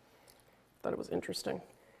 Thought it was interesting.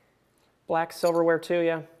 Black silverware too,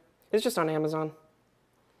 yeah. It's just on Amazon.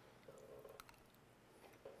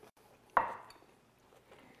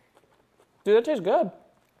 Dude, that tastes good.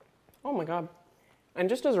 Oh my God. And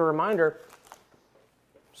just as a reminder,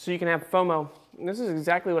 so you can have FOMO, this is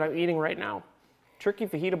exactly what I'm eating right now. Turkey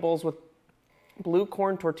fajita bowls with blue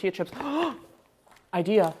corn tortilla chips.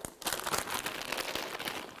 Idea.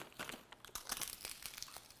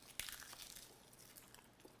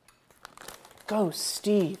 Go,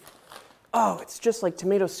 Steve. Oh, it's just like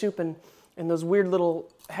tomato soup and those weird little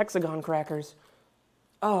hexagon crackers.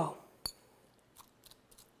 Oh.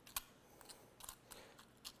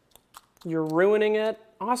 You're ruining it.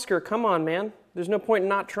 Oscar, come on, man. There's no point in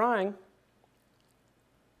not trying.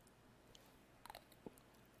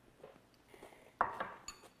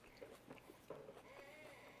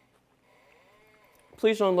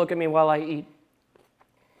 Please don't look at me while I eat.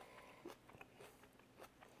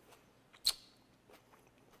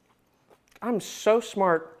 I'm so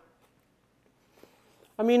smart.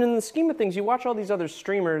 I mean, in the scheme of things, you watch all these other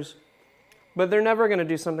streamers, but they're never going to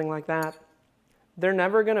do something like that. They're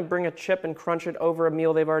never going to bring a chip and crunch it over a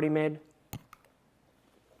meal they've already made.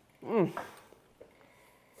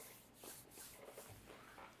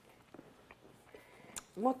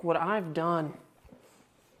 Look what I've done.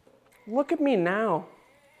 Look at me now.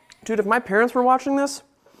 Dude, if my parents were watching this,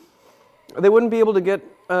 they wouldn't be able to get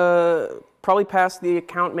probably past the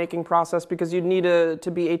account making process because you'd need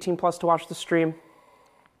to be 18 plus to watch the stream.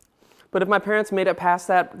 But if my parents made it past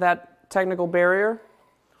that technical barrier,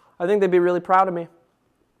 I think they'd be really proud of me.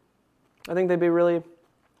 I think they'd be really,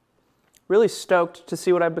 really stoked to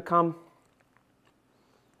see what I've become.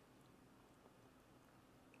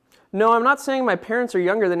 No, I'm not saying my parents are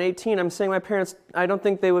younger than 18. I'm saying my parents, I don't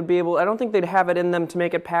think they'd have it in them to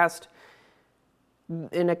make it past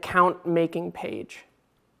an account making page,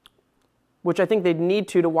 which I think they'd need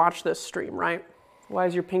to watch this stream, right? Why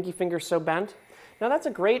is your pinky finger so bent? Now that's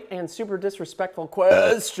a great and super disrespectful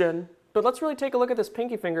question, but let's really take a look at this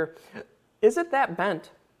pinky finger. Is it that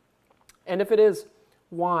bent? And if it is,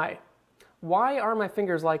 why? Why are my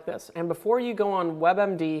fingers like this? And before you go on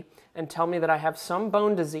WebMD and tell me that I have some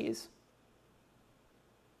bone disease,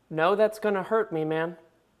 no, that's gonna hurt me, man.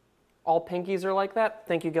 All pinkies are like that?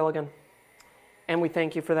 Thank you, Gilligan. And we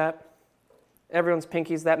thank you for that. Everyone's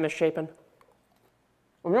pinky's that misshapen.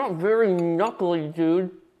 I'm not very knuckly,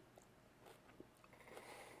 dude.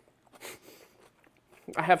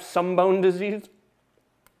 I have some bone disease.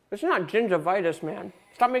 It's not gingivitis, man.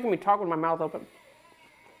 Stop making me talk with my mouth open.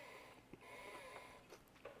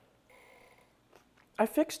 I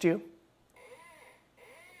fixed you.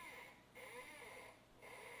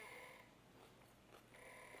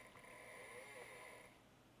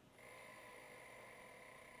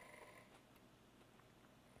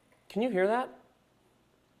 Can you hear that?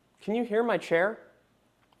 Can you hear my chair?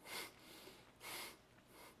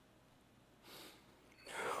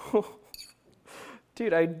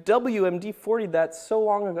 Dude, I WMD-40'd that so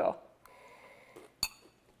long ago.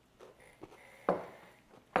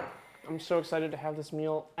 I'm so excited to have this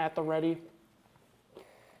meal at the ready.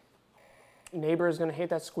 Neighbor is gonna hate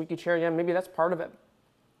that squeaky chair. Yeah, maybe that's part of it.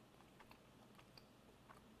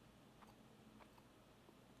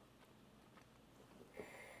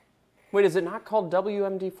 Wait, is it not called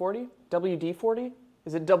WMD-40? WD-40?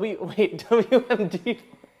 Is it WMD?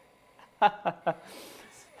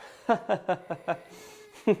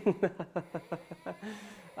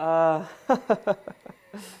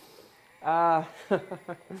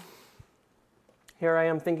 Here I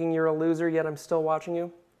am thinking you're a loser, yet I'm still watching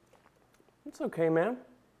you. It's okay, man.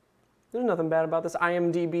 There's nothing bad about this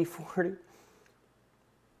IMDb-40.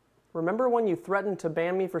 Remember when you threatened to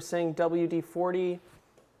ban me for saying WD-40?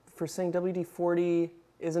 For saying WD-40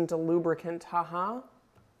 isn't a lubricant, haha?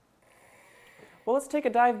 Well, let's take a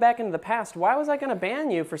dive back into the past. Why was I going to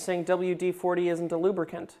ban you for saying WD-40 isn't a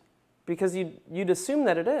lubricant? Because you'd assume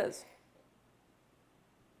that it is.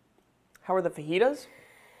 How are the fajitas?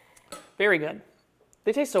 Very good.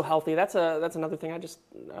 They taste so healthy. That's another thing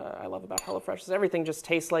I love about HelloFresh is everything just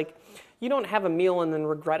tastes like you don't have a meal and then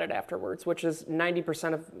regret it afterwards, which is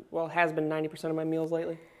 90% of, well, has been 90% of my meals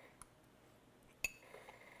lately.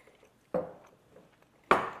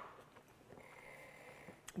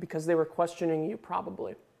 Because they were questioning you,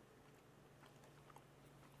 probably.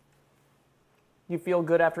 You feel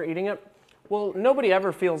good after eating it? Well, nobody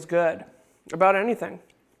ever feels good about anything.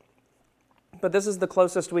 But this is the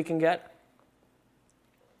closest we can get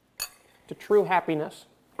to true happiness,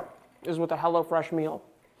 is with a HelloFresh meal.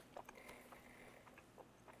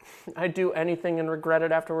 I'd do anything and regret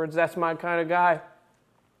it afterwards. That's my kind of guy.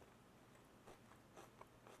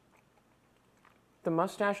 The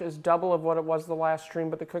mustache is double of what it was the last stream,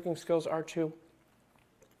 but the cooking skills are too.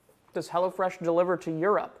 Does HelloFresh deliver to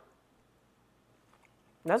Europe?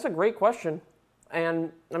 That's a great question,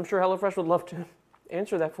 and I'm sure HelloFresh would love to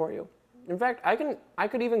answer that for you. In fact, I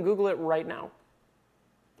could even Google it right now,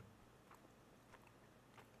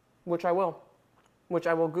 which I will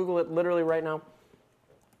Google it literally right now.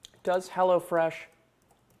 Does HelloFresh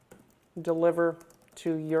deliver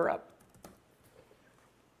to Europe?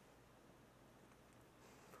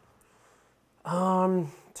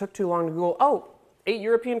 Took too long to Google. Oh, 8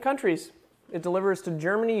 European countries. It delivers to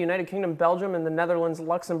Germany, United Kingdom, Belgium, and the Netherlands,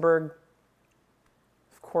 Luxembourg.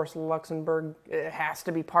 Of course, Luxembourg, it has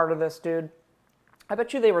to be part of this, dude. I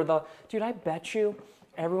bet you they were dude, I bet you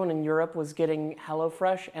everyone in Europe was getting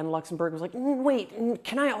HelloFresh and Luxembourg was like, wait,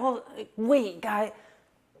 wait, guy.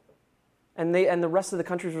 And the rest of the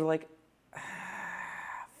countries were like,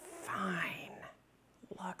 fine,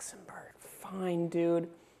 Luxembourg, fine, dude.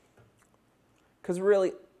 Because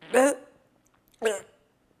really, let's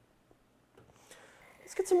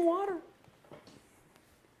get some water.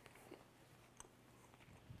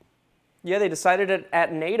 Yeah, they decided it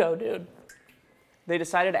at NATO, dude. They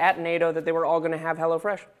decided at NATO that they were all going to have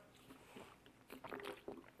HelloFresh.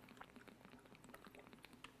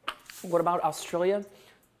 What about Australia?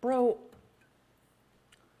 Bro.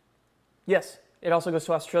 Yes, it also goes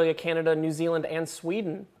to Australia, Canada, New Zealand, and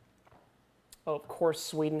Sweden. Oh, of course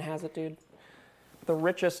Sweden has it, dude. The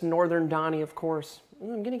richest northern Donnie, of course.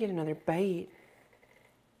 Ooh, I'm going to get another bite.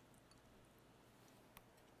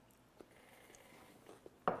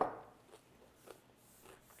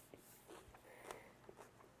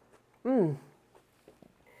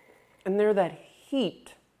 And they're that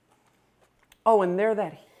heat. Oh, and they're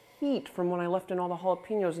that heat from when I left in all the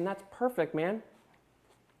jalapenos, and that's perfect, man.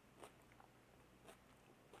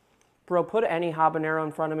 Bro, put any habanero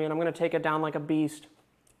in front of me, and I'm going to take it down like a beast.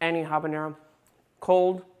 Any habanero.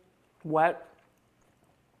 Cold, wet,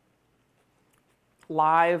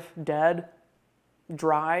 live, dead,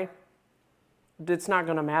 dry. It's not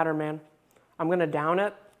going to matter, man. I'm going to down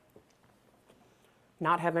it,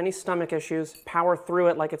 not have any stomach issues, power through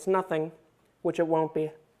it like it's nothing, which it won't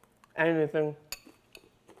be. Anything.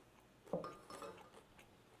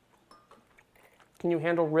 Can you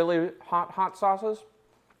handle really hot sauces?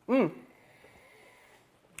 I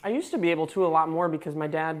used to be able to a lot more because my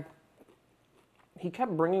dad, he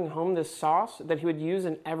kept bringing home this sauce that he would use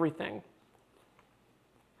in everything.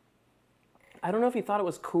 I don't know if he thought it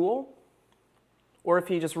was cool or if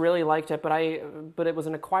he just really liked it, but it was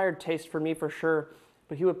an acquired taste for me for sure.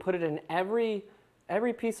 But he would put it in every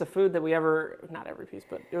piece of food that we ever, not every piece,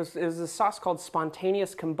 but it was a sauce called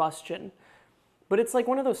Spontaneous Combustion. But it's like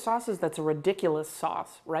one of those sauces that's a ridiculous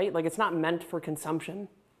sauce, right? Like it's not meant for consumption.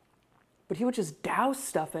 But he would just douse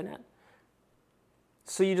stuff in it.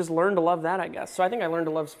 So you just learn to love that, I guess. So I think I learned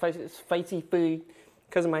to love spicy food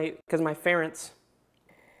because of my parents.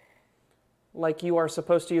 Like you are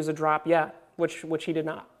supposed to use a drop, yeah, which he did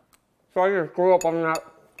not. So I just grew up on that.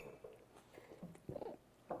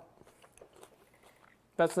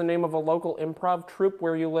 That's the name of a local improv troupe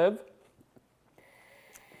where you live.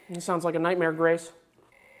 It sounds like a nightmare, Grace.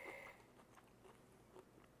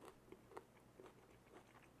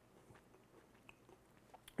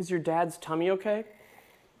 Is your dad's tummy okay?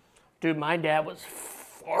 Dude, my dad was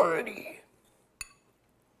 40.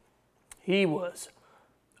 He was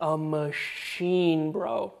a machine,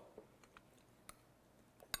 bro.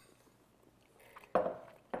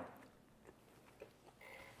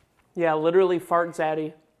 Yeah, literally fart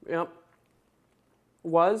zaddy. Yep.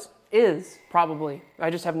 Is, probably. I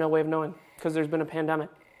just have no way of knowing because there's been a pandemic.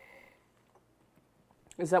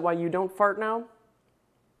 Is that why you don't fart now?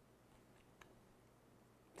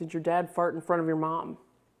 Did your dad fart in front of your mom?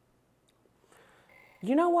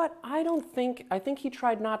 You know what? I think he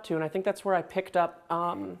tried not to, and I think that's where I picked up,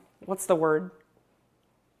 what's the word?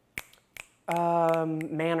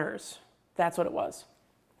 Manners. That's what it was.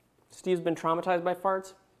 Steve's been traumatized by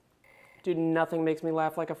farts. Dude, nothing makes me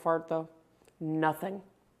laugh like a fart, though. Nothing.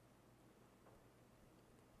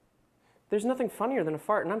 There's nothing funnier than a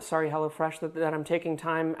fart, and I'm sorry, HelloFresh, that I'm taking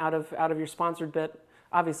time out of your sponsored bit.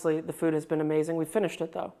 Obviously, the food has been amazing. We finished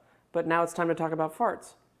it, though. But now it's time to talk about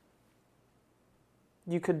farts.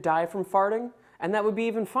 You could die from farting, and that would be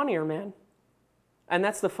even funnier, man. And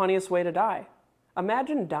that's the funniest way to die.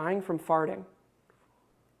 Imagine dying from farting.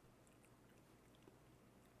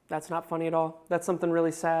 That's not funny at all. That's something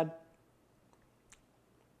really sad.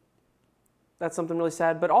 That's something really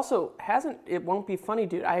sad. But also, it won't be funny,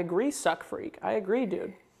 dude. I agree, suck freak. I agree,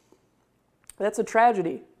 dude. That's a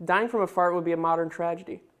tragedy. Dying from a fart would be a modern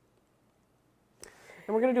tragedy.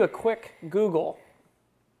 And we're going to do a quick Google.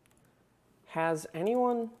 Has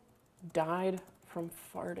anyone died from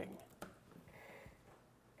farting?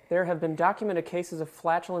 There have been documented cases of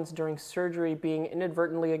flatulence during surgery being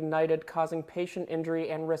inadvertently ignited, causing patient injury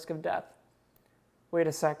and risk of death. Wait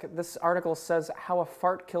a sec. This article says how a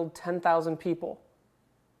fart killed 10,000 people.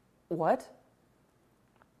 What?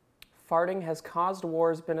 Farting has caused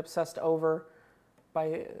wars, been obsessed over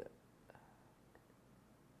by...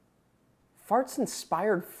 Farts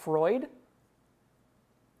inspired Freud?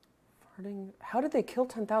 Farting... How did they kill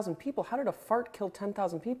 10,000 people? How did a fart kill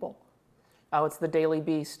 10,000 people? Oh, it's the Daily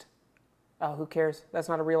Beast. Oh, who cares? That's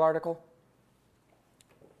not a real article.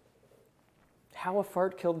 How a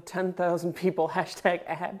fart killed 10,000 people, hashtag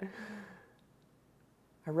ad.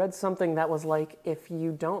 I read something that was like, if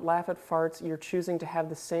you don't laugh at farts, you're choosing to have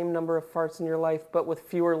the same number of farts in your life, but with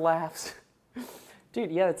fewer laughs.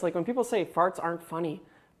 Dude, yeah, it's like when people say farts aren't funny,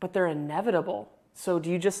 but they're inevitable. So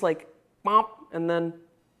do you just like, bomp, and then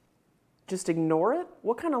just ignore it?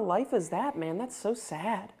 What kind of life is that, man? That's so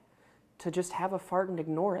sad, to just have a fart and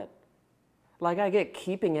ignore it. Like, I get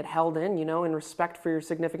keeping it held in, you know, in respect for your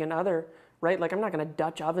significant other, right? Like, I'm not going to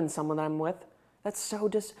Dutch oven someone that I'm with. That's so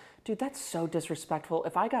dude, that's so disrespectful.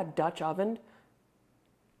 If I got Dutch ovened,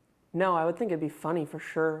 no, I would think it'd be funny for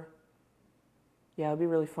sure. Yeah, it'd be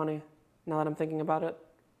really funny now that I'm thinking about it.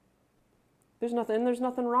 There's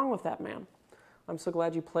nothing wrong with that, man. I'm so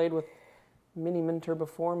glad you played with Mini Minter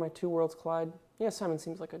before my two worlds collide. Yeah, Simon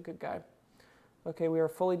seems like a good guy. Okay, we are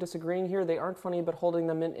fully disagreeing here. They aren't funny, but holding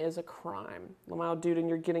them in is a crime. Lamau, dude, and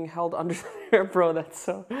you're getting held under there, bro. That's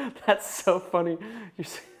so funny.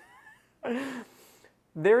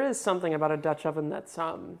 There is something about a Dutch oven that's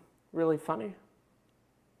really funny.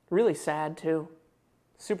 Really sad, too.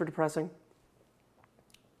 Super depressing.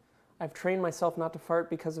 I've trained myself not to fart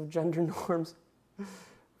because of gender norms.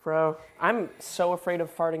 Bro, I'm so afraid of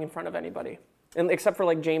farting in front of anybody. Except for,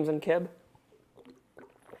 like, James and Kib.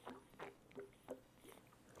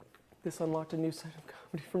 This unlocked a new side of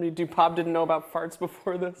comedy for me. Dude, Pop didn't know about farts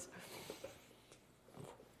before this.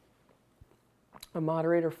 A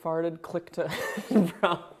moderator farted, click to...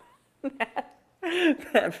 Bro.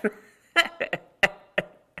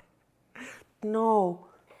 No.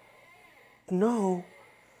 No.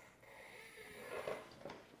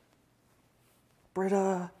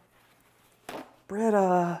 Britta.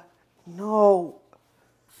 No.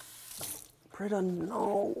 Britta,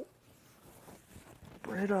 no.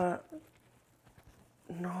 Britta,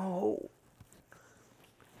 no.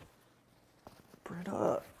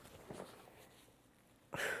 Britta,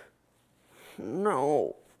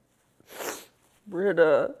 no.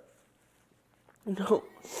 Britta, no.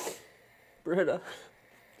 Britta.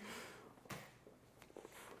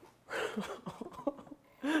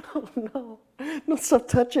 Oh no. No, stop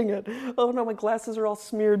touching it. Oh no, my glasses are all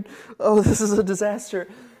smeared. Oh, this is a disaster.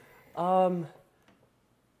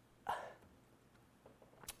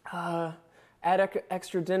 Add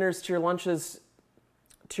extra dinners to your lunches,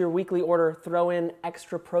 to your weekly order. Throw in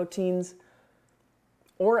extra proteins.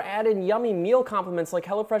 Or add in yummy meal complements like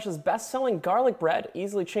HelloFresh's best-selling garlic bread.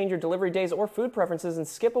 Easily change your delivery days or food preferences and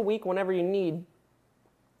skip a week whenever you need.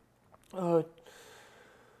 Oh.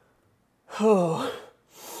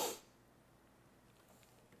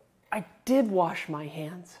 I did wash my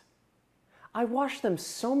hands. I washed them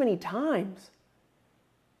so many times.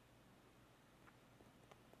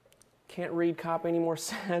 Can't read copy anymore,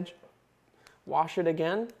 Sag. Wash it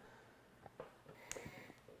again.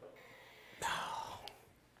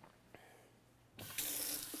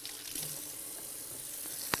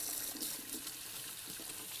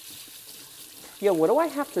 Yo, what do I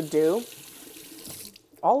have to do?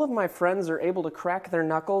 All of my friends are able to crack their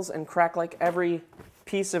knuckles and crack like every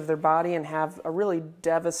piece of their body and have a really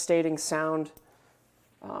devastating sound.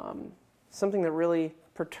 Something that really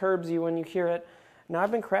perturbs you when you hear it. Now, I've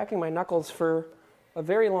been cracking my knuckles for a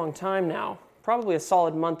very long time now, probably a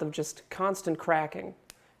solid month of just constant cracking,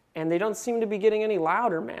 and they don't seem to be getting any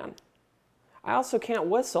louder, man. I also can't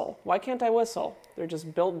whistle. Why can't I whistle? They're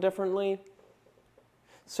just built differently.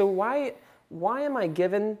 So why am I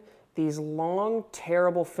given these long,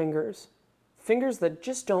 terrible fingers? Fingers that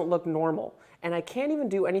just don't look normal. And I can't even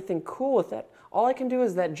do anything cool with it. All I can do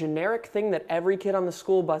is that generic thing that every kid on the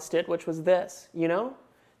school bus did, which was this, you know?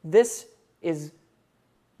 This is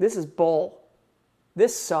bull.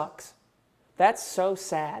 This sucks. That's so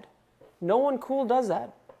sad. No one cool does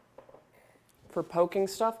that. For poking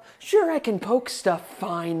stuff? Sure, I can poke stuff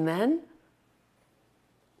fine then.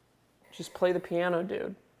 Just play the piano,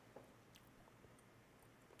 dude.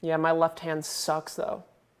 Yeah, my left hand sucks though.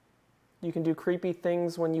 You can do creepy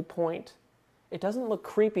things when you point. It doesn't look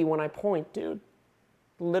creepy when I point, dude.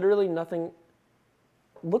 Literally nothing.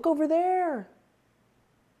 Look over there.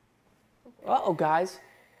 Uh-oh, guys.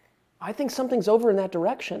 I think something's over in that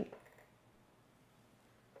direction.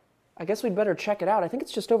 I guess we'd better check it out. I think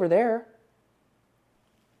it's just over there.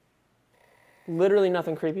 Literally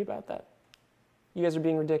nothing creepy about that. You guys are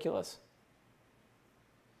being ridiculous.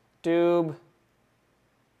 Doob.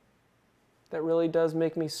 That really does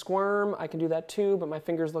make me squirm. I can do that too, but my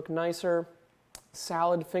fingers look nicer.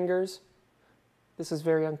 Salad fingers. This is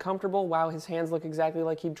very uncomfortable. Wow, his hands look exactly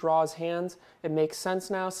like he draws hands. It makes sense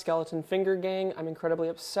now. Skeleton finger gang. I'm incredibly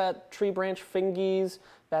upset. Tree branch fingies.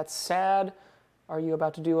 That's sad. Are you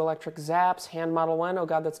about to do electric zaps? Hand model one. Oh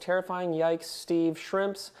God, that's terrifying. Yikes. Steve.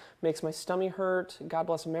 Shrimps. Makes my stomach hurt. God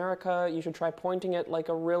bless America. You should try pointing it like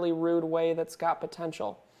a really rude way that's got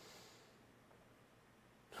potential.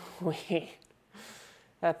 Wait.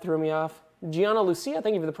 That threw me off. Gianna Lucia,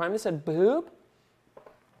 thank you for the prime. They said boob.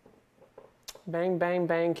 Bang, bang,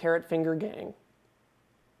 bang, carrot finger gang.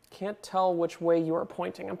 Can't tell which way you are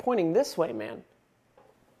pointing. I'm pointing this way, man.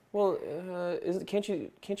 Well, can't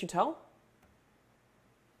you tell?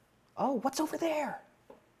 Oh, what's over there?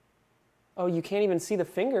 Oh, you can't even see the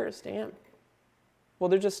fingers. Damn. Well,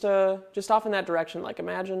 they're just off in that direction. Like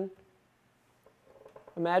imagine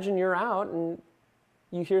you're out and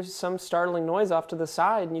you hear some startling noise off to the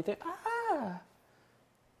side and you think, ah.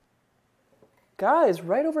 Guys,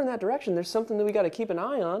 right over in that direction, there's something that we got to keep an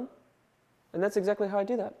eye on. And that's exactly how I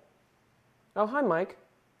do that. Oh, hi, Mike.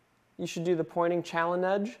 You should do the pointing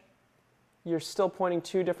challenge. You're still pointing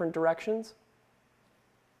two different directions.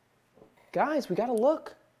 Guys, we got to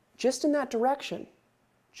look just in that direction.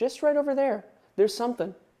 Just right over there. There's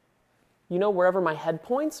something. You know, wherever my head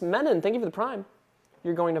points. Menon, thank you for the prime.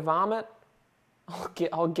 You're going to vomit.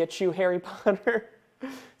 I'll get you, Harry Potter.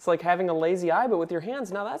 It's like having a lazy eye, but with your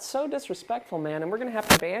hands. Now, that's so disrespectful, man, and we're going to have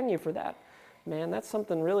to ban you for that. Man, that's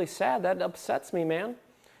something really sad. That upsets me, man.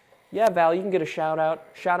 Yeah, Val, you can get a shout-out.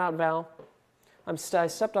 Shout-out, Val. I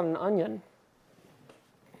stepped on an onion.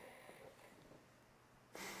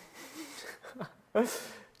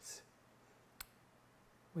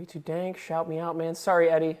 Way too dank. Shout me out, man. Sorry,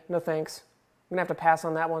 Eddie. No thanks. I'm going to have to pass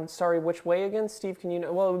on that one. Sorry, which way again? Steve, can you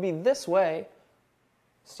know? Well, it would be this way.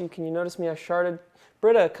 Steve, can you notice me? I sharded.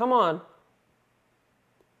 Britta, come on.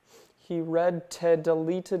 He read Ted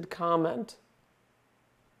deleted comment.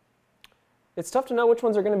 It's tough to know which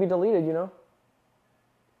ones are going to be deleted, you know?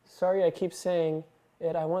 Sorry, I keep saying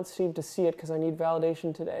it. I want Steve to see it because I need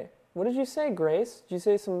validation today. What did you say, Grace? Did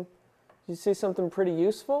you say something pretty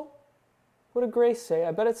useful? What did Grace say?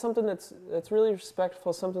 I bet it's something that's really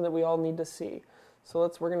respectful, something that we all need to see.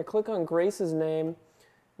 So we're going to click on Grace's name,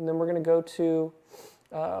 and then we're going to go to,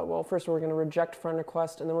 well, first we're going to reject friend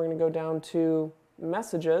request, and then we're going to go down to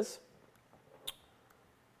messages,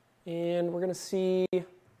 and we're going to see,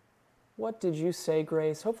 what did you say,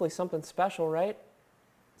 Grace? Hopefully something special, right?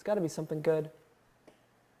 It's got to be something good.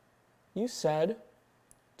 You said,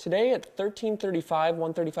 today at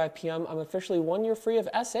 1:35 p.m., I'm officially 1 year free of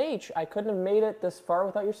SH. I couldn't have made it this far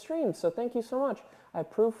without your stream, so thank you so much. I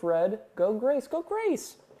proofread. Go Grace. Go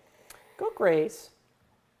Grace. Go Grace.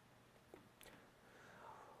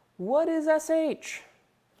 What is SH?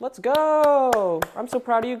 Let's go. I'm so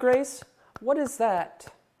proud of you, Grace. What is that?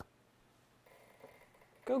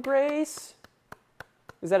 Go Grace.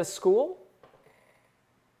 Is that a school?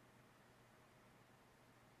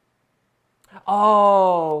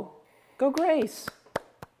 Oh, go Grace.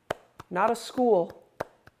 Not a school.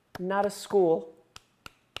 Not a school.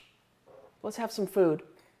 Let's have some food,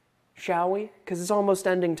 shall we? Because it's almost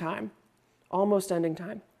ending time. Almost ending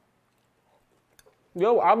time.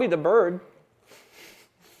 Yo, I'll be the bird.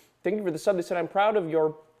 Thank you for the sub. They said, I'm proud of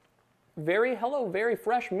your very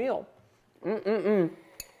fresh meal.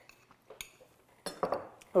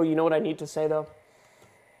 Oh, you know what I need to say, though?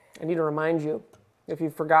 I need to remind you, if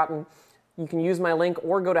you've forgotten, you can use my link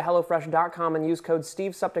or go to HelloFresh.com and use code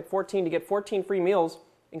SteveSuptic14 to get 14 free meals,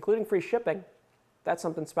 including free shipping. That's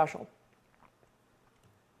something special.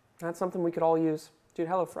 That's something we could all use. Dude,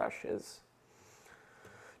 HelloFresh is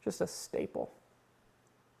just a staple.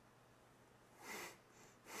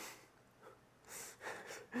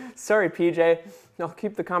 Sorry, PJ. I'll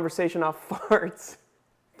keep the conversation off farts.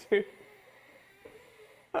 Dude.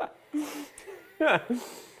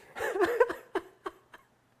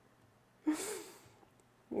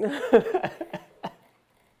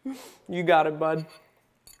 You got it, bud.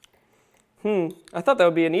 I thought that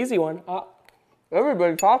would be an easy one.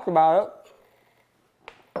 Everybody talked about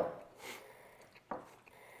it.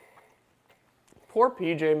 Poor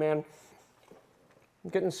PJ, man.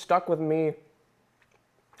 Getting stuck with me.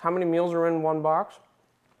 How many meals are in one box?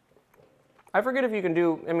 I forget if you can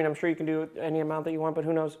do, I mean, I'm sure you can do any amount that you want, but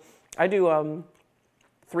who knows? I do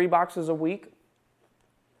 3 boxes a week.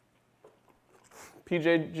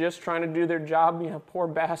 PJ just trying to do their job. Yeah, poor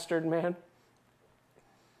bastard, man.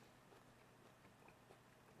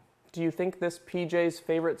 Do you think this PJ's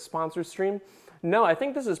favorite sponsor stream? No, I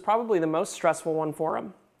think this is probably the most stressful one for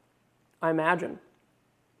him. I imagine.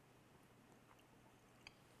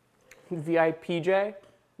 VIPJ?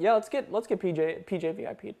 Yeah, let's get PJ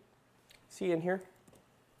VIP'd. Is he in here?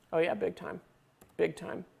 Oh yeah, big time. Big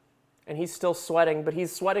time. And he's still sweating, but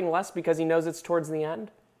he's sweating less because he knows it's towards the end.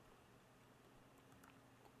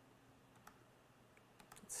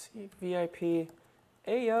 Let's see, VIP.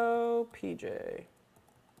 Ayo, PJ.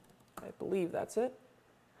 I believe that's it.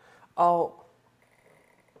 Oh.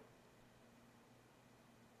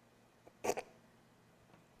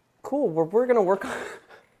 Cool, we're gonna work on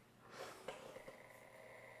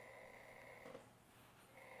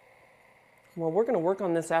Well, we're going to work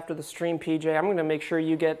on this after the stream, PJ. I'm going to make sure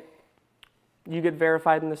you get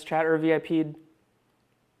verified in this chat or VIP'd.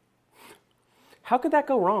 How could that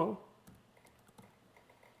go wrong?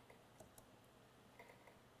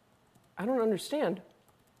 I don't understand.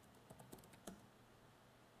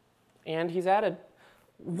 And he's added.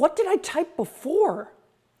 What did I type before?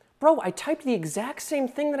 Bro, I typed the exact same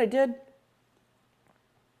thing that I did.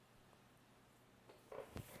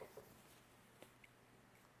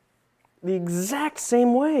 The exact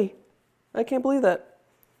same way. I can't believe that.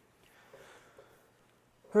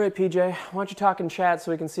 All right, PJ, why don't you talk in chat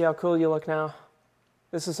so we can see how cool you look now?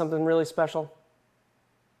 This is something really special.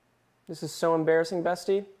 This is so embarrassing,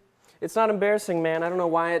 bestie. It's not embarrassing, man. I don't know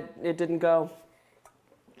why it didn't go.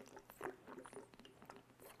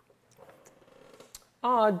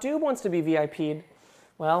 Aw, Doob wants to be VIP'd.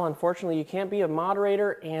 Well, unfortunately, you can't be a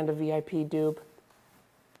moderator and a VIP, Doob.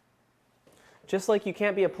 Just like you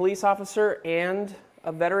can't be a police officer and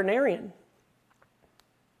a veterinarian.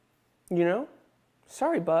 You know?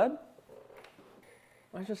 Sorry, bud.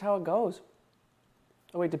 That's just how it goes.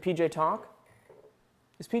 Oh, wait, did PJ talk?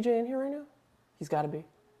 Is PJ in here right now? He's got to be.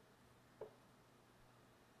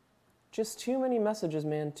 Just too many messages,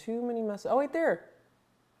 man. Too many messages. Oh, wait, there.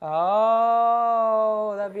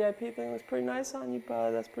 Oh, that VIP thing was pretty nice on you,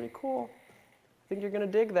 bud. That's pretty cool. I think you're going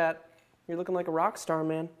to dig that. You're looking like a rock star,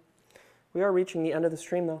 man. We are reaching the end of the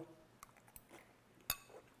stream, though.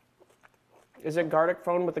 Is it Gardic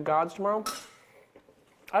phone with the gods tomorrow?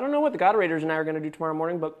 I don't know what the God Raiders and I are going to do tomorrow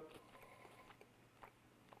morning, but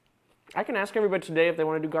I can ask everybody today if they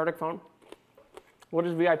want to do Gardic phone. What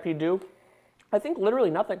does VIP do? I think literally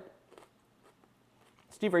nothing.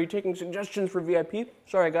 Steve, are you taking suggestions for VIP?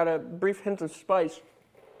 Sorry, I got a brief hint of spice.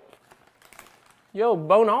 Yo,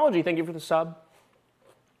 Bonology, thank you for the sub.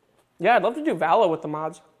 Yeah, I'd love to do Valo with the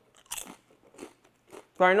mods.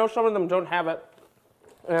 But I know some of them don't have it.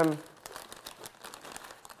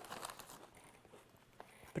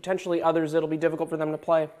 Potentially others, it'll be difficult for them to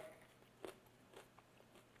play.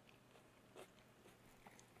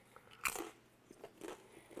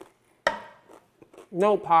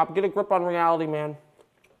 No, Pop, get a grip on reality, man.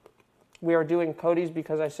 We are doing Cody's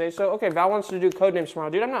because I say so. Okay, Val wants to do Codenames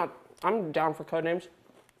tomorrow. Dude, I'm down for Codenames.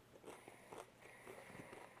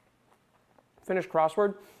 Finish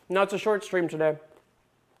Crossword? No, it's a short stream today.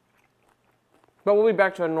 But we'll be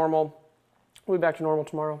back to normal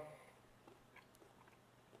tomorrow.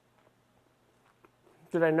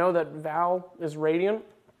 Did I know that Val is radiant?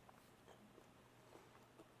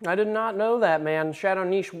 I did not know that, man. Shadow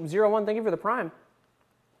Niche 01, thank you for the prime.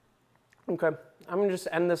 Okay, I'm going to just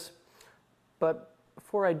end this. But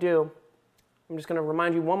before I do, I'm just going to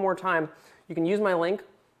remind you one more time. You can use my link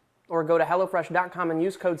or go to HelloFresh.com and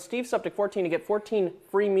use code SteveSuptic14 to get 14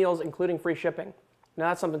 free meals, including free shipping. Now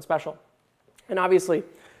that's something special. And obviously,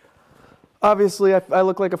 I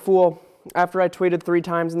look like a fool after I tweeted 3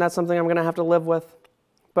 times, and that's something I'm going to have to live with.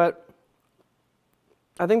 But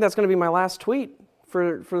I think that's going to be my last tweet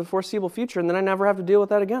for the foreseeable future, and then I never have to deal with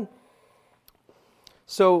that again.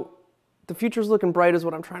 So the future's looking bright is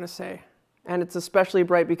what I'm trying to say. And it's especially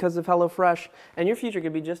bright because of HelloFresh. And your future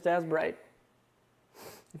could be just as bright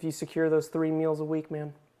if you secure those 3 meals a week,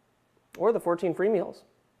 man. Or the 14 free meals.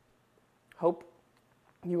 Hope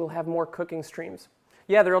you will have more cooking streams.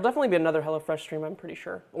 Yeah, there will definitely be another HelloFresh stream, I'm pretty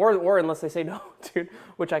sure. Or unless they say no, dude,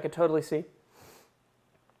 which I could totally see.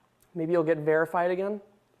 Maybe you'll get verified again.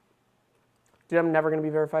 Dude, I'm never going to be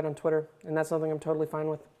verified on Twitter, and that's something I'm totally fine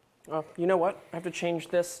with. Oh, you know what? I have to change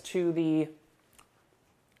this to the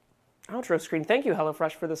outro screen. Thank you,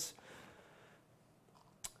 HelloFresh, for this.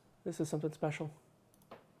 This is something special.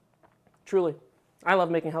 Truly. I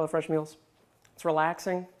love making HelloFresh meals. It's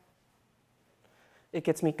relaxing. It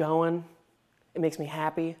gets me going. It makes me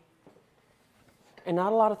happy. And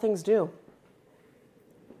not a lot of things do.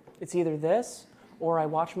 It's either this, or I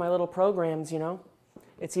watch my little programs, you know?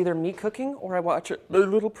 It's either me cooking, or I watch the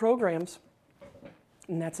little programs.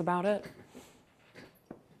 And that's about it.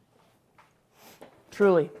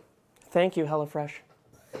 Truly, thank you, HelloFresh,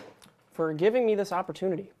 for giving me this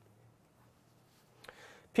opportunity.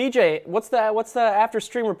 PJ, what's the after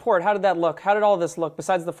stream report? How did that look? How did all this look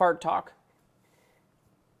besides the fart talk?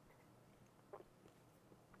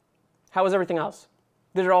 How was everything else?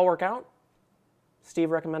 Did it all work out?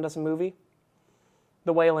 Steve recommend us a movie?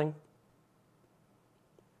 The Wailing.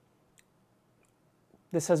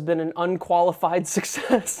 This has been an unqualified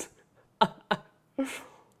success.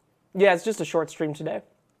 Yeah, it's just a short stream today.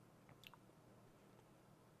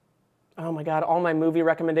 Oh my God, all my movie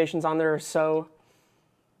recommendations on there are so...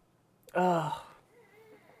 I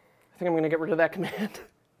think I'm going to get rid of that command.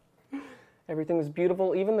 Everything was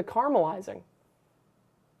beautiful, even the caramelizing.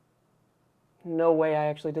 No way I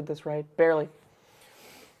actually did this right. Barely.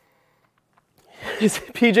 Is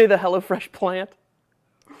PJ the HelloFresh plant?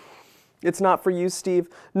 It's not for you, Steve.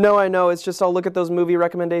 No, I know. It's just I'll look at those movie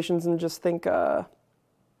recommendations and just think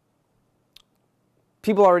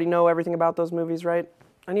people already know everything about those movies, right?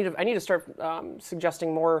 I need to start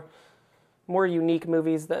suggesting more unique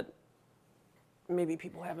movies that maybe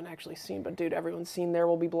people haven't actually seen. But dude, everyone's seen There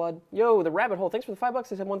Will Be Blood. Yo, the rabbit hole. Thanks for the $5.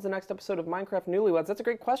 They said, when's the next episode of Minecraft Newlyweds? That's a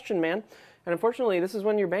great question, man. And unfortunately, this is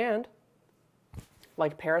when you're banned.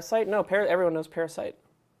 Like Parasite? No, everyone knows Parasite.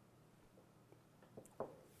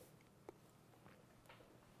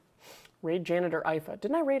 Raid Janet or IFA.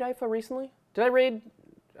 Didn't I raid IFA recently? I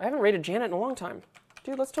haven't raided Janet in a long time.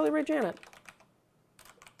 Dude, let's totally raid Janet.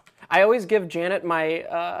 I always give Janet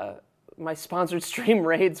my my sponsored stream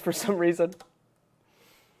raids for some reason.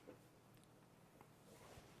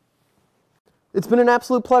 It's been an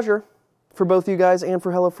absolute pleasure for both you guys and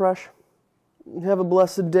for HelloFresh. Have a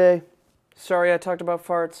blessed day. Sorry I talked about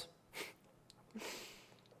farts.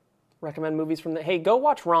 Recommend movies from the... Hey, go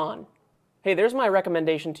watch Ron. Hey, there's my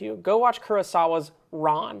recommendation to you. Go watch Kurosawa's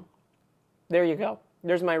Ron. There you go.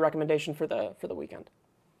 There's my recommendation for the weekend.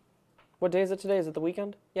 What day is it today? Is it the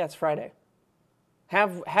weekend? Yeah, it's Friday.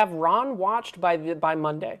 Have Ron watched by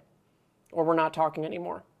Monday, or we're not talking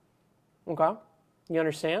anymore. Okay? You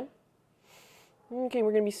understand? Okay,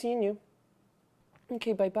 we're gonna be seeing you.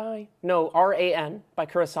 Okay, bye-bye. No, R-A-N by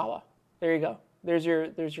Kurosawa. There you go. There's your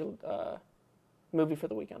movie for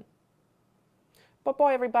the weekend.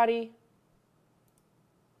 Bye-bye, everybody.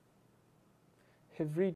 Every